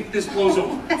if this blows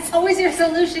over. That's always your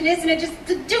solution, isn't it? Just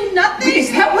to do nothing. Is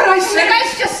that what I said? You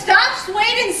guys just stop.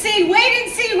 Wait and see. Wait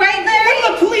and see right there. What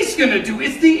are the police gonna do?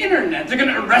 It's the internet. They're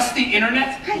gonna arrest the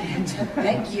internet? I had to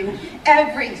beg you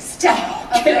every step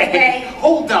of the way.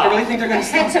 Hold I on. really think they're I gonna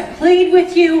had stop. to plead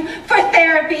with you for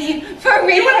therapy, for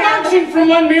You were rehab. launching from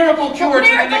one miracle cure to the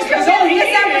Miracle next. cure? Because all he Is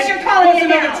that what needed you're calling was it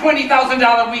another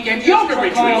now? $20,000 weekend yoga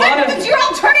retreat. What was your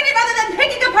alternative other than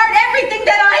picking apart everything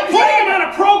that I did? Putting him on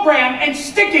a program and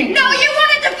sticking. No, you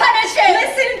wanted to punish him.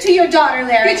 Listen to your daughter,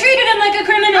 Larry. You treated him like a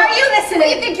criminal. Are you listening?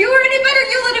 You think you were any better?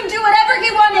 You let him do whatever he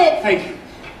wanted. Thank you.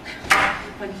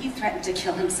 When he threatened to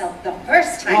kill himself the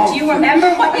first time, Oh, do you remember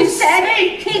what you for said?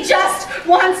 sake. He just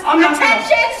wants I'm not gonna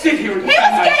attention. sit here and He was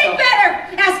defend getting myself. better.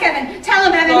 Ask Evan. Tell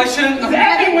him, Evan. No, I shouldn't.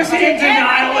 Evan was in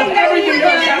denial of everything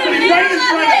that was happening right in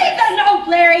front of Read him. the note,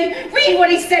 Larry. Read what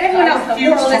he said. Everyone else in the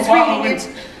refused world to is follow reading it.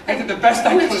 it. I did the best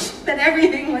I could. But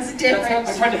everything was different.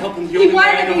 I tried to help him the He only way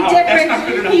wanted I to know be how. That's different. not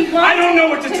good enough. He wanted I don't know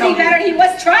what to tell be better. you. He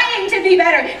was trying to be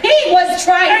better. He was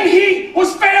trying. And he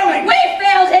was failing. We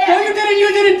failed him. No, you didn't. You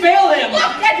didn't fail him.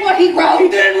 Look at what he wrote. He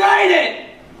didn't write it.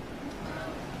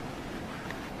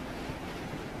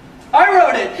 I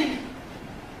wrote it.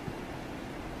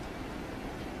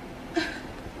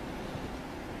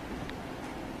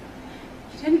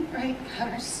 You didn't write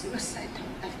Connor's suicide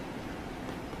note.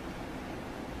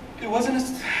 It wasn't a...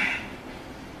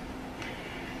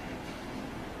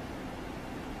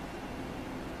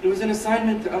 It was an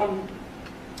assignment,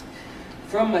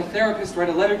 from my therapist. Write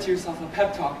a letter to yourself, a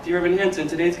pep talk. Dear Evan Hansen,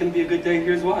 today's gonna be a good day,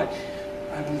 here's why.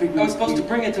 I don't think I was supposed to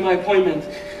bring it to my appointment,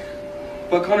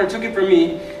 but Connor took it from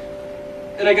me,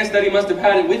 and I guess Daddy must have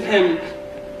had it with him,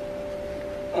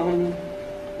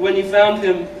 when you found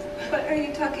him. What are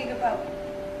you talking about?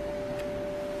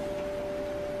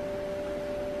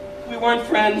 We weren't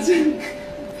friends.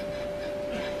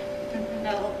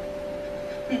 No.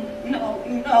 No,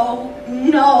 no,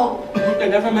 no. I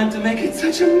never meant to make it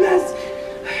such a mess.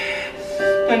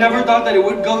 I never thought that it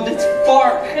would go this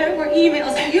far. There were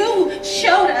emails. You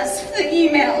showed us the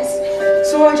emails.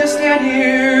 So I just stand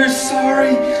here,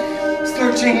 sorry,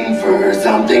 searching for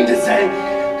something to say.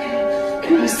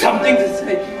 Something to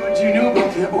say. What do you know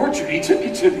about the orchard? He took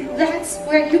you to the orchard. That's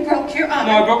where you broke your arm.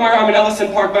 No, I broke my arm in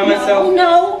Ellison Park by myself.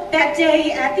 No, that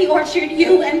day at the orchard,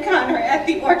 you and Connor at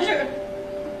the orchard.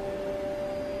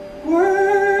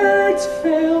 Words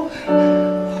fail.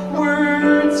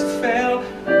 Words fail.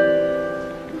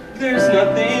 There's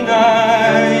nothing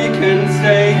I can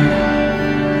say.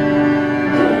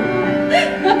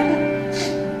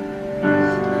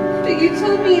 But you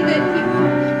told me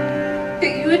that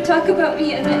you would talk about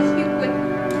me and that you would...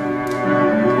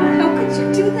 How could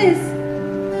you do this?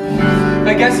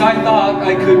 I guess I thought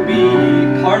I could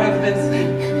be part of this.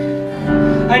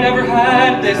 I never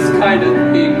had this kind of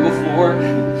thing before.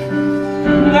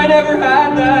 I never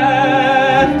had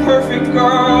that perfect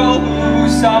girl who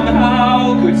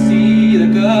somehow could see the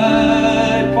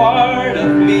good part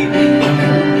of me.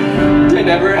 I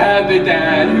never had the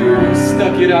dad who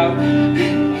stuck it out.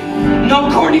 No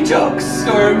corny jokes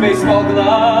or baseball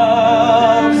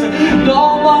gloves.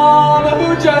 No mom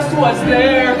who just was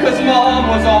there 'cause mom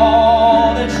was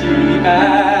all that she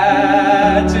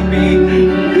had to be.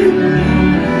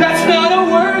 That's not a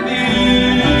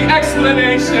worthy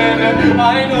explanation.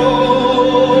 I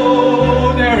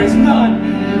know there is none.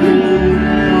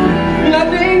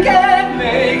 Nothing can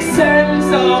make sense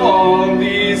of all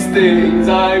these things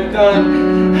I've done.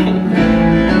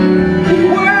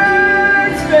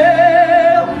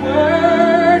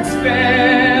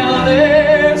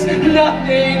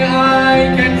 Nothing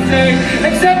I can say,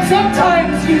 except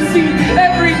sometimes you see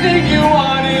everything you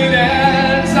wanted,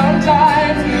 and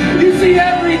sometimes you see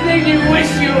everything you wish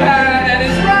you had, and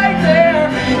it's right there,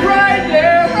 right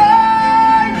there,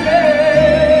 right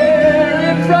there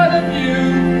in front of you.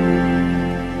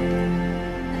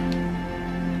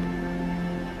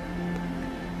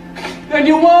 And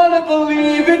you want to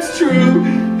believe it's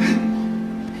true.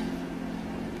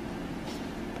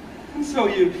 So so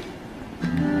you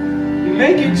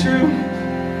make it true.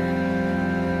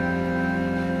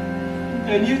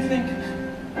 And you think,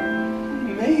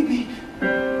 maybe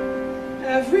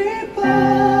everybody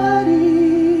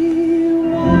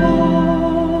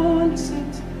wants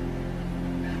it,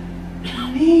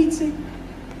 needs it,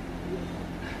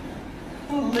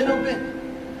 a little bit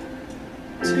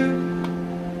too.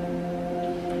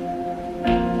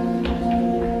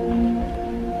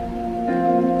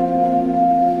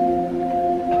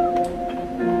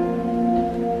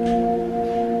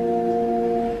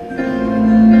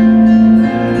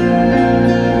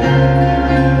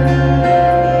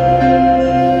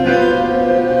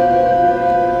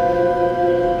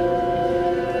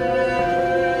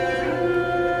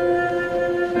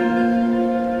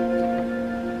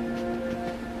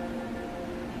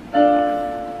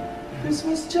 This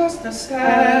was just a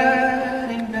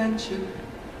sad invention.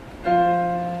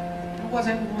 It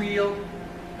wasn't real,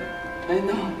 I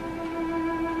know.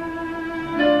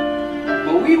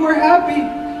 But we were happy.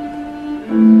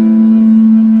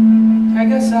 I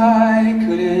guess I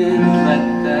couldn't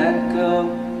let that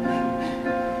go.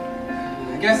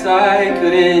 I guess I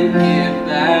couldn't give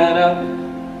that up.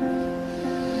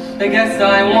 I guess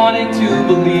I wanted to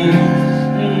believe.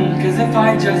 'Cause if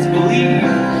I just believe,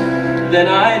 then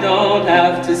I don't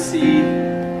have to see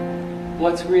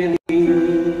what's really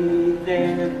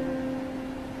there.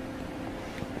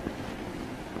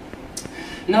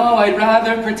 No, I'd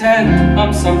rather pretend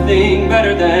I'm something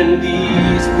better than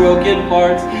these broken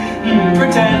parts.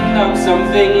 Pretend I'm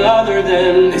something other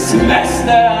than this mess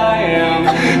that I am.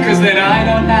 'Cause then I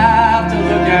don't have to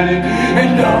look at it,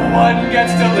 and no one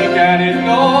gets to look at it.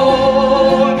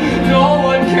 No, no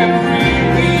one can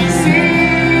really see.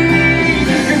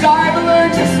 'Cause I've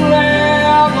learned to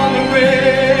slam on the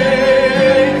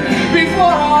brake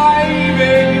before I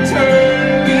even turn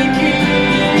the key.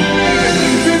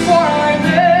 Before I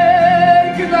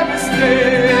make that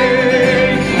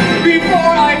mistake,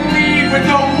 before I leave with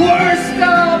the worst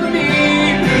of me,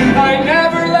 I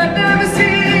never let them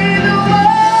see the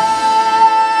worst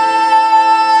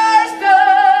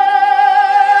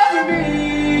of me.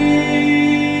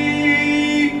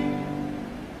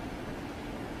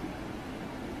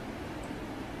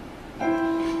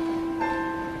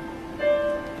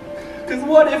 'Cause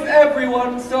what if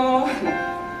everyone saw?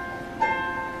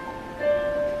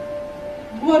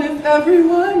 What if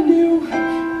everyone knew?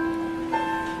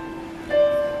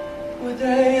 Would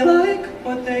they like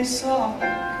what they saw?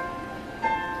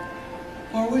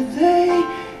 Or would they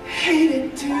hate it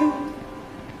too?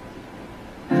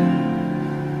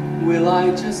 Will I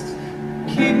just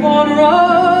keep on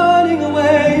running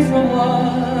away from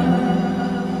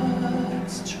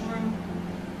what's true?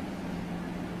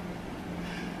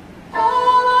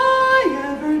 All I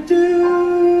ever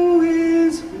do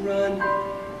is run.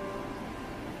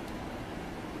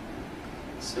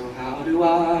 So how do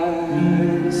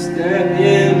I step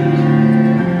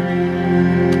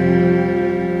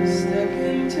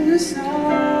into the sun?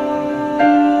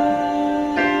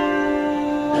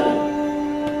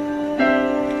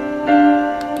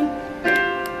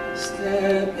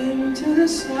 Step into the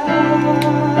sun.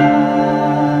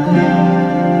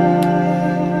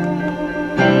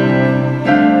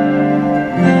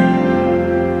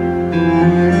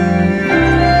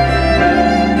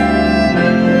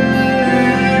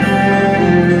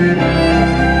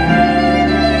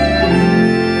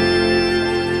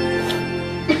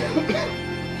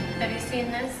 Have you seen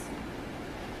this?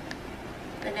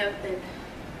 The note that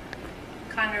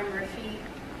Connor Murphy,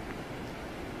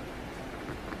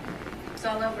 it's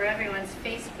all over everyone's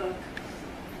Facebook.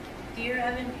 Dear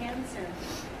Evan Hansen,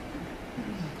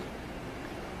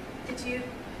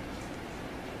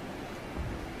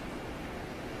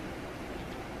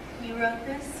 you wrote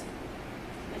this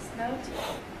note?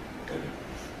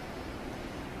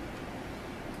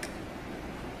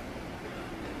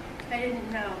 I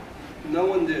didn't know. No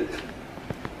one did.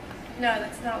 No,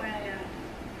 that's not what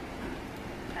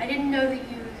I didn't know that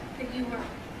you were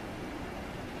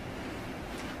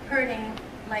hurting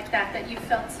like that, that you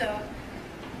felt so.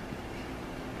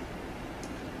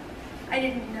 I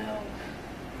didn't know.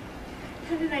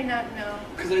 How did I not know?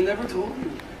 Because I never told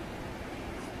you.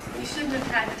 You shouldn't have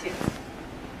had to.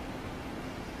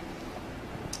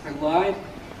 I lied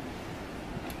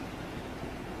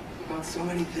about so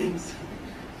many things.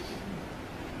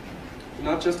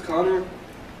 Not just Connor.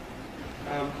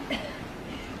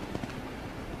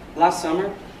 Last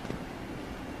summer,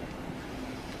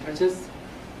 I just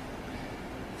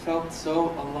felt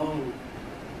so alone.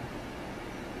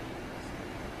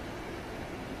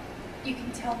 You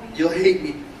can tell me. You'll hate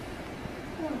me.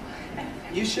 Oh,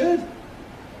 You should.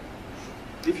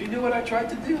 If you knew what I tried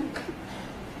to do.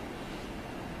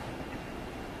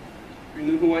 If you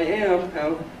knew who I am,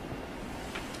 how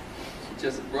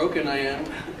just broken I am.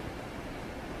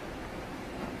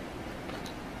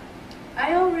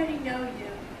 I already know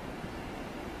you.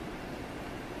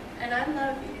 And I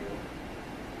love you.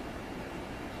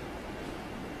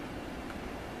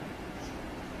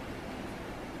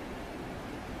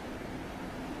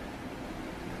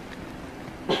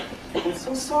 I'm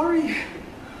so sorry.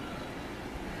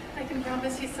 I can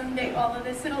promise you someday all of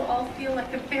this, it'll all feel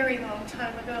like a very long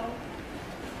time ago.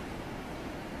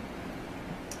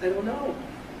 I don't know.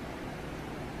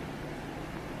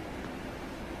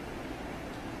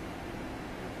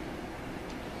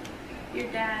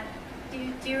 Your dad, do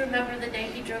you remember the day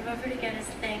he drove over to get his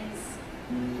things?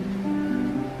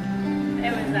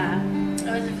 It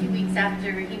was a few weeks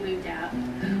after he moved out.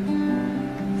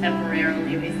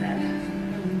 Temporarily, we said.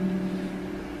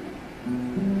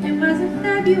 It was a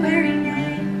February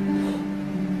day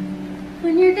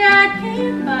when your dad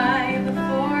came by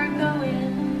before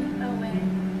going away.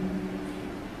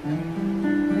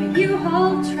 A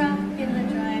U-Haul truck in the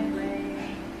driveway.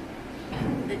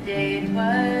 The date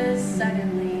was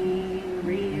suddenly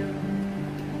real.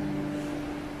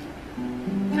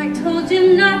 I told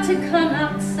you not to come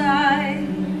outside,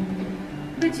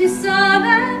 but you saw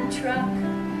that truck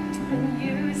and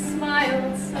you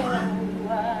smiled so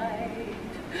wide.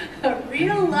 A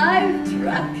real live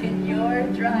truck in your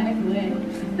driveway.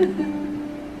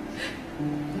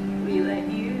 We let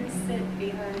you sit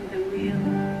behind the wheel.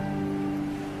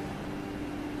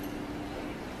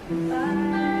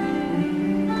 Goodbye,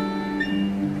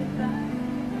 goodbye.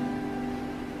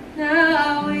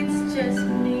 Now it's just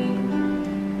me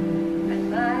and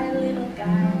my little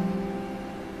guy.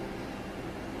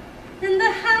 And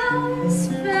the house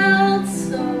felt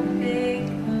so big,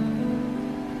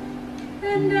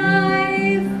 and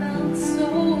I felt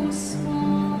so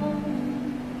small.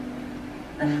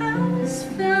 The house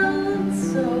felt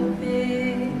so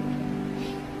big,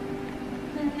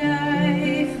 and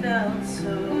I felt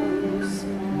so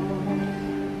small.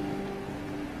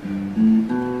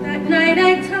 That night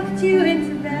I tucked you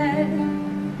into bed.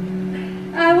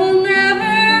 I will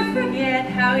never forget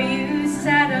how you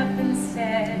sat up and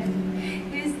said,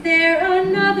 "Is there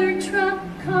another truck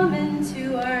coming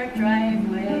to our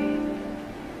driveway?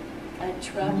 A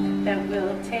truck that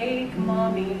will take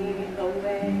Mommy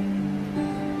away."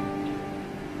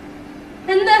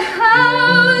 And the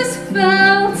house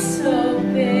felt so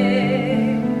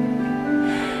big,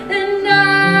 and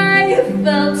I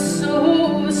felt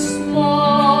so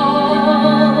small.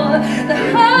 The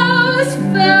house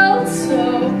felt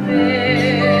so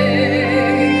big,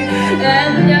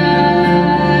 and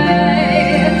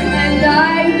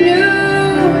I knew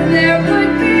there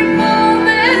would be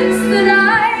moments that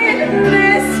I'd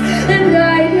miss, and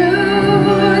I knew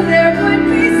there would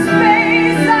be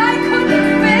space I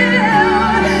couldn't fill,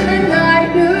 and I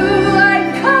knew I'd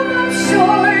come up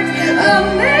short a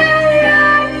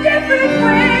million different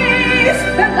ways,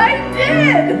 and I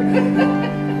did.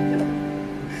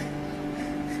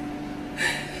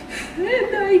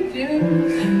 And I do.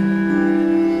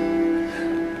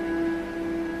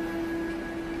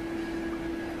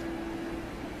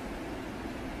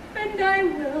 And I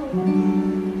will.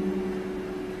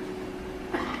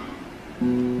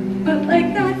 But like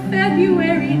that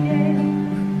February day,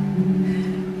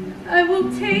 I will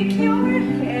take your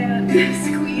hand,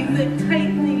 squeeze it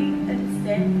tightly, and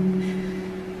say,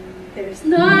 "There's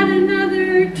not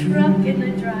another truck in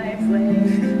the driveway.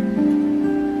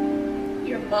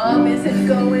 Your mom isn't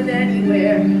going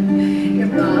anywhere. Your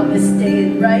mom is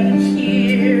staying right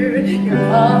here. Your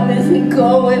mom isn't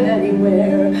going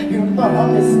anywhere. Your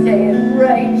mom is staying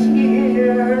right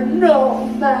here, no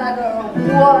matter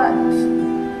what.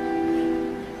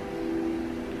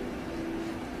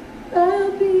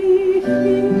 I'll be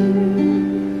here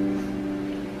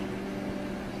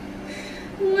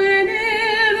when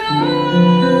it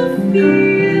all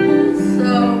feels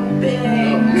so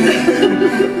big,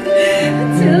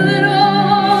 till it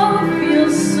all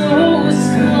feels so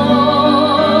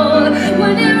small,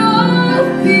 when it all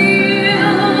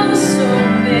feels so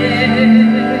big,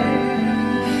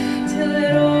 till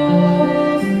it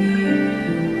all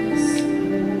feels so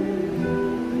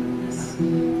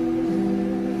small.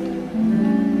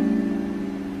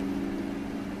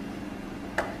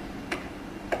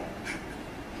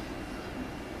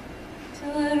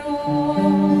 Till it all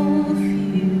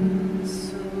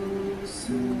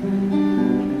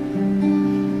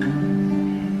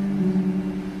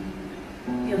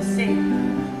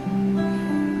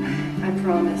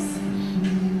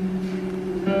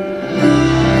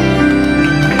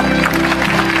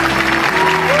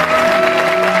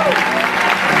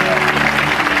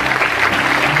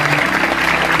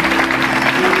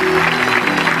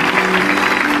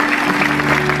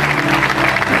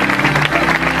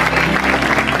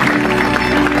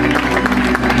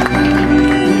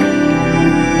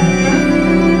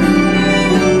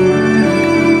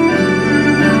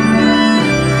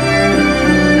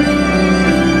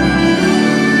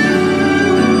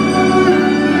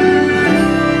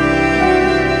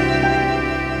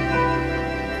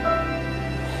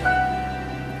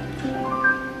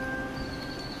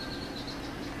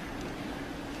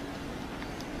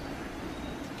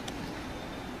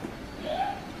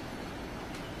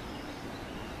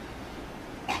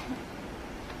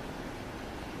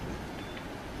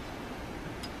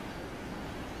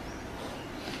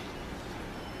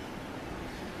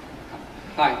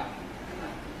Hi.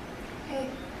 Hey,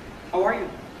 How are you?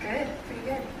 good, pretty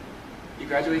good. You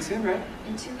graduate soon, right?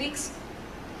 In 2 weeks,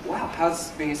 Wow,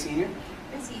 how's being a senior?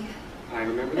 busy. I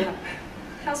remember that.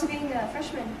 How's being a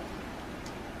freshman?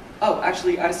 Oh,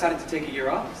 actually, I decided to take a year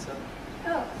off, so...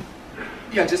 Oh,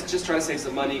 Yeah, just try to save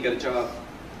some money, get a job.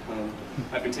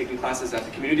 I've been taking classes at the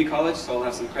community college, so I'll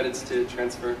have some credits to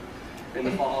transfer in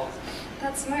the fall.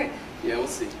 that's smart. Yeah, we'll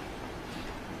see.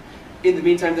 In the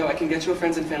meantime, though, I can get you a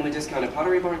friends and family discount at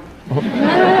Pottery Barn.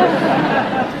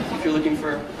 If you're looking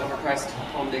for overpriced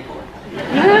home decor. You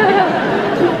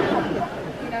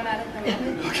don't add it the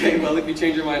moment? Okay, well, if you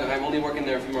change your mind, I'm only working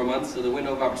there a few more months, so the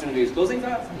window of opportunity is closing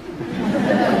fast.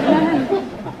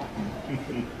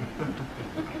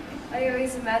 I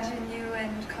always imagine you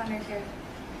and Connor here.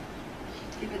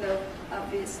 Even though,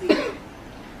 obviously, This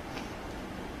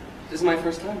is my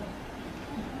first time.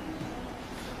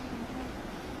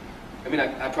 I mean,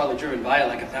 I've probably driven by it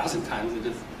like 1,000 times. It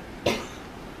just...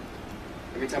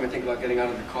 Every time I think about getting out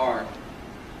of the car,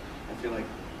 I feel like...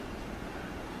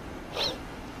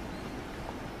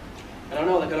 I don't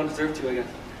know, like I don't deserve to, I guess.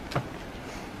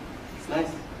 It's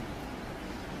nice.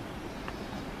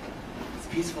 It's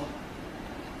peaceful.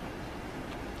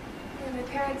 yeah, my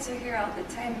parents are here all the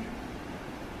time.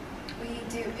 We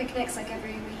do picnics like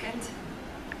every weekend.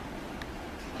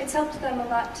 It's helped them a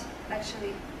lot,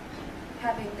 actually,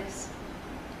 having this.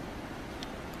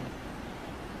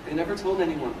 They never told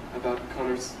anyone about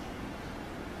Connor's...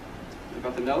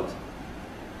 about the note?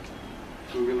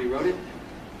 Who really wrote it?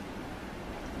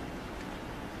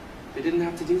 They didn't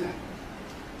have to do that.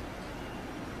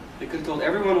 They could have told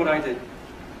everyone what I did.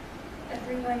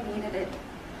 Everyone needed it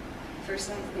for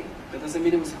something. That doesn't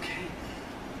mean it was okay.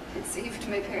 It saved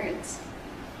my parents.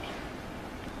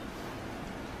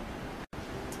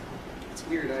 It's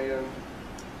weird,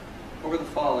 over the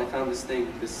fall I found this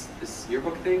thing, this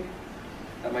yearbook thing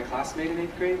that my class made in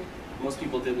 8th grade. Most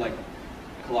people did like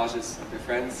collages of their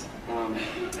friends.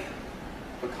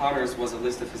 But Connor's was a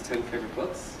list of his 10 favorite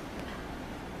books.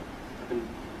 I've been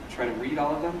trying to read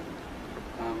all of them.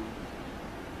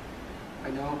 I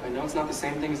know it's not the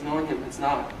same thing as knowing him. It's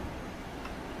not.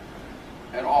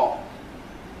 At all.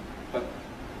 But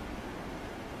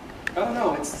I don't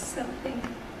know, it's... Something.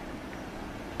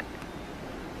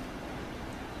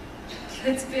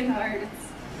 It's been hard.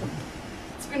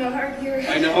 It's been a hard year.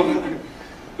 I know.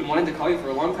 I've been wanting to call you for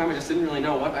a long time. I just didn't really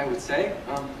know what I would say.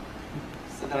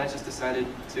 So then I just decided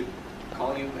to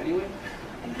call you anyway.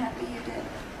 I'm happy you did.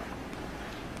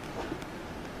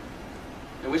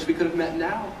 I wish we could have met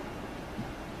now.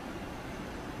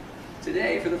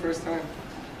 Today, for the first time.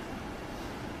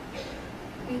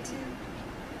 Me too.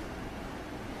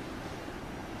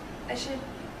 I should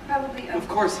probably... Of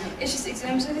course. It's just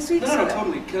exams are this week, No, so...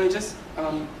 totally. Can I just,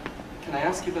 can I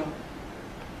ask you though?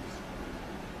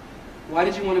 Why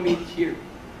did you want to meet here?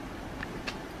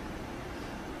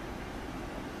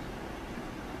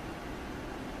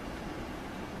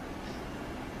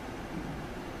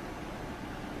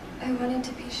 I wanted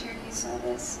to be sure you saw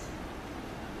this.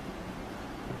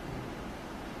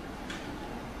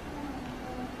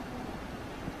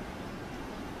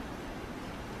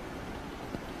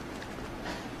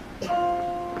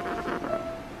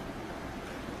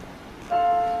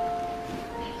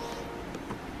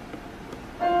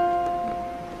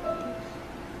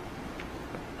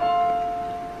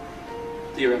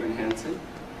 Dear Evan Hansen,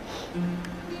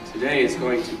 today is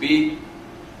going to be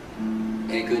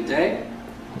a good day.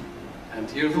 And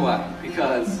here's why.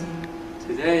 Because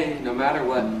today, no matter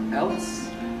what else,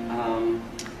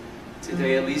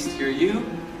 today at least you're you.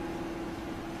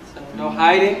 So no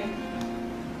hiding,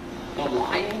 no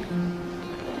lying,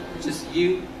 just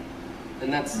you.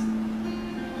 And that's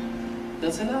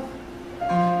enough.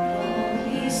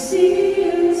 We see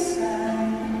inside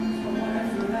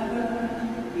forever.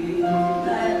 We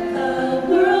let the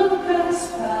world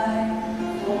pass by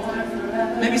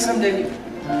forever. Maybe someday,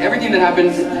 everything that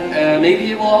happened,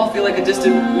 maybe it will all feel like a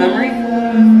distant memory.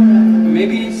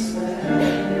 Maybe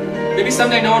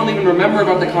someday no one will even remember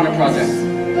about the Connor project,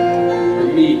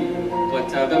 or me.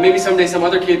 But maybe someday some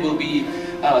other kid will be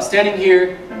standing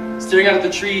here, staring out at the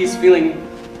trees, feeling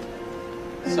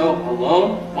so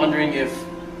alone, wondering if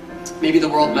maybe the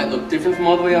world might look different from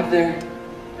all the way up there.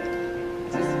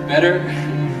 Just better.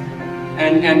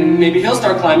 And maybe he'll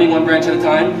start climbing one branch at a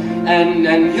time,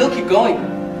 and he'll keep going.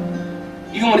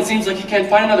 Even when it seems like he can't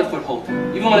find another foothold.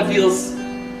 Even when it feels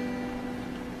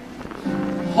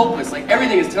hopeless, like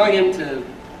everything is telling him to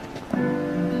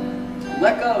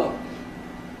let go.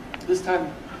 This time,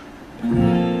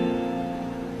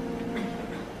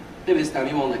 maybe this time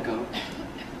he won't let go.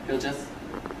 He'll just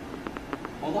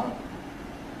hold on.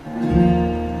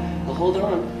 hold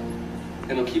on.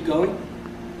 And he'll keep going.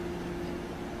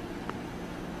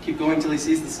 Keep going till he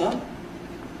sees the sun.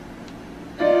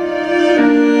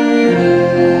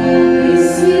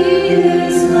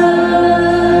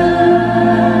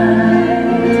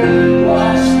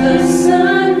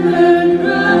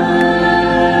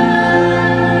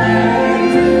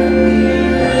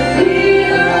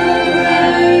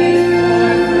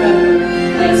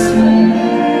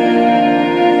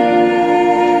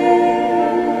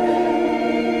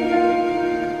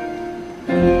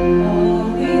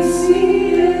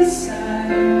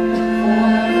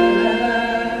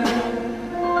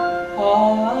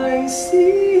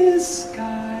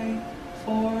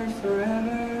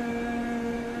 forever.